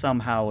he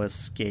somehow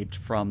escaped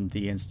from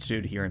the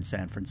Institute here in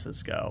San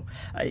Francisco.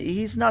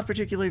 He's not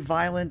particularly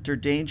violent or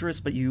dangerous,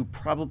 but you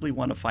probably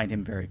want to find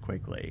him very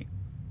quickly.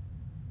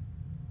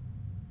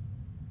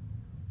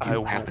 I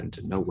happen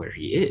to know where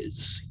he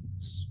is.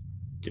 He's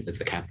with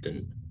the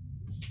captain.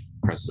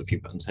 Presses a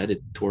few buttons,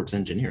 headed towards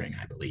engineering,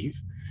 I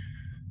believe.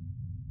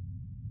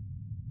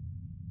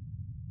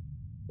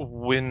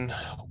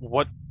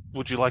 What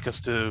would you like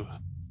us to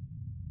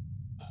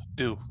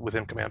do with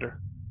him, Commander?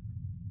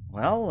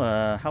 Well,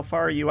 how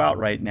far are you out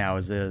right now?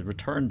 Is the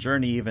return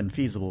journey even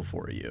feasible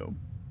for you?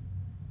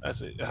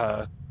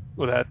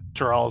 With that,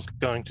 Terrell's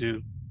going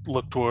to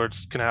look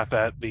towards Kanath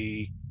at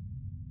the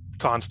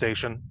con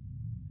station.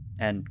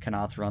 And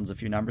Kanath runs a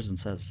few numbers and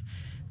says,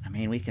 I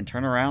mean, we can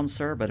turn around,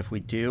 sir, but if we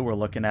do, we're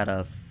looking at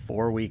a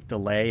 4-week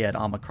delay at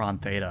Omicron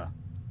Theta.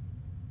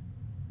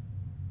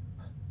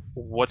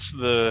 What's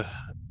the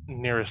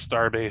nearest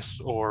starbase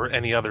or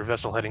any other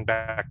vessel heading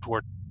back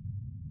toward?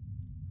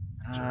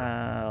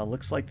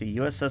 Looks like the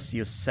USS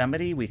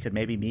Yosemite. We could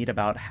maybe meet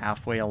about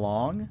halfway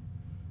along.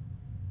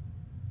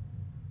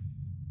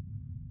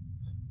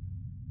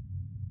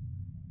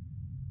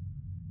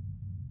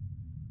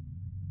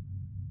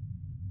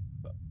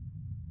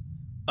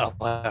 I'll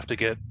have to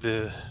get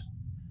the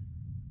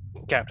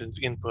captain's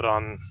input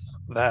on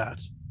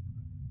that.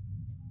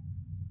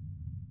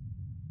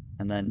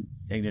 And then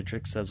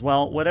Ignitrix says,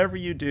 well, whatever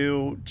you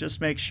do,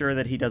 just make sure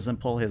that he doesn't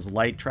pull his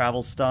light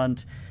travel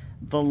stunt.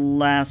 The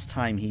last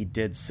time he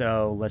did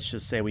so, let's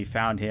just say we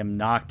found him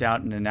knocked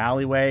out in an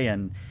alleyway,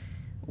 and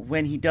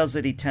when he does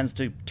it, he tends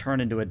to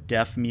turn into a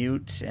deaf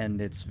mute,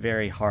 and it's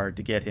very hard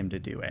to get him to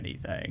do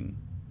anything.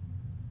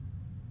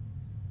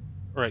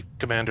 Right,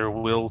 Commander,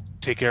 we'll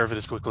take care of it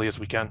as quickly as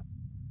we can.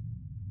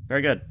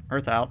 Very good.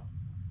 Earth out.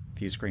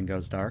 View screen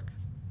goes dark.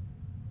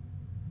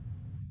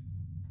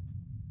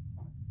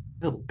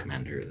 Well,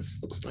 Commander, this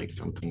looks like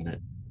something that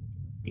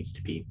needs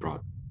to be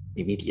brought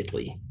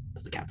immediately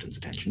to the captain's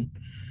attention.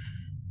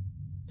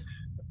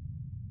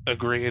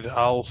 Agreed.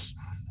 I'll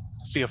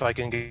see if I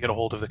can get a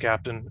hold of the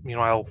captain.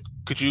 Meanwhile,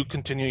 could you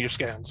continue your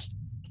scans?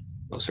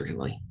 Most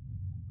certainly.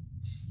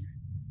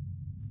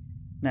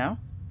 Now,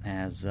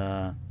 as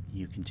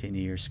you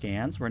continue your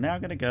scans, we're now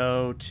going to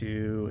go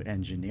to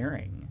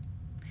engineering.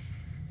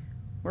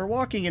 We're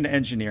walking into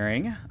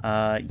engineering.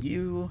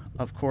 You,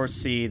 of course,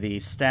 see the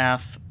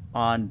staff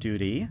on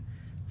duty,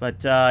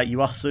 but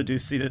you also do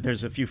see that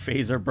there's a few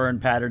phaser burn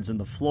patterns in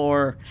the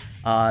floor.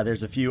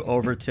 There's a few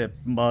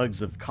overtipped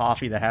mugs of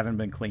coffee that haven't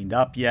been cleaned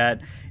up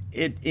yet.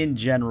 It, in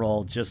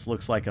general, just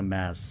looks like a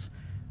mess.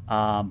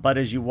 But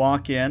as you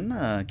walk in,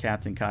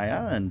 Captain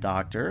Kaya and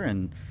Doctor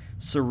and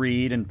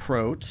Sareed and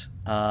Prot,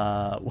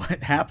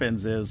 what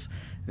happens is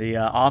the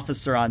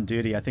officer on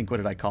duty, I think, what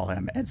did I call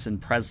him? Ensign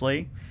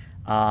Presley.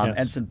 Yes.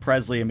 Ensign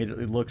Presley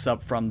immediately looks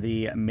up from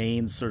the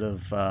main sort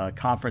of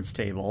conference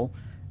table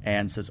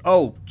and says,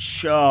 "Oh,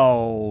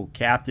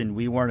 Captain,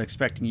 we weren't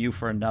expecting you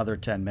for another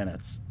 10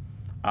 minutes.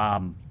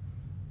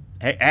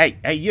 Hey,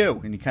 you!"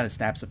 And he kind of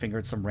snaps a finger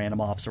at some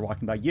random officer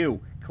walking by.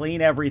 You,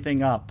 clean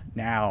everything up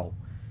now.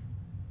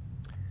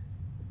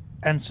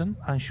 Ensign,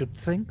 I should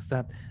think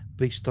that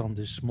based on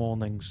this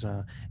morning's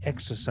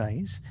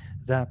exercise,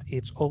 that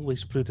it's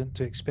always prudent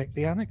to expect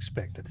the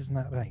unexpected. Isn't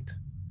that right?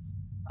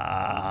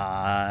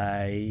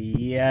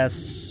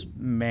 Yes,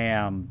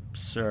 ma'am,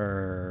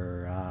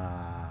 sir.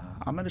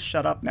 I'm going to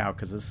shut up now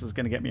because this is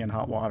going to get me in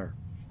hot water.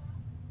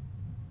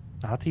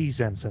 At ease,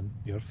 Ensign.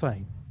 You're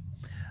fine.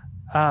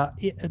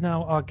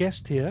 Now, our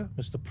guest here,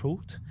 Mr.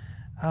 Prot,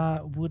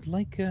 would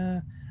like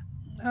a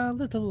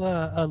little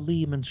a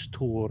layman's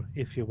tour,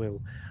 if you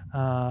will,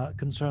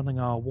 concerning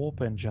our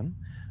warp engine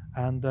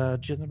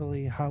and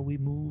generally how we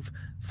move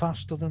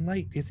faster than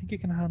light. Do you think you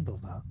can handle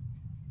that?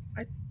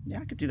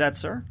 I could do that,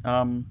 sir.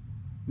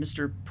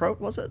 Mr.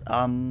 Prot, was it?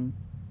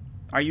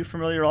 Are you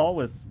familiar at all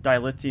with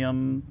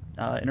dilithium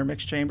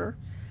intermix chamber?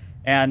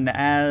 And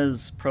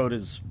as Prot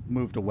is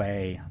moved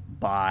away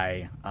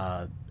by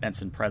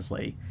Ensign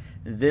Presley,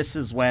 this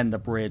is when the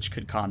bridge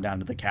could calm down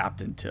to the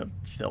captain to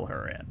fill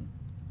her in.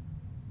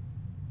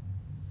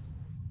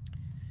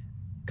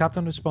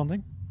 Captain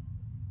responding.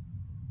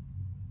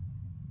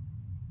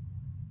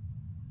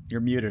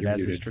 You're muted,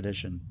 as is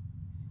tradition.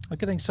 I'm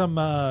getting some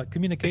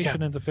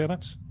communication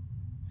interference.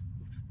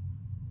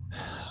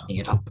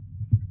 bringing it up.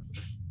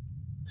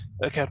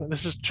 Captain,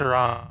 this is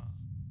Tehran.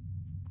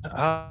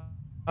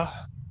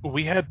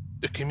 We had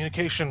a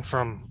communication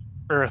from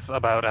Earth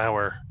about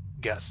our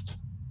guest.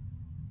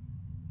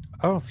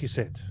 Earth, you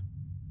said?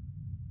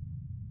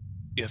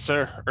 Yes,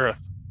 sir,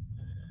 Earth.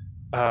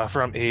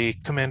 From a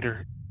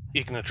Commander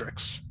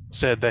Ignitrix.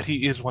 Said that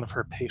he is one of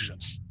her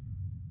patients.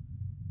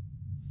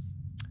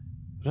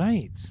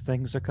 Right,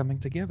 things are coming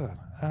together.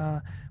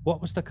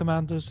 What was the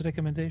commander's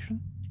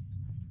recommendation?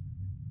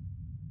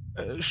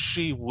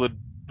 She would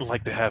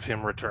like to have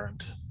him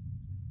returned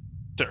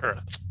to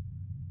Earth.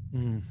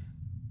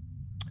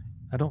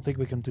 I don't think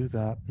we can do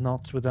that,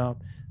 not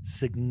without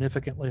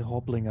significantly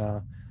hobbling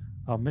our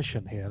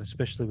mission here,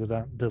 especially with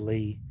that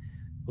delay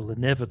will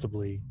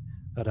inevitably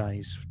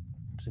arise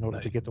in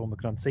order to get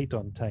Omicron Theta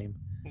on time.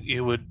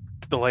 It would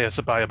delay us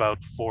by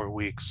about 4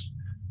 weeks.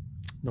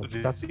 No,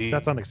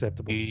 that's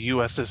unacceptable. The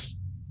USS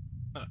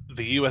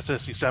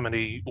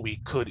Yosemite, we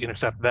could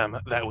intercept them.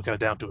 That would cut it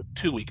down to a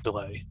 2-week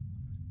delay.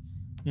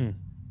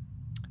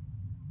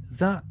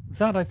 That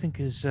I think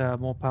is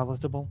more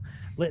palatable.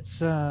 Let's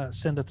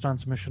send a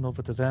transmission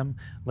over to them.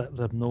 Let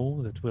them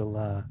know that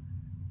we'll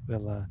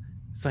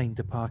find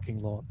a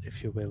parking lot,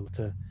 if you will,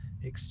 to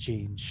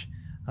exchange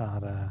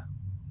our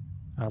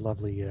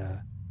lovely.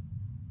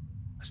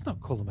 Let's not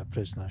call him a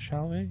prisoner,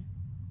 shall we?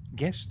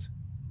 Guest.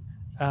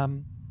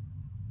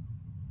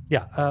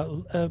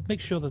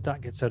 Make sure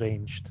that gets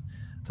arranged,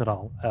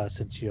 Taral,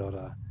 since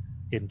you're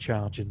in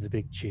charge in the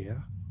big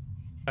chair.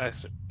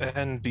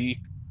 And the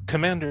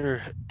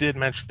commander did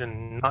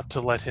mention not to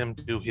let him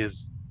do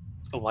his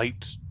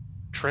light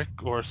trick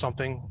or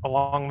something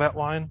along that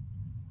line.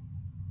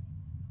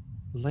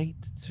 Right.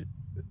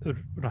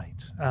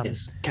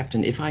 Yes,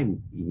 Captain, if I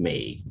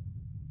may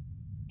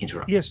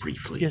interrupt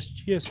briefly. Yes,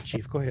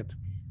 Chief, go ahead.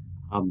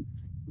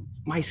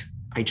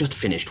 I just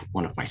finished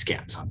one of my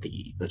scans on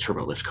the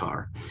turbolift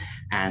car,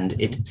 and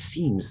it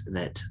seems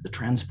that the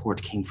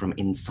transport came from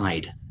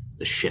inside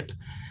the ship.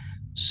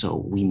 So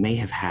we may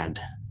have had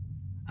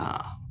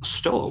a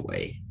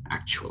stowaway,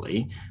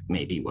 actually,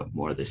 maybe what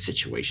more this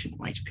situation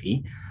might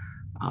be.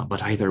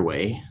 But either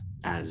way,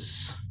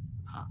 as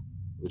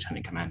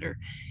Lieutenant Commander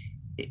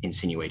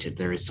insinuated,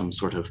 there is some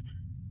sort of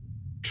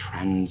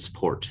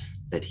transport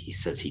that he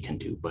says he can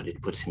do, but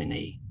it puts him in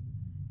a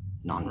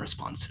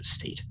non-responsive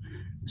state.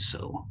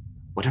 So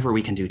whatever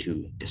we can do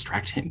to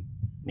distract him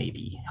may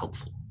be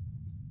helpful.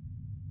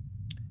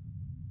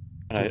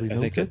 I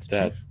think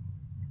that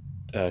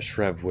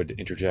Shrev would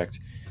interject,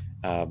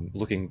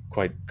 looking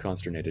quite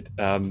consternated.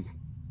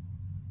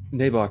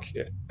 Nabok,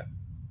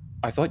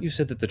 I thought you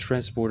said that the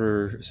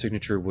transporter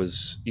signature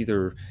was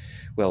either,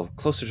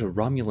 closer to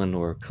Romulan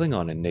or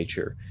Klingon in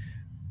nature.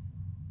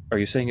 Are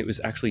you saying it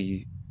was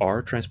actually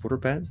our transporter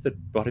pads that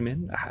brought him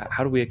in?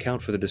 How do we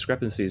account for the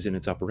discrepancies in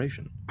its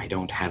operation? I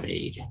don't have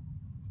a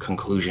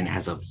conclusion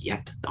as of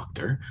yet,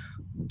 Doctor,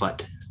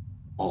 but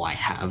all I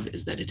have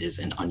is that it is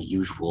an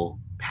unusual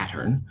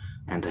pattern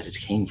and that it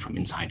came from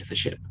inside of the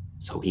ship.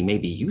 So he may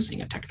be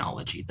using a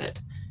technology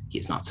that he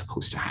is not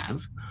supposed to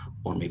have,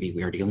 or maybe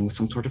we are dealing with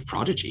some sort of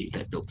prodigy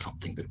that built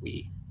something that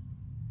we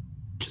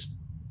just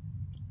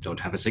don't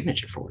have a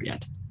signature for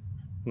yet.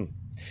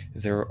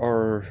 There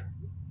are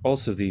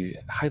also the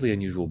highly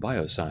unusual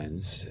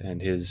biosigns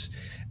and his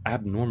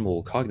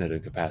abnormal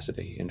cognitive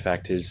capacity. In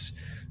fact, his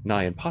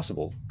nigh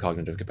impossible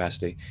cognitive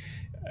capacity.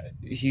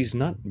 He's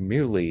not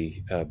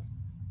merely a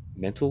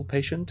mental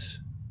patient,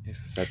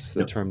 if that's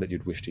the term that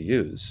you'd wish to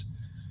use.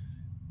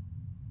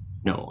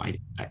 No, I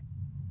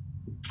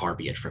far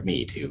be it from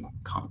me to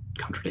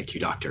contradict you,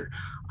 Doctor.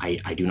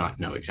 I do not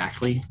know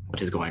exactly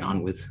what is going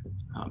on with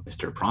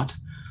Mr. Pratt,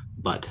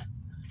 but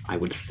I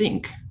would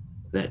think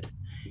that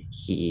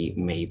he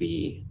may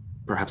be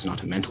perhaps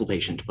not a mental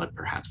patient, but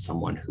perhaps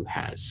someone who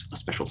has a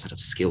special set of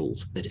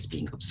skills that is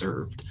being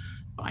observed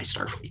by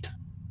Starfleet.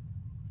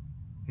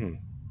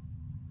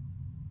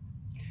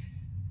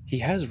 He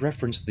has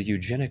referenced the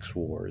eugenics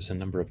wars a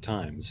number of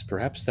times.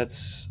 Perhaps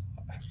that's...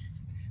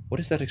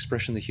 What is that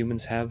expression the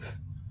humans have?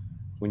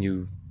 When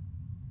you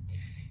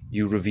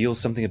reveal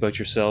something about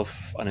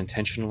yourself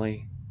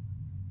unintentionally?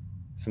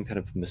 Some kind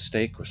of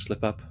mistake or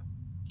slip-up?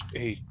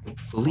 A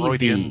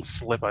Freudian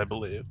slip, I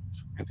believe.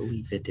 I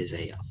believe it is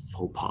a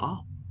faux pas.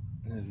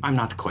 I'm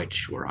not quite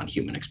sure on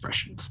human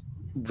expressions.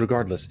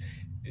 Regardless,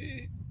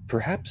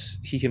 perhaps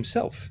he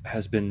himself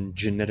has been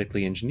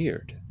genetically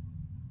engineered.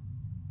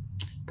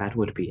 That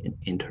would be an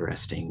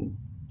interesting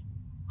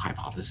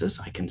hypothesis.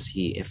 I can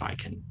see if I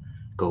can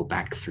go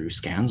back through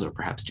scans or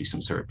perhaps do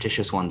some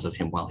surreptitious ones of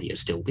him while he is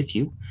still with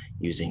you,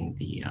 using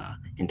the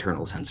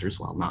internal sensors,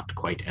 while not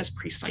quite as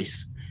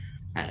precise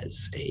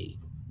as a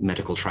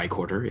medical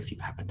tricorder if you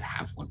happen to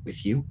have one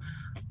with you.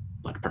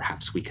 But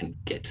perhaps we can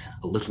get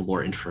a little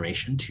more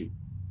information to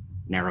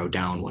narrow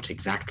down what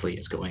exactly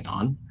is going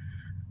on.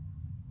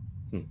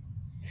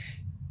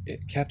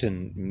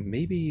 Captain,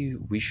 maybe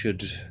we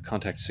should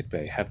contact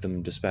sickbay, have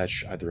them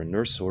dispatch either a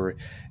nurse or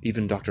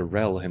even Dr.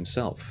 Rell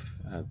himself.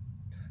 A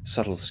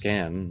subtle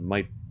scan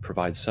might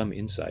provide some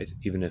insight,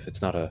 even if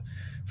it's not a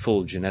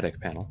full genetic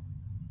panel.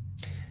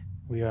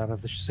 We are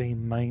of the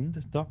same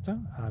mind, Doctor.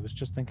 I was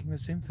just thinking the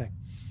same thing.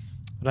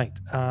 Right.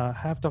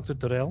 Have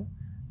Dr. L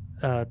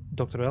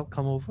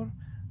come over,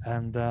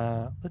 and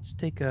let's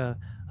take a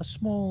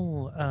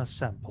small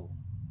sample.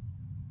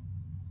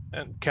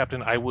 And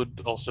Captain, I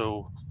would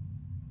also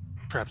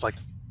perhaps like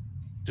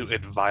to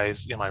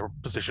advise in my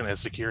position as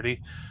security,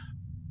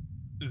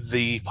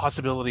 the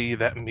possibility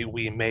that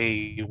we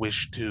may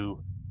wish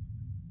to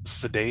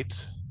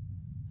sedate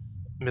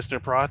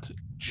Mr. Pratt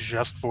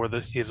just for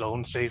his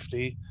own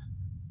safety,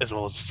 as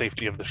well as the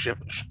safety of the ship,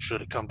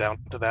 should it come down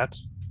to that.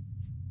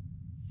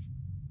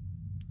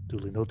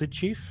 Duly noted,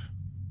 Chief.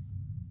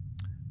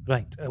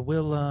 Right,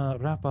 we'll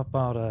wrap up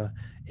our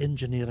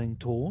engineering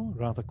tour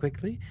rather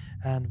quickly,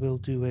 and we'll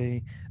do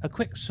a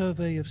quick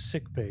survey of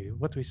sickbay.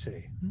 What do we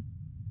say?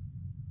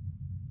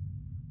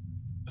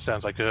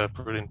 Sounds like a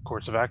prudent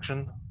course of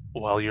action.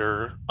 While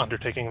you're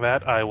undertaking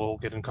that, I will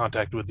get in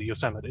contact with the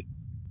Yosemite.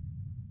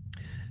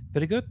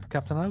 Very good.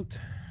 Captain out.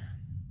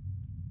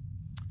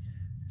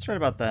 It's right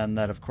about then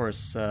that, of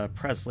course,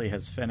 Presley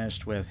has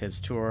finished with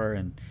his tour,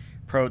 and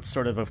Protes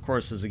sort of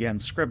course, is again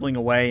scribbling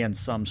away in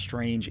some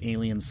strange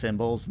alien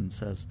symbols and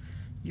says,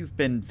 "You've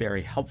been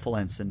very helpful,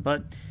 Ensign,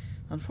 but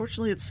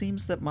unfortunately it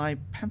seems that my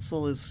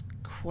pencil is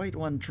quite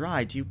one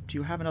dry. Do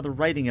you have another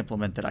writing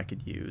implement that I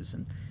could use?"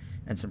 And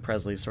Ensign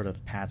Presley sort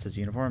of pats his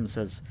uniform and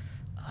says,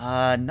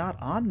 "Not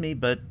on me,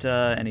 but,"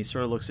 and he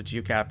sort of looks at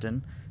you,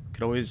 Captain,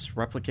 "could always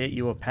replicate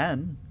you a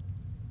pen."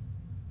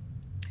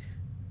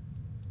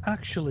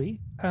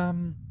 Actually,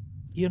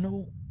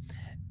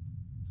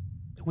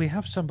 we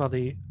have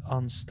somebody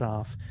on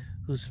staff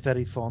who's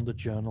very fond of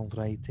journal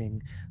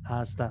writing,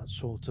 has that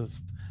sort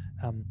of,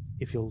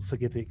 if you'll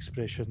forgive the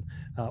expression,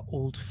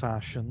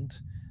 old-fashioned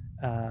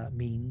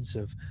means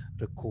of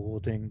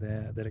recording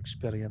their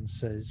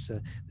experiences.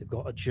 They've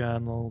got a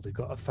journal, they've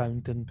got a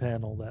fountain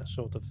pen, all that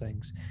sort of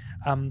things.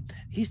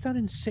 He's down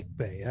in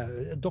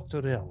sickbay.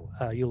 Dr. L,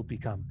 you'll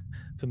become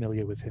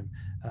familiar with him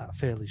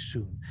fairly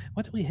soon.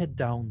 Why don't we head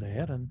down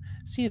there and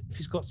see if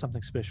he's got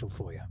something special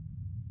for you?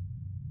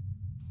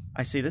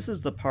 I see. This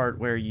is the part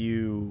where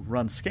you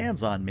run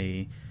scans on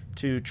me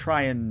to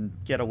try and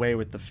get away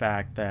with the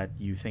fact that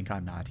you think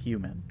I'm not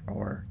human,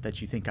 or that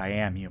you think I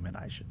am human,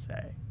 I should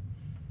say.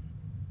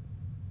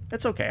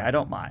 It's okay, I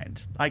don't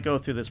mind. I go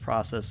through this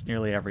process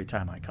nearly every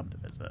time I come to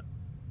visit.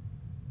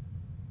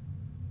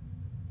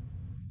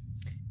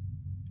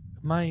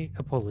 My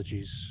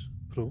apologies,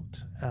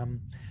 Prote.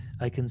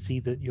 I can see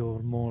that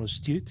you're more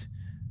astute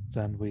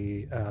than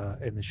we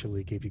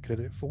initially gave you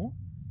credit for.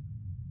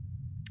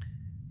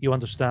 You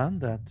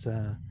understand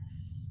that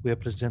we are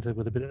presented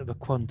with a bit of a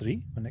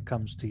quandary when it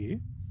comes to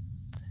you.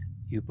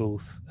 You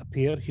both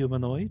appear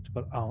humanoid,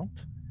 but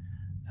aren't.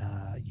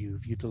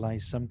 You've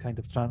utilized some kind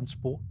of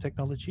transport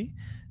technology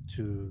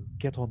to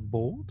get on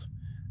board,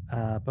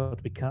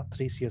 but we can't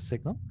trace your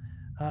signal.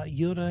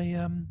 You're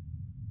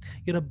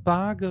a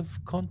bag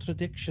of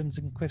contradictions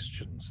and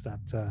questions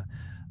that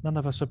none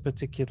of us are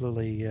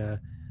particularly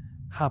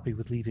happy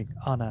with leaving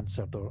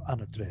unanswered or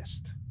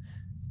unaddressed.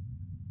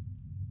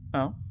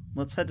 Well,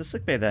 let's head to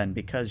sickbay then,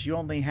 because you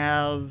only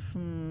have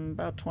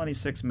about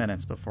 26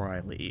 minutes before I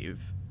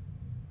leave.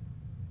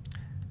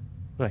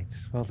 Right,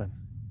 well then,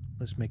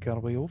 let's make our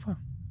way over.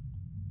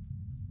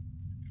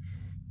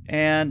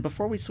 And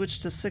before we switch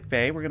to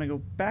sickbay, we're going to go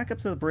back up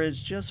to the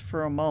bridge just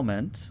for a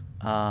moment,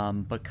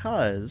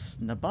 because,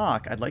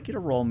 Nabak, I'd like you to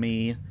roll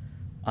me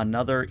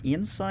another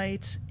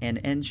insight and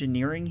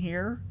engineering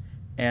here,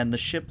 and the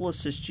ship will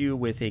assist you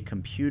with a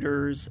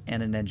computers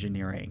and an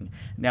engineering.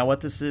 Now,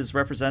 what this is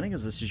representing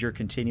is this is your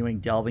continuing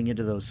delving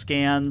into those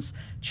scans,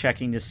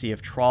 checking to see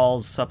if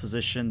Trawl's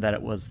supposition that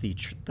it was the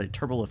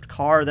turbolift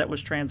car that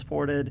was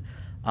transported.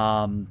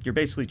 You're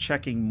basically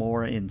checking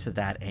more into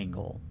that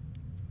angle.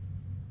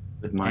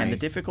 And the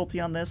difficulty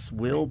on this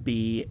will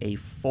be a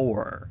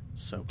 4,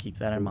 so keep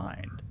that in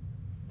mind.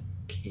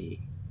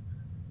 Okay.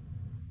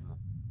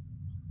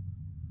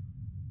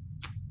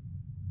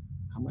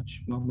 How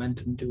much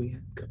momentum do we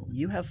have going?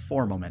 You have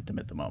 4 momentum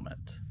at the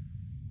moment.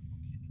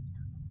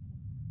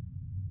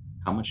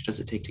 How much does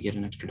it take to get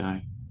an extra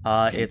die?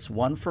 It's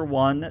 1 for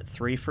 1,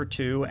 3 for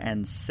 2,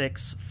 and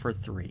 6 for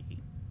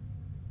 3.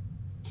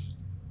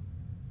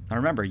 Now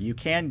remember, you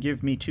can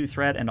give me 2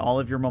 threat and all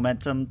of your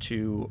momentum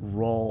to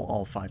roll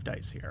all 5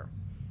 dice here.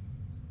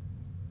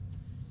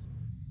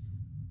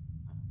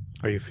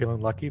 Are you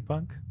feeling lucky,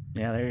 Punk?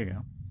 Yeah, there you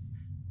go.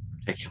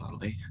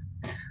 Particularly.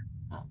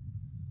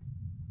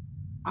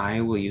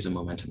 I will use a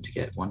momentum to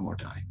get 1 more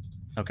die.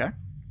 Okay.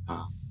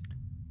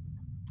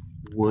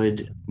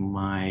 Would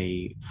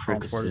my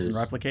Transporters and focuses...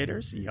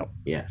 replicators? Yep.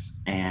 Yes,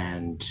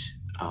 and...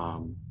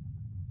 that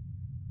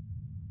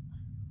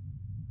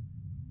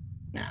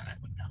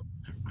wouldn't help.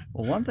 Never mind.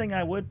 Well, one thing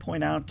I would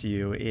point out to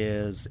you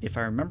is, if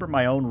I remember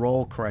my own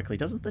roll correctly,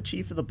 doesn't the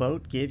chief of the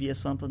boat give you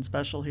something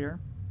special here?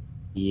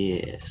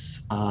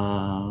 Yes.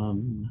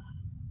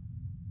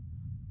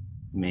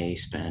 May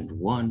spend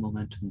 1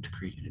 momentum to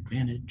create an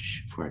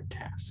advantage for a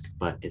task,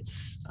 but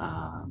it's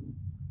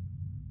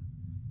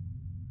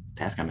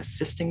task I'm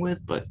assisting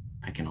with, but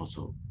I can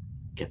also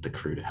get the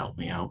crew to help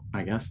me out,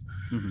 I guess.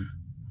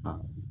 Mm-hmm.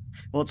 Um,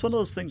 Well, it's one of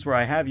those things where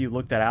I have you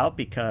look that out,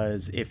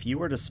 because if you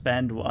were to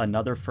spend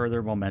another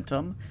further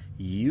momentum,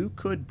 you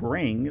could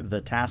bring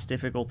the task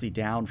difficulty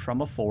down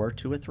from a 4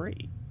 to a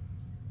 3.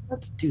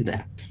 let's do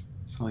that.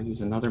 So I'll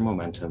use another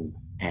momentum,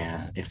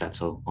 and if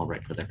that's all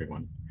right with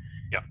everyone.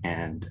 Yeah.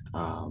 And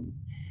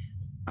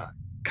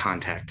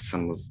contact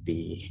some of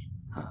the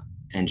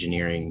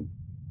engineering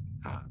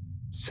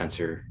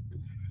sensor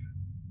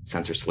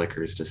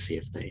slickers to see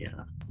if They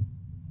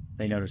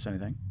notice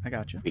anything? I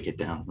got you. we get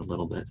down a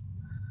little bit.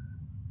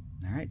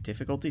 All right,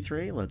 difficulty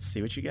 3. Let's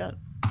see what you get.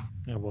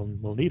 Yeah,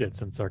 we'll need it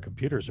since our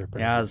computers are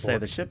Yeah, I was say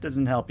the ship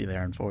doesn't help you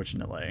there,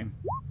 unfortunately.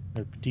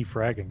 They're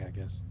defragging, I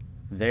guess.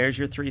 There's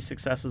your 3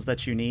 successes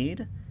that you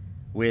need.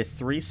 With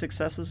 3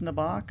 successes,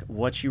 Nabok,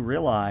 what you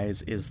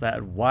realize is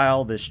that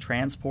while this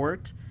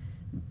transport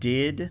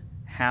did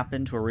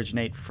happen to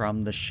originate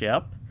from the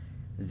ship,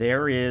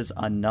 there is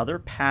another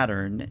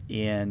pattern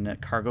in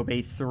Cargo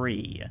Bay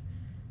 3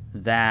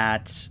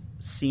 that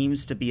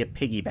seems to be a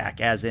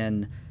piggyback, as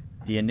in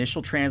the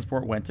initial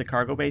transport went to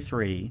Cargo Bay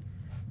 3,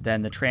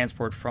 then the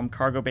transport from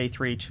Cargo Bay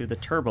 3 to the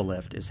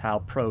turbolift is how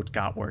Prote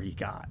got where he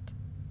got.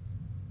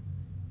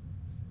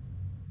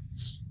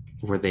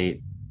 Were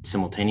they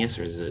simultaneous,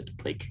 or is it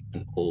like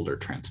an older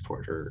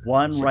transporter?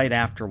 One right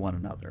after one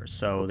another.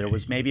 So there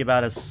was maybe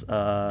about a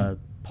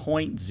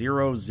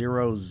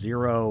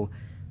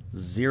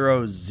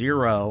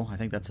 0.00000, I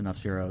think that's enough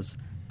zeros,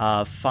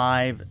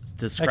 5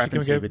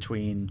 discrepancy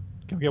between...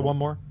 Can we get one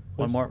more?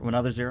 Please? One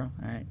other 0?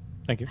 All right.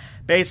 Thank you.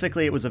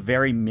 Basically, it was a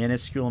very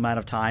minuscule amount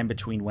of time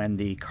between when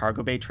the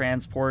cargo bay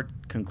transport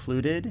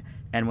concluded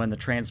and when the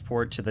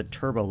transport to the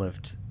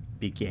turbolift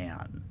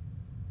began.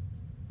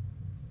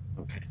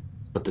 Okay.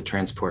 But the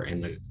transport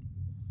and the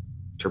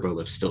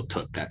turbolift still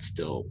took that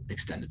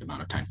extended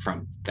amount of time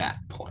from that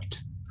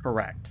point.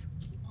 Correct.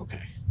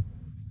 Okay.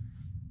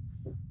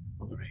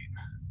 All right.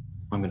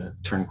 I'm going to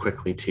turn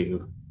quickly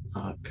to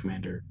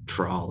Commander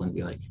Trawl and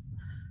be like,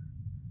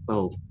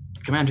 well,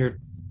 Commander,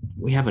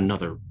 we have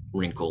another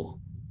wrinkle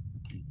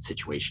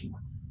situation.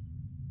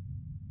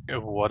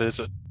 What is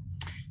it?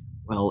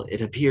 Well,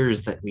 it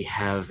appears that we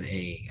have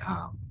a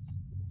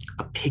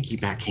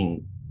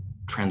piggybacking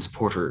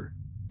transporter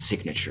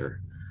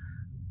signature.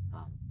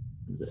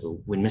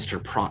 When Mr.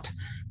 Prote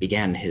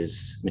began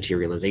his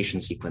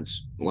materialization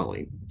sequence, well,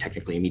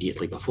 technically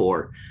immediately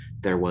before,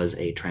 there was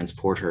a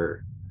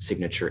transporter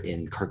signature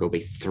in Cargo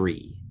Bay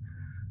 3.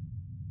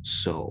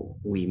 So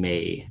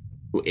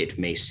it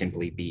may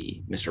simply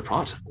be Mr.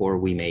 Prote, or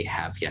we may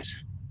have yet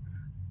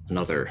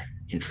another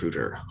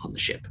intruder on the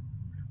ship.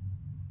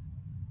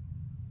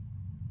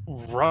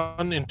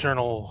 Run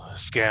internal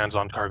scans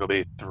on Cargo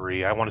Bay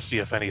 3. I want to see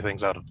if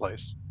anything's out of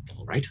place.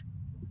 All right.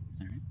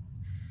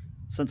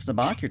 Since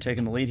Nabok, you're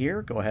taking the lead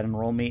here, go ahead and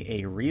roll me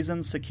a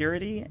reason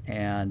security,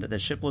 and the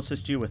ship will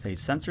assist you with a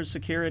sensor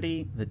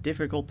security. The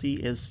difficulty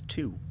is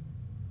 2.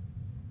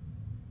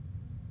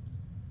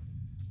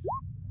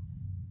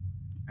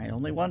 All right,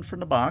 only 1 for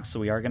Nabok,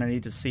 so we are going to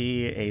need to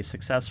see a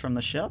success from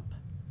the ship.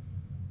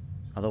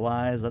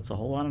 Otherwise, that's a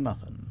whole lot of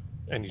nothing.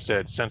 And you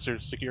said sensor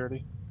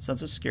security?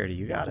 Sensor security,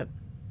 you got it.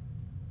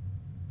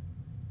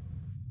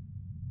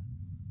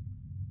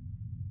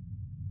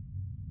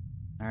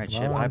 All right,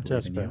 ship, I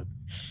believe in you.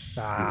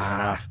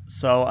 Enough.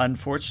 So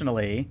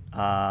unfortunately,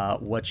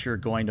 what you're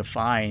going to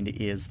find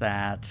is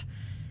that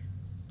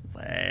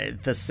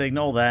the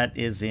signal that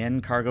is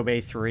in Cargo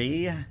Bay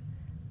 3,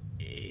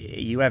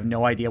 you have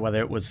no idea whether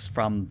it was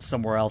from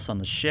somewhere else on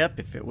the ship,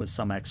 if it was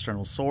some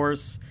external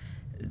source.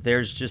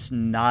 There's just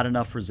not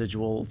enough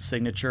residual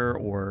signature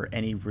or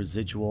any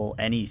residual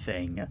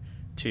anything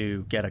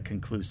to get a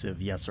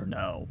conclusive yes or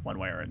no, one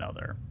way or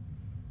another.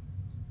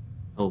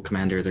 Oh,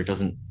 Commander,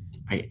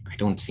 I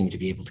don't seem to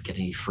be able to get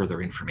any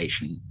further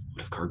information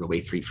out of Cargo Bay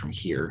 3 from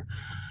here.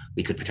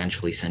 We could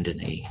potentially send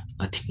in a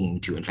team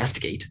to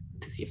investigate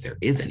to see if there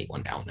is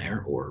anyone down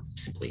there, or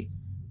simply,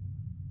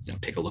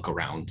 take a look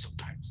around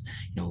sometimes.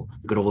 The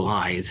good old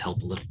eyes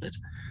help a little bit.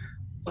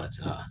 But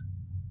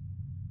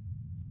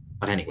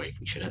anyway,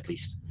 we should at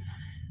least,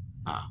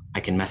 I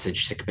can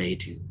message sickbay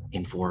to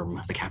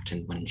inform the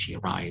captain when she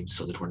arrives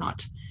so that we're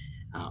not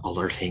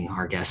alerting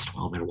our guest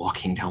while they're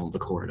walking down the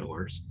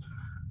corridors.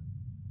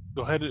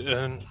 Go ahead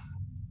and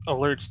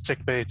alert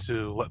sickbay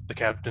to let the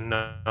captain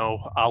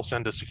know. I'll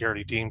send a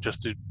security team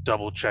just to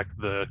double check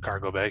the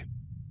cargo bay.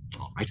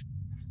 All right.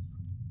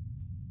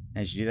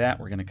 As you do that,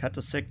 we're going to cut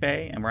to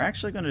sickbay, and we're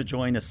actually going to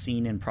join a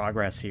scene in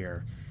progress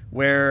here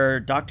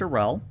where Dr.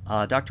 Rell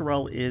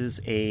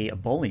is a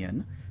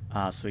Bolian,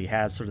 so he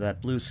has sort of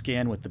that blue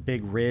skin with the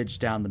big ridge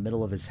down the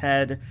middle of his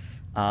head,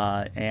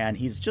 and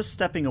he's just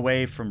stepping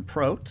away from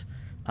Prote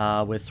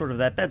with sort of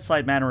that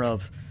bedside manner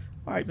of,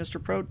 all right,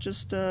 Mr. Prote,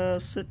 just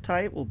sit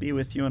tight. We'll be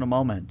with you in a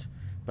moment.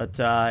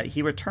 But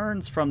he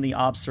returns from the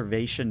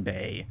observation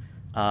bay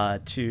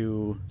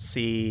to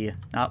see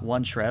not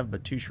one Shrev,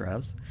 but 2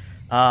 Shrevs.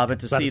 But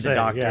to see the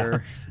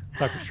doctor.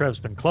 Yeah. Dr.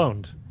 Shrev's been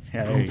cloned.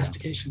 Yeah, there you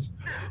Investigations.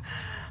 go.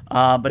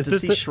 But to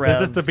see Shrev. Is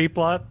this the B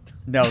plot?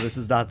 No, this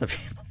is not the B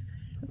plot.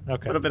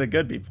 Okay. Would have been a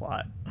good B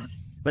plot.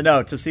 But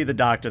no, to see the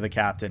doctor, the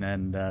captain,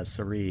 and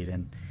Sarid.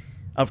 And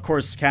of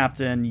course,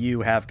 Captain,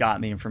 you have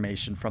gotten the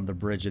information from the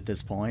bridge at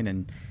this point,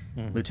 and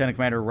Lieutenant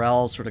Commander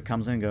Rel sort of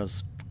comes in and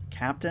goes,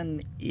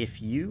 Captain,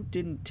 if you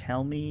didn't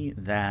tell me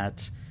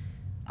that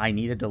I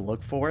needed to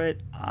look for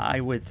it, I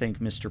would think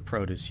Mr.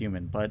 Prot is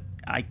human. But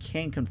I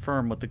can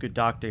confirm what the good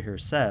doctor here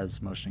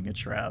says, motioning at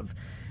Shrev.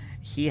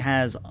 He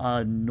has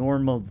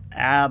abnormally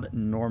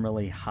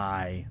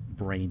high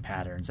brain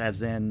patterns,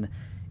 as in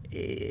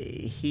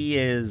he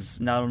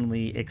is not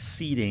only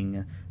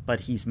exceeding, but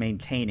he's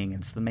maintaining.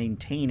 It's the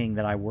maintaining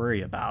that I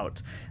worry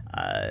about.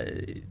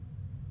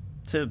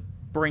 To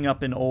bring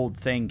up an old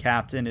thing,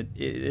 Captain,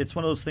 it's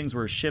one of those things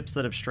where ships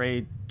that have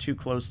strayed too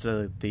close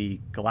to the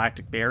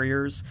galactic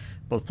barriers,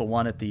 both the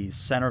one at the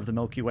center of the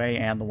Milky Way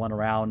and the one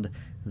around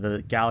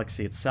the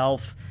galaxy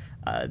itself,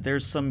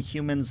 there's some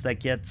humans that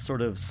get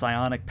sort of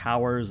psionic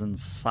powers and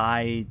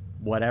psi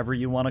whatever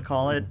you want to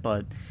call it,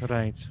 but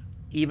Right.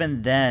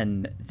 even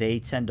then they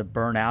tend to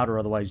burn out or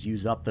otherwise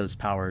use up those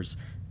powers.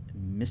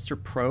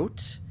 Mr.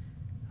 Prot,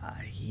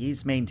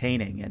 he's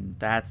maintaining, and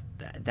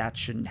that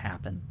shouldn't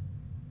happen.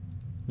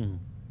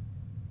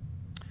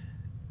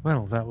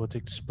 Well, that would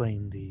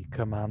explain the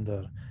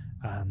commander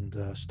and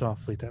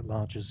Starfleet at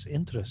large's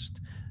interest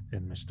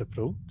in Mr.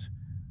 Prot.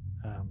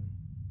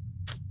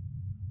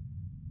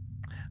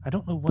 I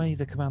don't know why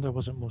the commander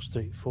wasn't more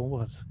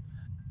straightforward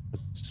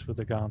with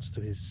regards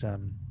to his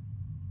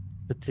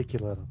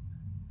particular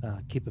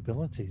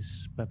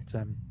capabilities, but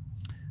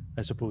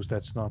I suppose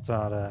that's not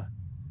our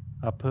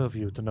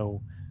purview to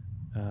know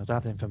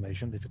that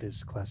information if it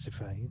is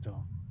classified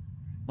or.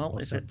 Well, Well,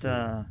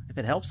 if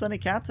it helps any,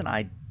 Captain,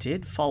 I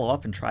did follow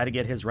up and try to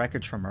get his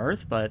records from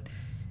Earth, but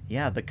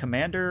yeah, the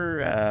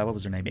commander, what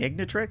was her name,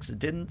 Ignitrix,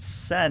 didn't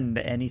send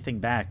anything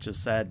back.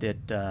 Just said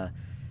it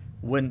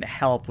wouldn't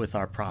help with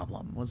our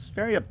problem. Was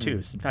very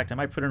obtuse. In fact, I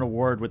might put in a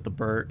word with the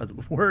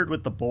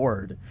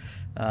board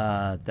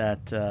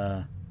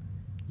that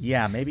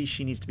yeah, maybe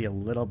she needs to be a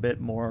little bit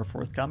more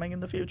forthcoming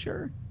in the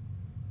future.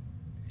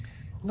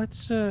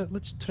 Let's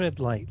tread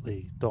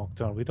lightly,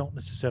 Doctor. We don't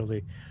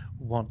necessarily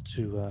want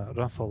to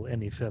ruffle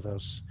any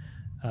feathers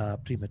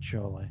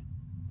prematurely.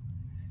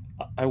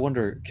 I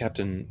wonder,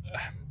 Captain,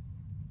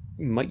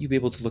 might you be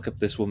able to look up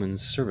this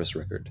woman's service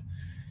record?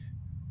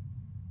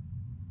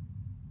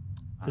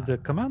 The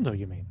commander,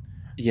 you mean?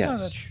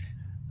 Yes.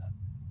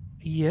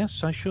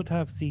 Yes, I should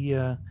have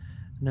the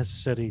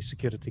necessary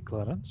security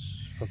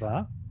clearance for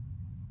that.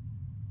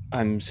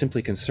 I'm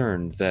simply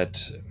concerned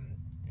that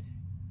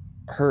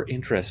her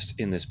interest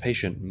in this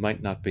patient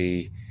might not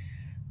be...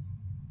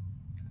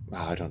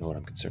 I don't know what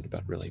I'm concerned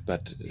about, really,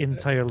 but...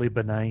 Entirely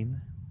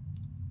benign.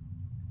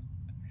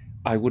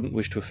 I wouldn't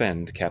wish to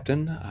offend,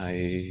 Captain.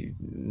 I'm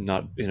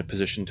not in a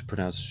position to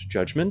pronounce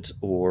judgment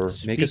or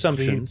make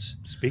assumptions.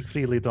 Speak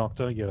freely,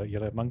 Doctor.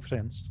 You're among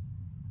friends.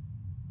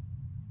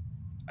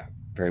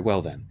 Very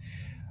well, then.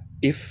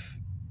 If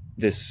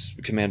this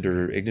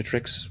Commander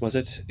Ignitrix, was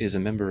it, is a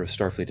member of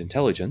Starfleet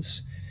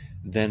intelligence,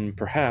 then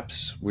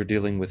perhaps we're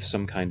dealing with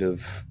some kind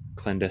of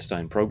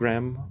clandestine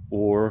program,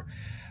 or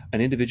an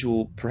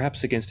individual,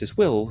 perhaps against his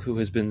will, who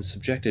has been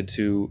subjected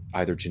to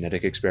either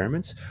genetic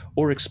experiments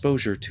or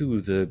exposure to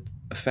the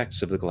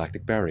effects of the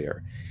galactic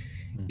barrier.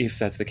 If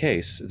that's the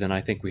case, then I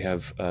think we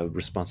have a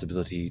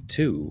responsibility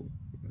to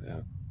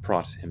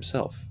Prot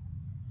himself.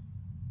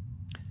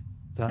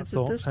 That It's at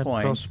thought this had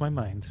point- crossed my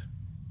mind.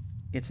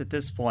 It's at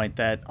this point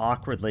that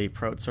awkwardly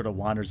Prot sort of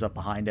wanders up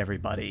behind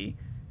everybody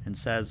and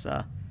says,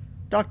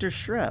 Dr.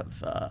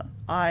 Shrev,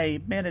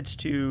 I managed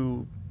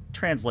to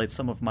translate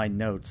some of my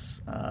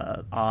notes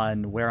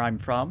on where I'm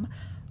from.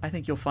 I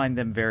think you'll find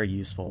them very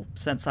useful,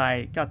 since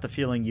I got the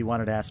feeling you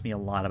wanted to ask me a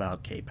lot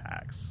about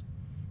K-Pax.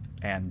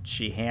 And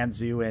she hands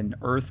you an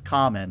Earth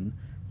Common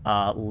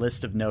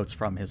list of notes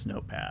from his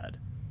notepad.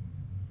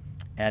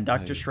 And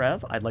Dr.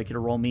 Shrev, I'd like you to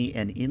roll me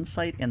an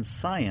Insight and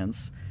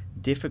Science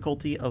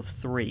difficulty of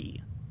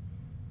 3.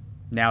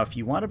 Now, if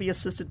you want to be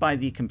assisted by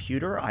the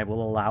computer, I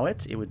will allow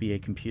it. It would be a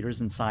computers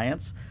and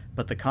science,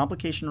 but the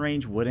complication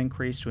range would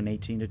increase to an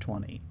 18 to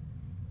 20.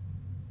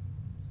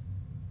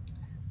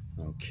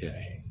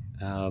 Okay.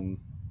 I'll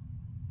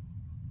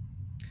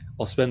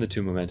spend the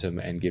 2 momentum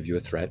and give you a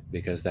threat,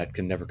 because that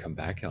can never come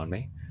back on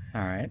me.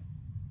 All right.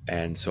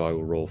 And so I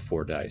will roll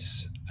 4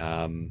 dice.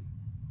 I'm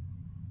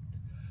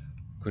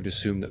going to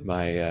assume that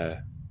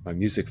my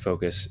music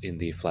focus in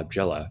the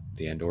flagella,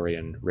 the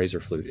Andorian razor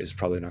flute, is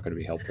probably not going to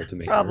be helpful to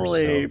me.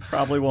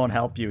 Probably won't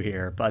help you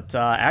here, but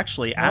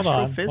actually Hold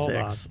on,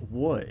 astrophysics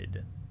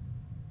would.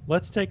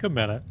 Let's take a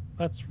minute.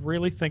 Let's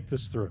really think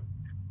this through.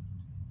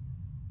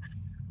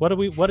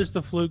 What is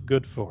the flute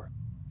good for?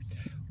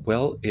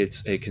 Well,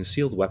 it's a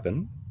concealed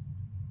weapon.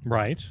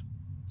 Right.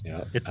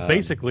 Yeah. It's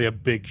basically a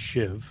big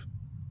shiv.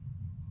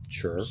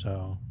 Sure.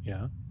 So,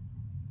 yeah.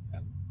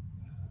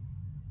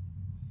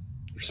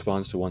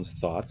 Responds to one's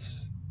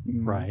thoughts.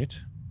 Right.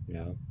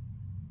 Yeah.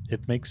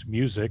 It makes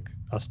music,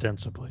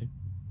 ostensibly.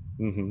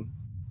 Mm-hmm.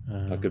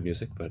 Not good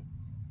music, but...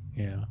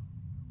 Yeah.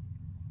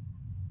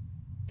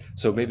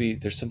 So maybe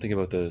there's something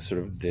about the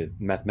sort of the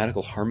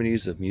mathematical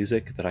harmonies of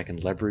music that I can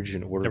leverage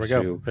in order There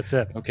we to. go. That's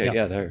it. Okay,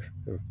 yeah, there.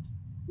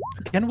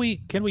 Can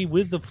we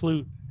with the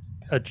flute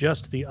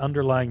adjust the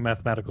underlying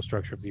mathematical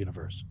structure of the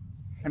universe?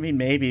 I mean,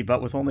 maybe,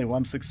 but with only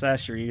one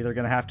success, you're either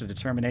going to have to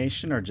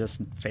determination or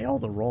just fail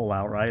the roll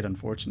outright,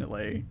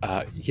 unfortunately.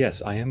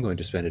 Yes, I am going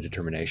to spend a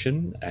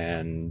determination,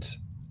 and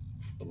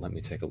let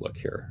me take a look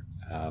here.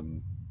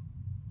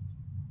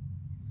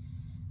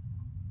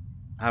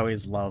 I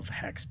always love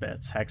hex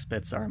bits. Hex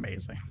bits are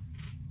amazing.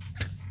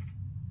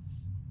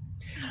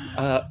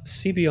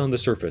 See beyond the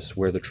surface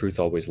where the truth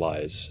always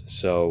lies.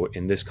 So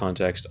in this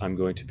context, I'm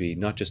going to be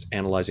not just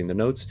analyzing the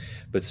notes,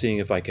 but seeing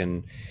if I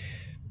can,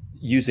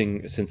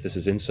 using, since this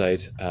is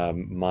insight,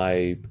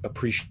 my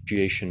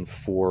appreciation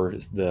for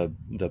the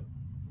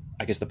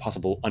I guess the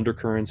possible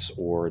undercurrents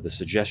or the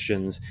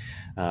suggestions,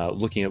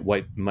 looking at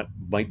what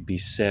might be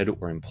said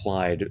or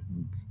implied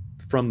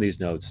from these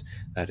notes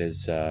that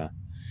is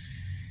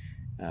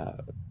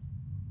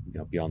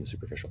beyond the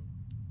superficial.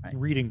 Right.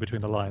 Reading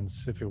between the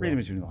lines, if you will. Reading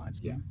between the lines.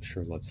 Yeah,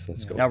 sure. Let's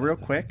go. Now, with real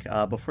that. quick,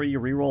 before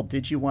you reroll,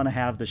 did you want to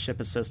have the ship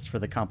assist for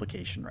the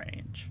complication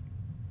range?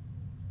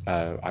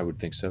 I would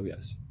think so.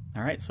 Yes.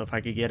 All right, so if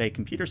I could get a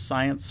computer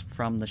science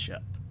from the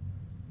ship.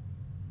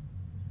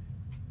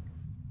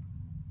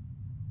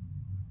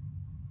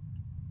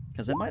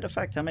 Because it might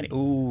affect how many...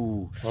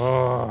 Ooh.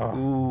 Oh,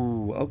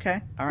 Ooh,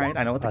 okay. All right,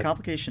 I know what the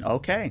complication...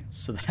 Okay,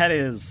 so that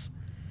is...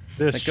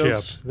 this that ship.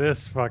 goes-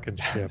 This fucking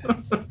ship.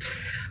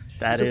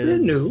 That It's a bit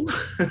is... new.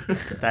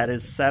 That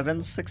is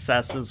 7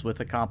 successes with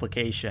a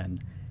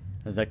complication.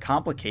 The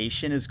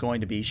complication is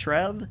going to be,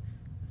 Shrev,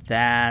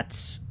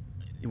 that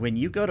when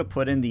you go to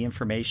put in the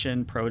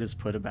information Prode has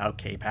put about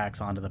K-Pax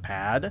onto the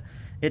pad,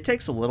 it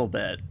takes a little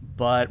bit.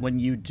 But when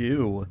you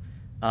do,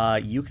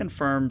 you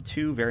confirm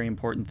 2 very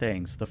important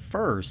things. The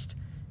first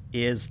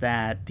is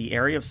that the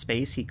area of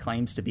space he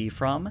claims to be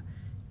from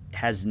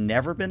has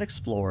never been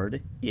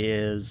explored,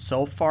 is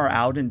so far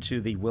out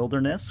into the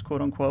wilderness,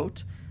 quote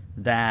unquote,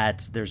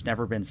 that there's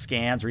never been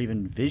scans or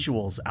even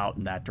visuals out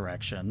in that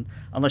direction.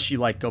 Unless you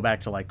go back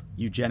to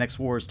eugenics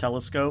wars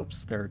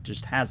telescopes, there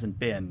just hasn't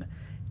been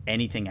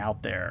anything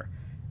out there.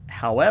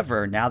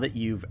 However, now that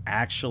you've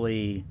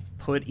actually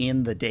put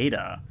in the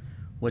data,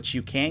 what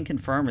you can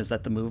confirm is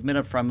that the movement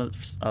of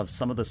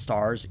some of the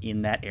stars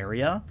in that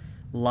area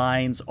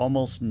lines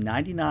almost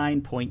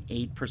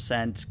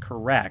 99.8%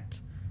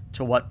 correct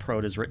to what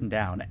Prode has written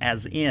down,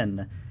 as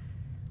in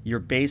you're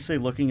basically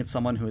looking at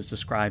someone who has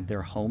described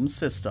their home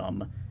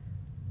system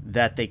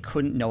that they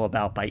couldn't know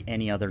about by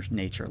any other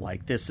nature.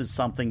 Like, this is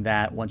something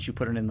that once you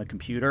put it in the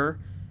computer's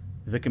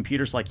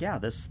like, yeah,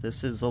 this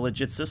is a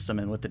legit system,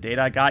 and with the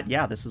data I got,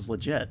 yeah, this is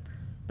legit.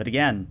 But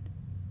again,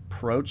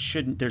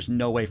 there's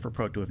no way for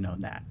Prode to have known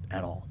that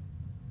at all.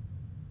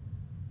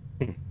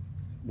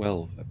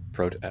 Well,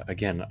 Prode,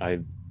 again,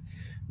 I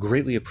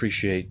greatly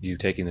appreciate you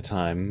taking the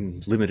time,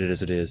 limited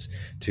as it is,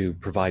 to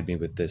provide me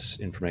with this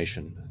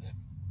information.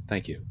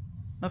 Thank you.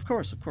 Of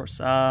course.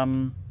 Got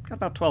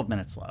about 12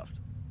 minutes left.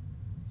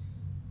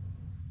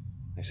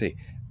 I see.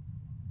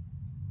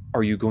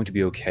 Are you going to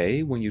be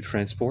okay when you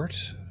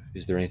transport?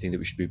 Is there anything that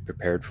we should be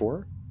prepared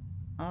for?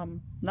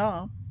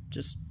 No,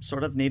 just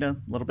sort of need a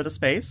little bit of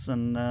space,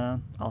 and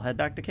I'll head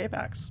back to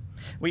K-Pax.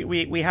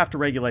 We have to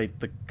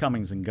regulate the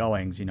comings and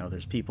goings.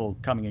 There's people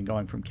coming and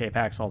going from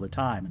K-Pax all the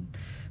time, and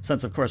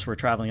since, of course, we're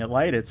traveling at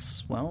light,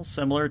 it's, well,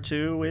 similar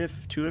to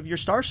if 2 of your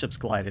starships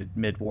collided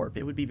mid-warp.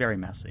 It would be very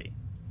messy.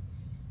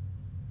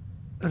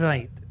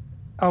 Right.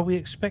 Are we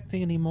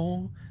expecting any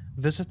more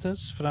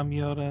visitors from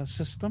your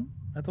system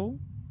at all?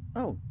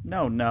 Oh,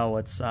 no,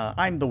 it's,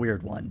 I'm the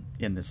weird one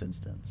in this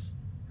instance.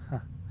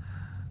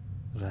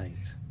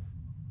 Right.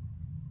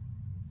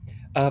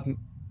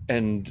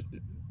 And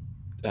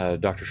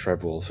Dr.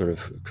 Shrev will sort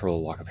of curl a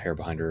lock of hair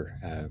behind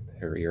her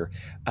ear.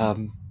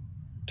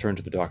 Turn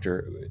to the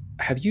doctor.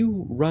 Have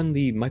you run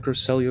the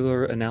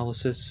microcellular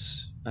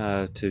analysis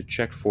to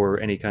check for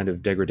any kind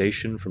of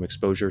degradation from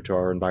exposure to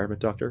our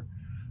environment, Doctor?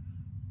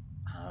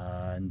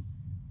 And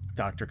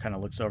Doctor kind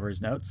of looks over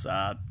his notes.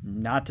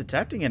 Not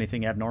detecting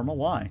anything abnormal.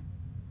 Why?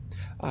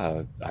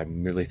 I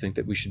merely think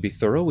that we should be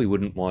thorough. We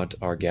wouldn't want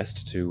our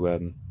guest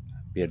to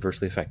be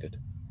adversely affected.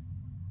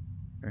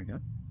 Very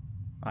good.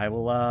 I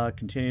will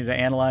continue to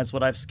analyze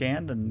what I've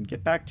scanned and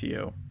get back to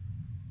you.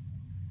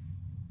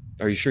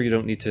 Are you sure you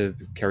don't need to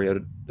carry out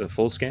a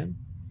full scan?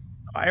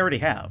 I already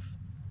have.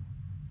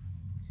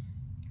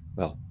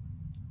 Well,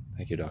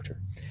 thank you,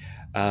 Doctor.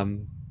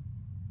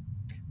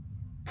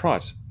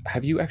 Prot,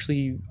 have you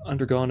actually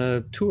undergone a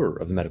tour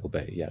of the medical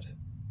bay yet?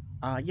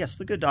 Yes,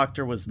 the good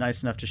doctor was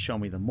nice enough to show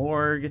me the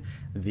morgue,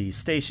 the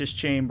stasis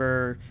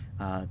chamber,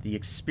 the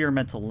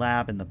experimental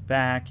lab in the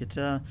back. It's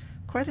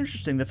quite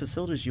interesting, the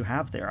facilities you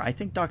have there. I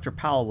think Dr.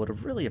 Powell would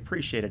have really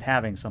appreciated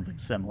having something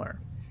similar.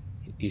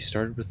 He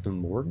started with the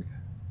morgue?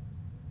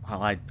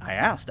 Well, I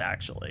asked,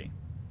 actually.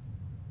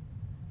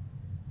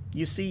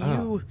 You see,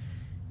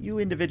 you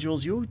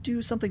individuals, you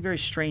do something very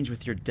strange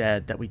with your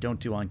dead that we don't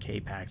do on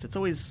K-Pax. It's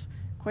always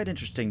quite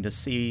interesting to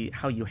see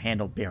how you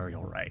handle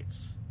burial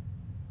rites.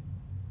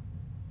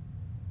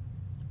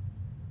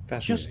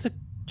 Fascinating.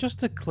 Just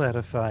to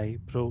clarify,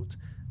 Prote,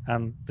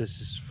 and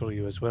this is for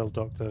you as well,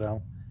 Dr.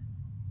 Al,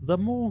 the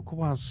morgue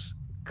was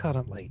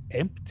currently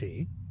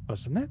empty,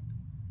 wasn't it?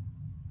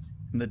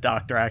 And the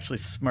doctor actually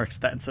smirks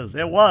that and says,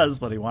 it was,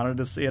 but he wanted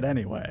to see it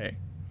anyway.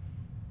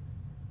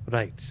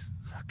 Right.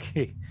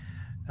 Okay.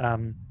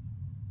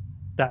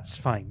 That's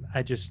fine.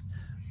 I just...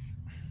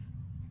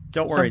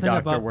 Don't worry, Something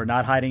Doctor. about- We're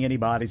not hiding any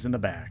bodies in the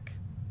back.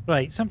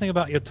 Right. Something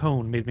about your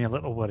tone made me a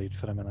little worried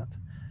for a minute.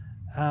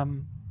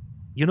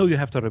 You know you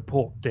have to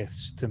report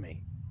deaths to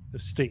me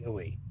straight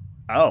away.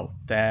 Oh,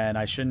 then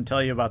I shouldn't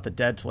tell you about the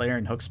dead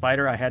Talarian hook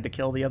spider I had to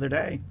kill the other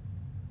day.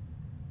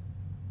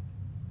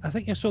 I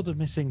think you're sort of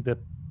missing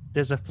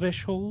there's a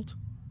threshold.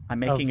 I'm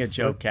making a Of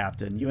joke,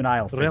 Captain. You and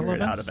I will figure it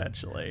out relevance?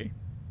 eventually.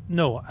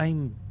 No,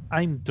 I'm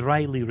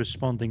dryly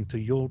responding to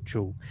your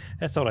joke.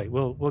 That's all right.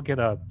 We'll get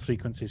our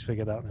frequencies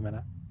figured out in a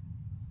minute.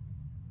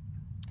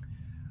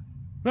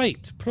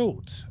 Right,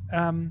 Prote.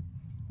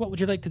 What would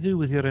you like to do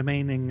with your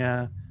remaining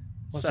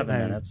 7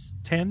 minutes.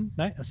 10?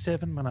 No,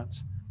 7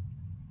 minutes.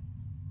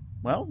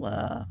 Well,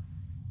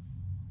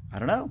 I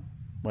don't know.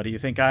 What do you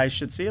think I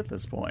should see at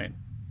this point?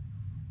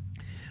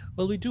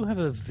 Well, we do have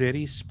a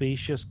very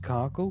spacious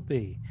cargo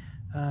bay.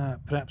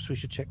 Perhaps we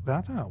should check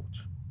that out.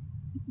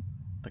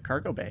 The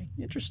cargo bay.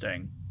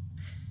 Interesting.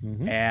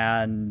 Mhm.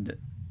 And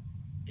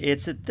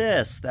it's at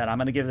this that I'm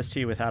going to give this to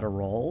you without a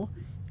roll.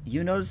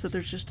 You notice that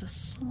there's just a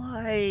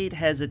slight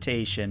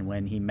hesitation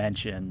when he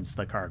mentions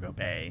the cargo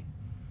bay.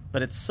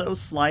 But it's so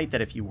slight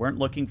that if you weren't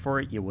looking for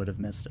it, you would have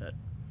missed it.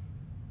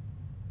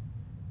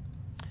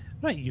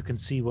 Right, you can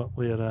see what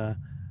we're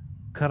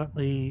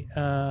currently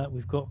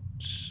we've got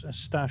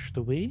stashed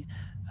away.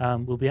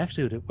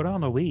 We're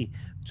on our way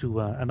to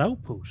an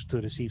outpost to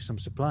receive some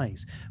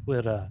supplies.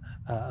 We're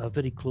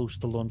very close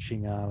to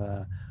launching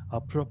our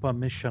proper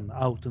mission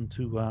out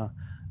into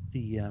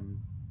the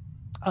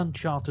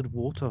uncharted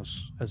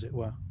waters, as it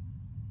were.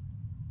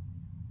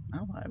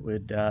 Well, I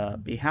would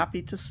be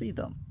happy to see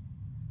them.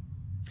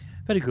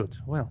 Very good.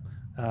 Well,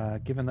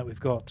 given that we've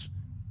got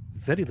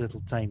very little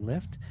time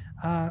left,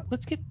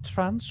 let's get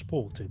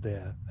transported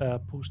there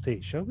post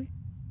haste, shall we?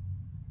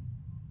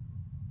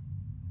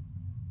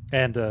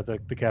 And the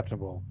captain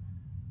will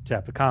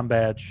tap the comm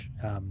badge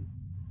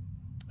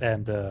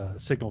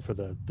and signal for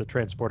the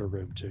transporter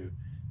room to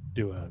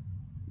do a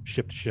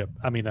ship to ship.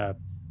 I mean,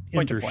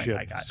 Point to point, intership.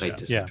 I gotcha. Site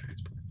to Yeah. site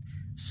transport.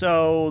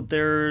 So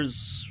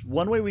there's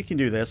one way we can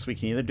do this. We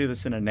can either do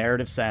this in a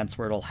narrative sense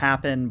where it'll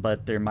happen,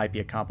 but there might be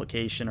a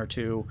complication or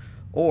two.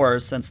 Or,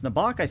 since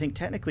Nabok, I think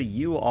technically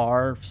you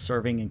are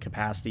serving in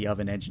capacity of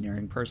an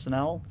engineering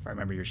personnel, if I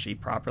remember your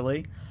sheet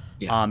properly.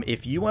 Yeah.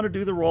 If you want to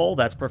do the role,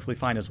 that's perfectly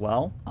fine as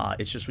well.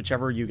 It's just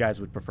whichever you guys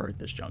would prefer at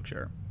this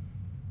juncture.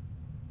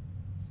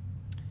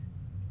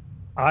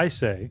 I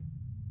say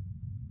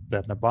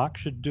that Nabok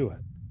should do it.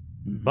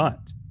 Mhm.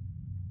 But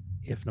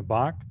if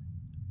Nabok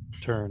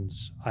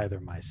turns either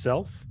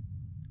myself,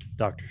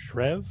 Dr.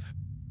 Shrev,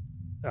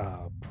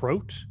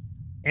 Prote,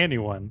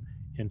 anyone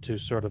into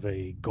sort of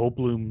a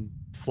Goldblum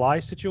fly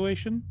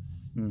situation,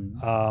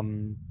 Mhm. I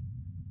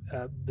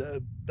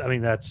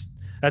mean that's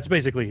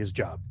basically his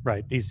job,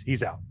 right?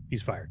 He's out.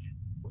 He's fired.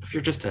 What if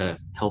you're just a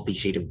healthy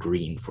shade of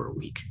green for a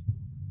week?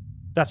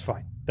 That's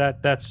fine.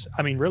 That's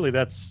I mean really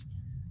that's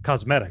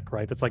cosmetic,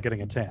 right? That's like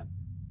getting a tan.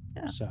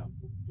 Yeah. So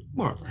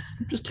More or less.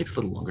 It just takes a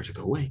little longer to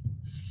go away.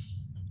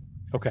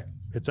 okay,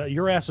 it's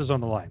your ass is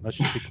on the line. Let's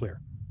just be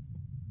clear.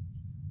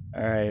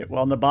 All right.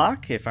 Well,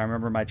 Nabok, if I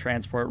remember my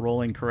transport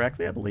rolling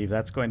correctly, I believe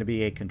that's going to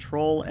be a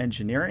control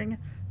engineering,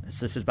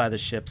 assisted by the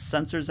ship's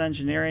sensors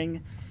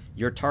engineering.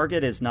 Your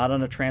target is not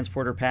on a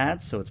transporter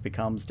pad, so it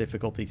becomes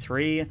difficulty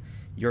 3.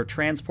 You're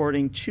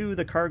transporting to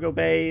the cargo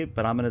bay,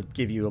 but I'm going to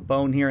give you a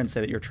bone here and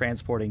say that you're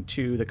transporting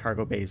to the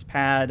cargo bay's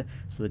pad,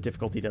 so the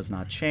difficulty does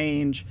not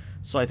change.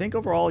 So I think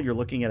overall you're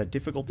looking at a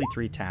difficulty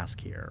 3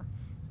 task here.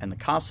 And the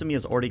Kasumi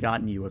has already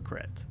gotten you a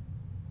crit.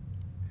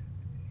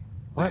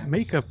 What?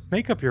 Make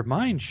up your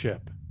mind,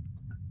 ship.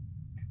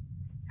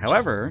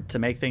 However, to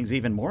make things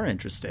even more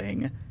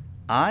interesting,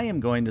 I am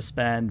going to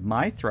spend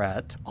my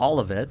threat, all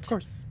of it, Of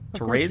course.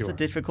 to raise the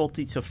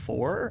difficulty to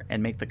 4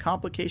 and make the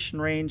complication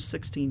range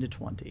 16 to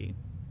 20.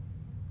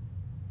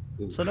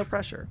 Oof. So no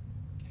pressure.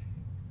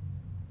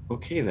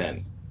 Okay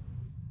then.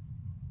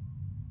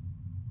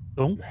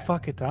 Don't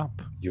fuck it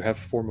up. You have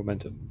 4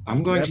 momentum.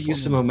 I'm going have to use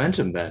fun some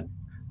momentum then.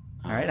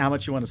 All right, how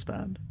much you want to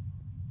spend?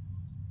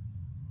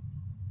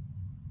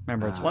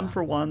 Remember, it's 1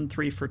 for 1,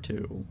 3 for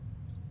 2.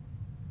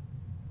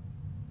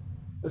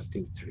 Let's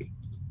do 3.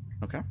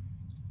 Okay.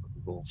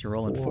 Roll So you're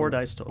rolling 4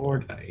 dice total. 4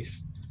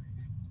 dice.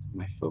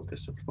 My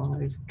focus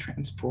applies.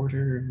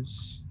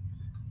 Transporters.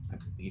 I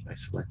believe I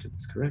selected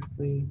this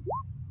correctly.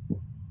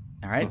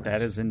 All right,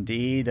 that is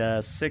indeed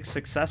 6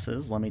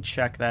 successes. Let me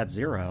check that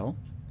 0.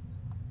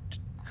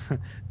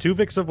 2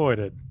 Vicks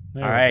avoided.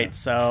 There All we right, go.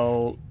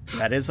 so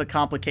that is a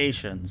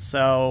complication.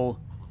 So,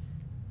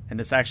 and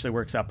this actually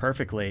works out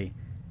perfectly.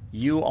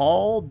 You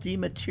all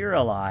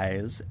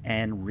dematerialize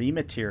and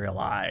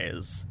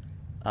rematerialize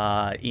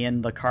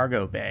in the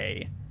cargo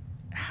bay.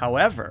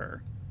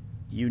 However,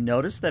 you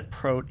notice that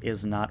Prote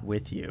is not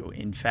with you.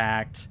 In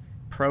fact,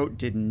 Prote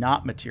did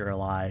not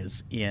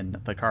materialize in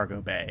the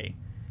cargo bay.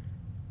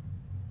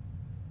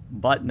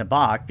 But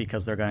Nabok,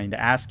 because they're going to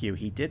ask you,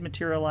 he did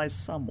materialize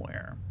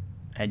somewhere.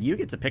 And you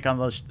get to pick on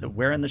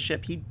where in the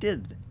ship he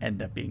did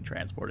end up being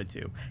transported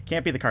to.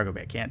 Can't be the cargo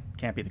bay. Can't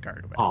be the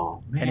cargo bay.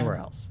 Oh, man. Anywhere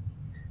else.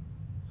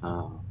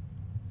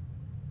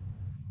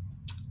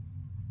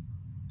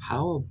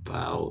 How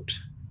about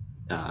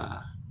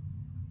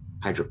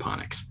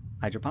hydroponics?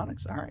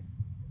 Hydroponics, all right.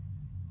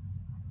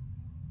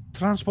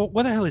 Transport,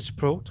 where the hell is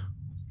Prote?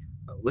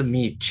 Let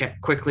me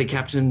check quickly,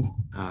 Captain.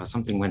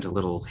 Something went a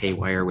little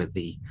haywire with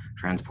the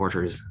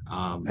transporters.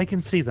 I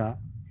can see that.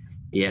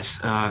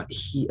 Yes,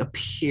 he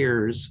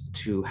appears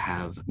to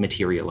have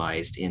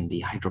materialized in the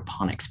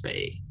hydroponics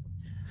bay.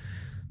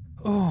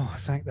 Oh,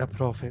 thank the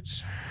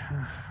prophets.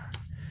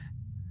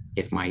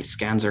 If my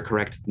scans are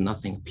correct,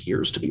 nothing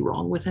appears to be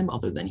wrong with him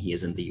other than he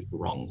is in the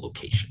wrong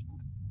location.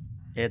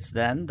 It's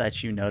then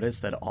that you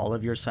notice that all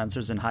of your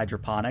sensors in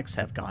hydroponics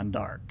have gone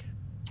dark.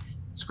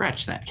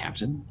 Scratch that,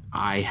 Captain.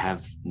 I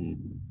have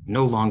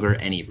no longer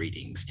any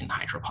readings in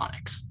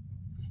hydroponics.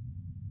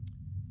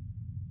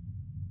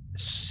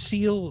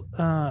 Seal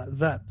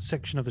that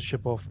section of the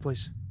ship off,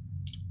 please.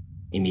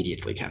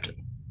 Immediately, Captain.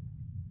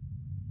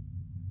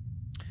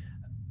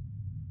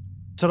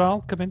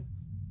 Taral, come in.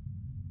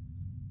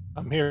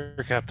 I'm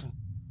here, Captain.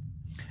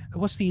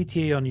 What's the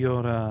ETA on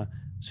your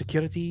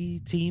security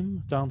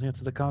team down here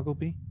to the cargo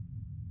bay?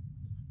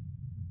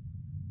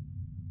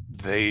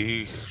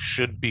 They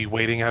should be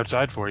waiting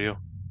outside for you.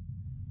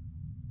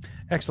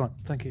 Excellent,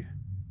 thank you.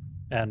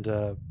 And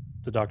the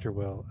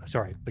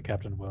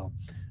captain will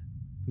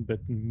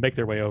make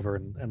their way over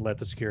and let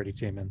the security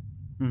team in.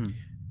 Mm-hmm.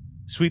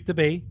 Sweep the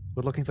bay.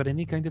 We're looking for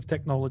any kind of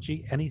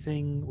technology,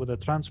 anything with a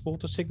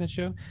transporter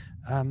signature,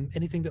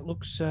 anything that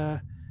looks,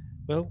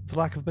 well, for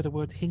lack of a better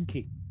word,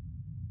 hinky.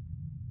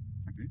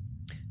 Okay.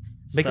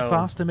 Make it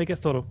fast and make it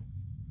thorough.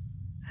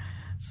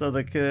 So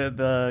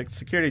the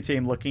security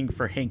team looking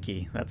for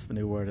hinky, that's the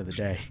new word of the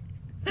day,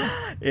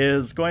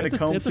 is going to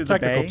comb through the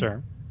bay. It's a technical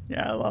term.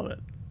 Yeah, I love it.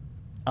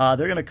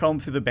 They're going to comb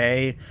through the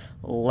bay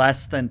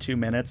less than 2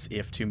 minutes,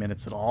 if 2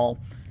 minutes at all.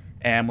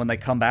 And when they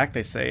come back,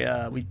 they say,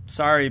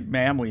 sorry,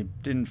 ma'am, we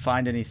didn't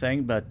find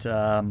anything, but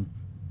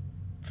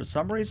for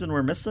some reason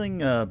we're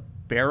missing a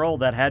barrel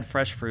that had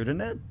fresh fruit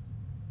in it.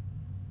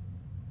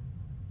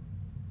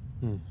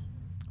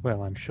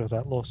 Well, I'm sure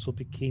that loss will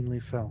be keenly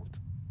felt.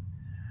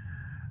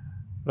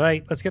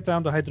 Right, let's get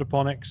down to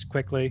hydroponics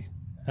quickly.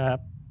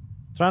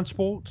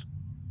 Transport,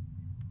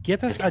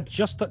 get us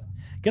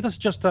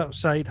just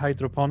outside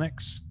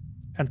hydroponics,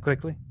 and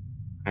quickly.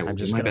 I'm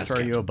just going to throw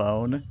you a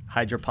bone.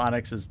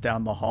 Hydroponics is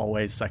down the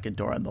hallway, second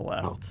door on the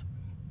left.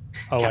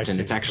 Oh, Captain,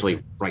 it's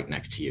actually right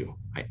next to you.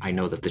 I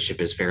know that the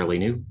ship is fairly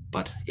new,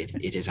 but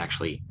it is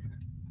actually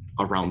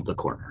around the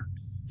corner.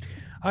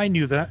 I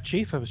knew that,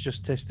 Chief. I was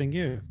just testing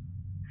you.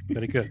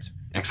 Very good.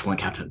 Excellent,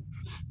 Captain.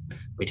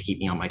 Way to keep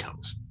me on my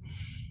toes.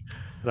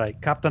 Right,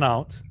 Captain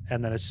out,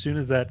 and then as soon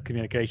as that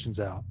communication's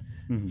out,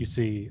 you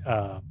see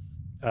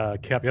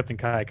Captain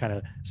Kai kind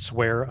of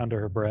swear under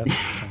her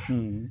breath.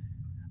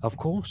 Of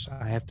course,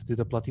 I have to do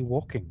the bloody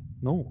walking.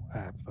 No,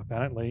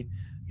 apparently,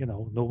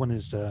 no one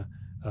is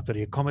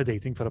very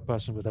accommodating for a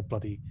person with a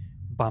bloody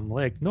bum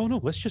leg. No,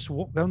 let's just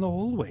walk down the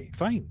hallway.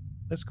 Fine,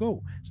 let's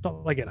go. It's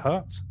not like it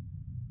hurts.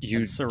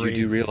 You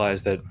do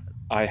realize that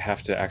I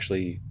have to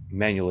actually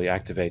manually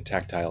activate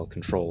tactile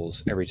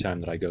controls every time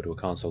that I go to a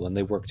console, and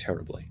they work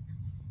terribly.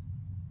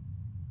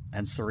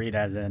 And Sarit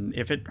adds in,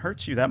 if it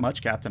hurts you that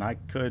much, Captain, I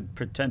could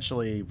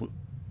potentially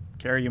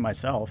carry you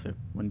myself. It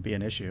wouldn't be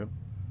an issue.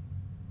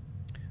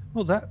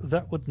 Well,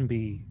 that wouldn't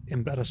be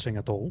embarrassing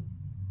at all.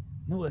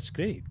 No, that's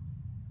great.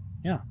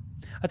 Yeah.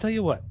 I tell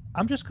you what,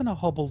 I'm just going to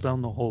hobble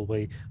down the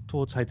hallway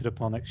towards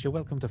hydroponics. You're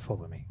welcome to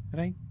follow me,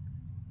 right?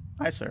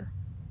 Aye, sir.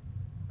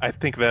 I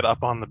think that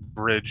up on the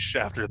bridge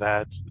after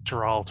that,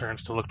 Taral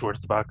turns to look towards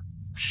the back.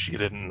 She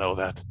didn't know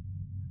that.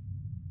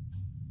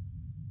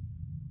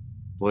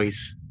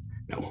 Voice,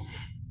 no.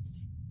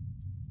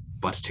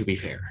 But to be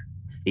fair,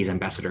 these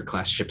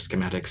ambassador-class ship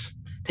schematics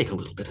take a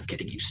little bit of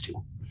getting used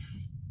to.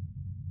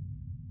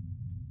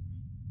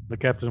 The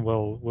captain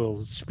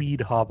will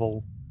speed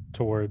hobble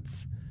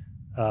towards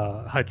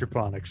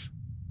hydroponics.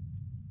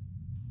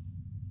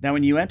 Now,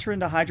 when you enter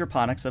into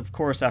hydroponics, of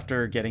course,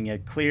 after getting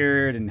it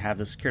cleared and have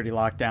the security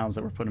lockdowns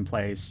that were put in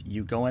place,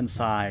 you go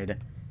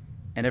inside,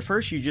 and at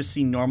first you just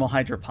see normal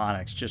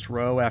hydroponics, just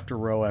row after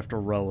row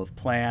after row of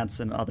plants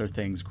and other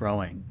things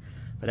growing.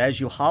 But as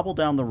you hobble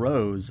down the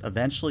rows,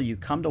 eventually you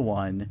come to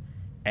one,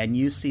 and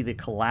you see the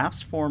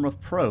collapsed form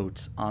of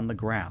Prote on the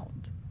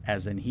ground,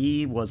 as in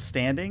he was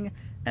standing,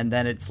 and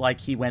then it's like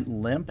he went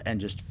limp and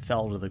just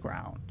fell to the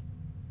ground.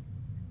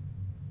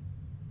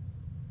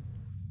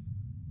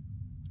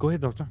 Go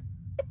ahead, Doctor.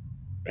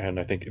 And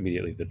I think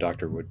immediately the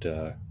doctor would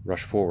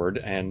rush forward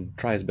and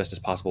try as best as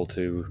possible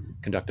to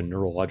conduct a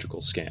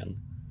neurological scan.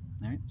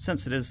 All right.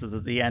 Since it is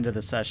the end of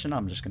the session,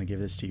 I'm just going to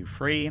give this to you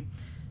free.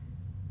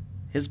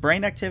 His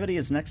brain activity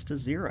is next to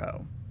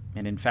 0.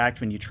 And in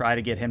fact, when you try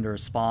to get him to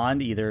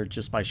respond, either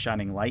just by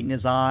shining light in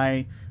his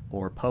eye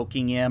or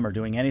poking him or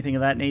doing anything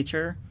of that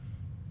nature,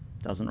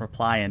 doesn't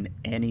reply in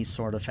any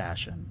sort of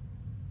fashion.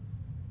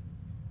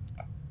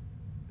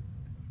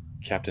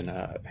 Captain,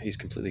 he's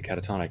completely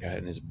catatonic,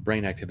 and his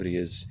brain activity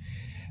is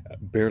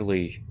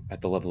barely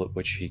at the level at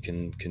which he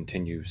can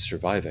continue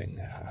surviving.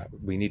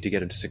 We need to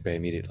get him to sickbay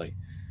immediately.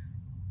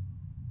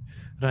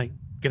 Right,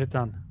 get it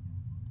done.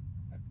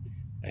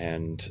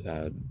 And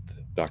the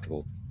doctor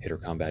will hit her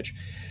comm badge.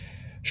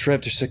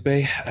 Shrev to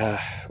sickbay,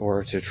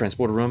 or to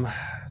transporter room.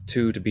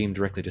 2 to beam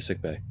directly to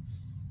sickbay.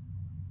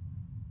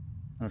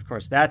 And of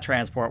course, that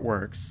transport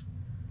works,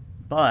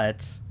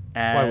 but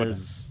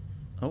as...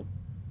 Oh,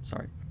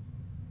 sorry.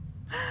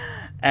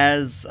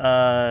 As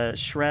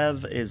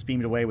Shrev is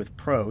beamed away with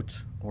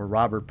Prot, or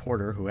Robert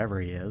Porter,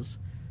 whoever he is,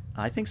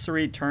 I think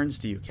Sarid turns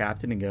to you,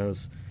 Captain, and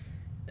goes,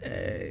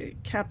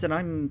 Captain,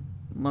 I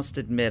must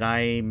admit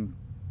I'm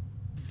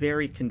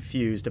very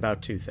confused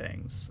about 2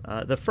 things.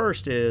 The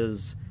first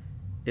is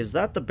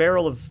that the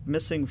barrel of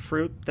missing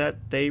fruit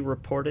that they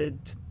reported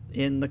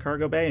in the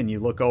cargo bay? And you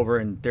look over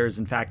and there's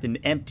in fact an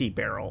empty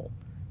barrel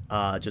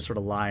just sort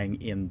of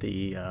lying in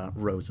the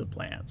rows of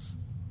plants.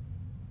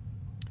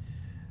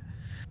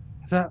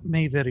 That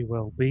may very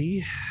well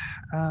be.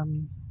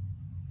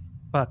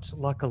 But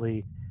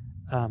luckily,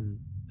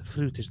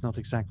 fruit is not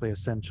exactly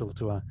essential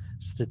to our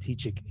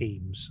strategic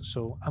aims,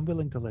 so I'm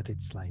willing to let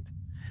it slide.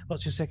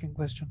 What's your second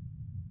question?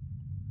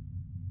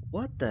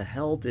 What the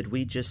hell did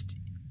we just...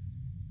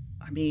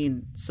 I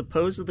mean,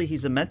 supposedly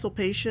he's a mental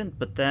patient,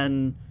 but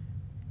then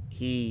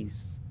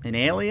he's an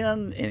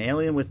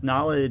alien with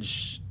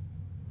knowledge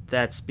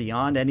that's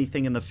beyond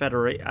anything in the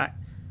Federation.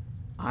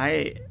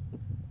 I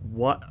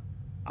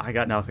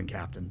got nothing,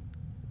 Captain.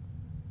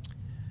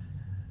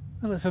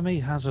 Well, if I may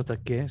hazard a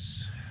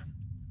guess,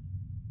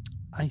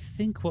 I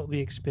think what we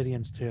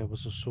experienced here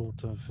was a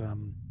sort of...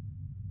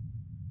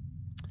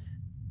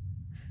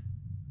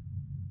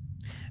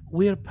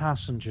 we're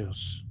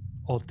passengers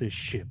on this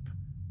ship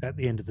at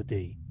the end of the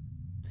day.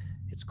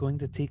 It's going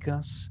to take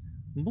us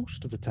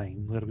most of the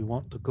time where we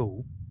want to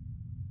go,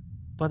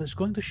 but it's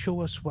going to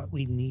show us what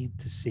we need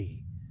to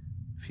see,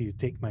 if you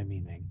take my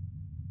meaning.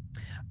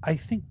 I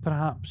think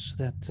perhaps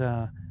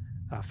that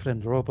our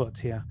friend Robert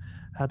here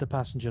had a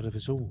passenger of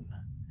his own,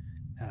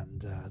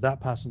 and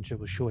that passenger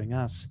was showing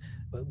us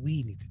what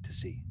we needed to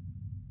see.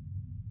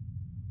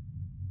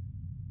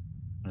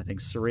 I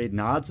think Sarid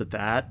nods at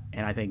that,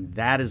 and I think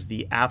that is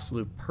the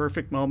absolute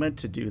perfect moment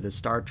to do the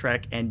Star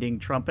Trek ending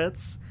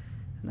trumpets,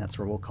 and that's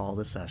where we'll call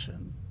the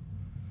session.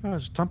 Oh,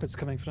 there's trumpets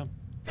coming from.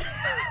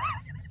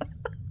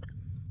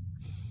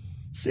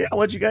 So yeah,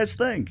 what'd you guys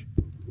think?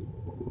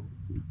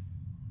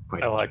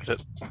 I liked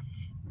it.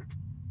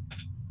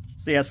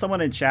 So yeah,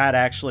 someone in chat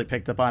actually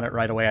picked up on it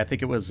right away. I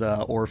think it was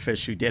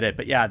Orfish who did it.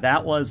 But yeah,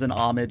 that was an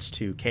homage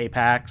to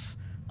K-Pax,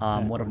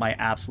 one of my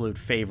absolute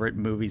favorite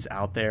movies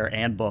out there,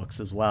 and books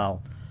as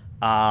well.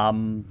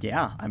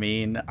 Yeah, I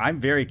mean, I'm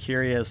very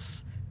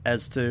curious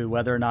as to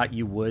whether or not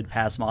you would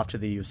pass him off to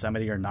the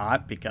Yosemite or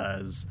not,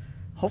 because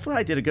hopefully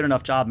I did a good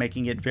enough job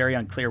making it very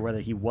unclear whether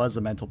he was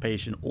a mental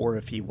patient or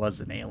if he was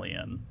an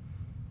alien.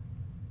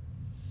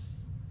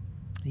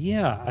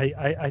 Yeah,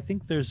 I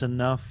think there's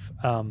enough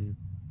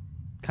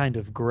kind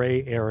of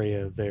gray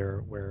area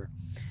there where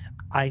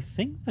I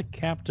think the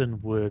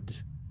captain would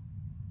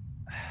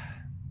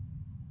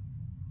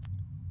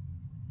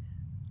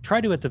try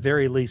to, at the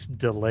very least,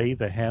 delay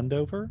the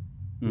handover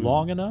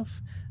long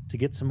enough to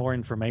get some more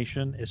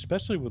information,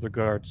 especially with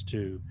regards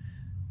to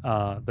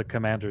the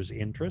commander's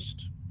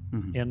interest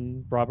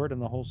in Robert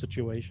and the whole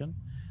situation.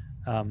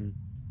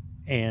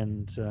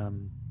 And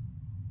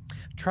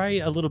try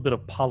a little bit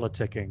of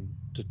politicking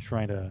to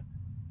try to,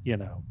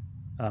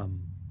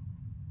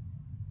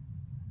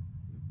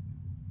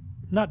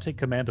 not take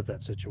command of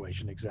that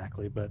situation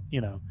exactly, but,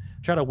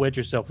 try to wedge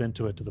yourself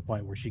into it to the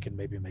point where she can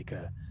maybe make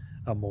a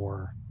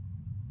more,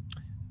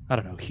 I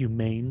don't know,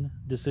 humane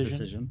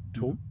decision.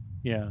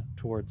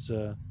 Towards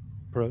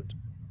Prot.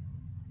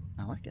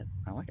 I like it.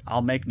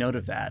 I'll make note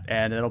of that,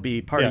 and it'll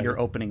be part of your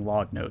opening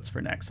log notes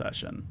for next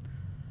session.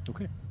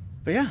 Okay.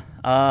 But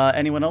yeah,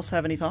 anyone else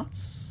have any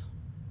thoughts?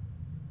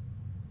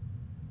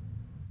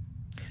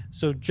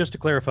 So just to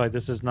clarify,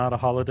 this is not a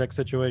holodeck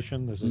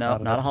situation? This is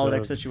not a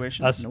holodeck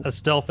situation. A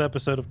stealth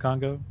episode of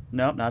Congo?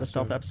 Nope, not a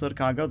stealth episode of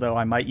Congo, though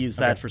I might use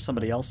that for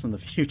somebody else in the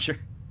future.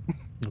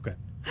 Okay.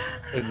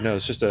 No,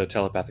 it's just a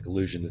telepathic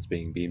illusion that's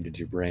being beamed into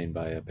your brain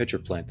by a pitcher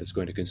plant that's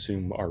going to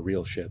consume our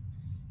real ship.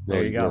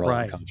 There you go. We're all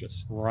Right.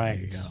 unconscious. Right. There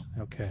you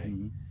go. Okay.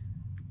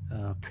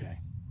 Okay.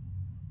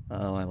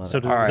 Oh, I love So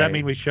it. does that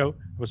mean we show?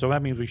 So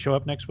that means we show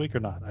up next week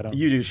or not? I don't.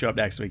 You do show up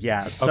next week,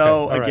 yeah.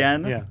 So all right,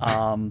 again,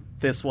 yeah.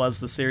 This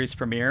was the series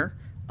premiere.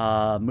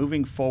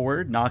 Moving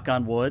forward, knock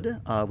on wood,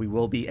 we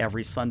will be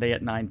every Sunday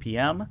at 9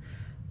 p.m.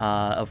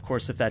 Of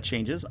course, if that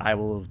changes, I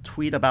will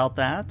tweet about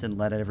that and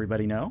let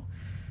everybody know.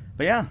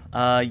 But yeah,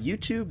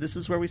 YouTube, this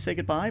is where we say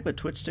goodbye, but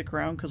Twitch, stick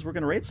around because we're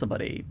going to rate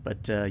somebody.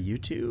 But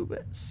YouTube,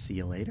 see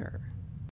you later.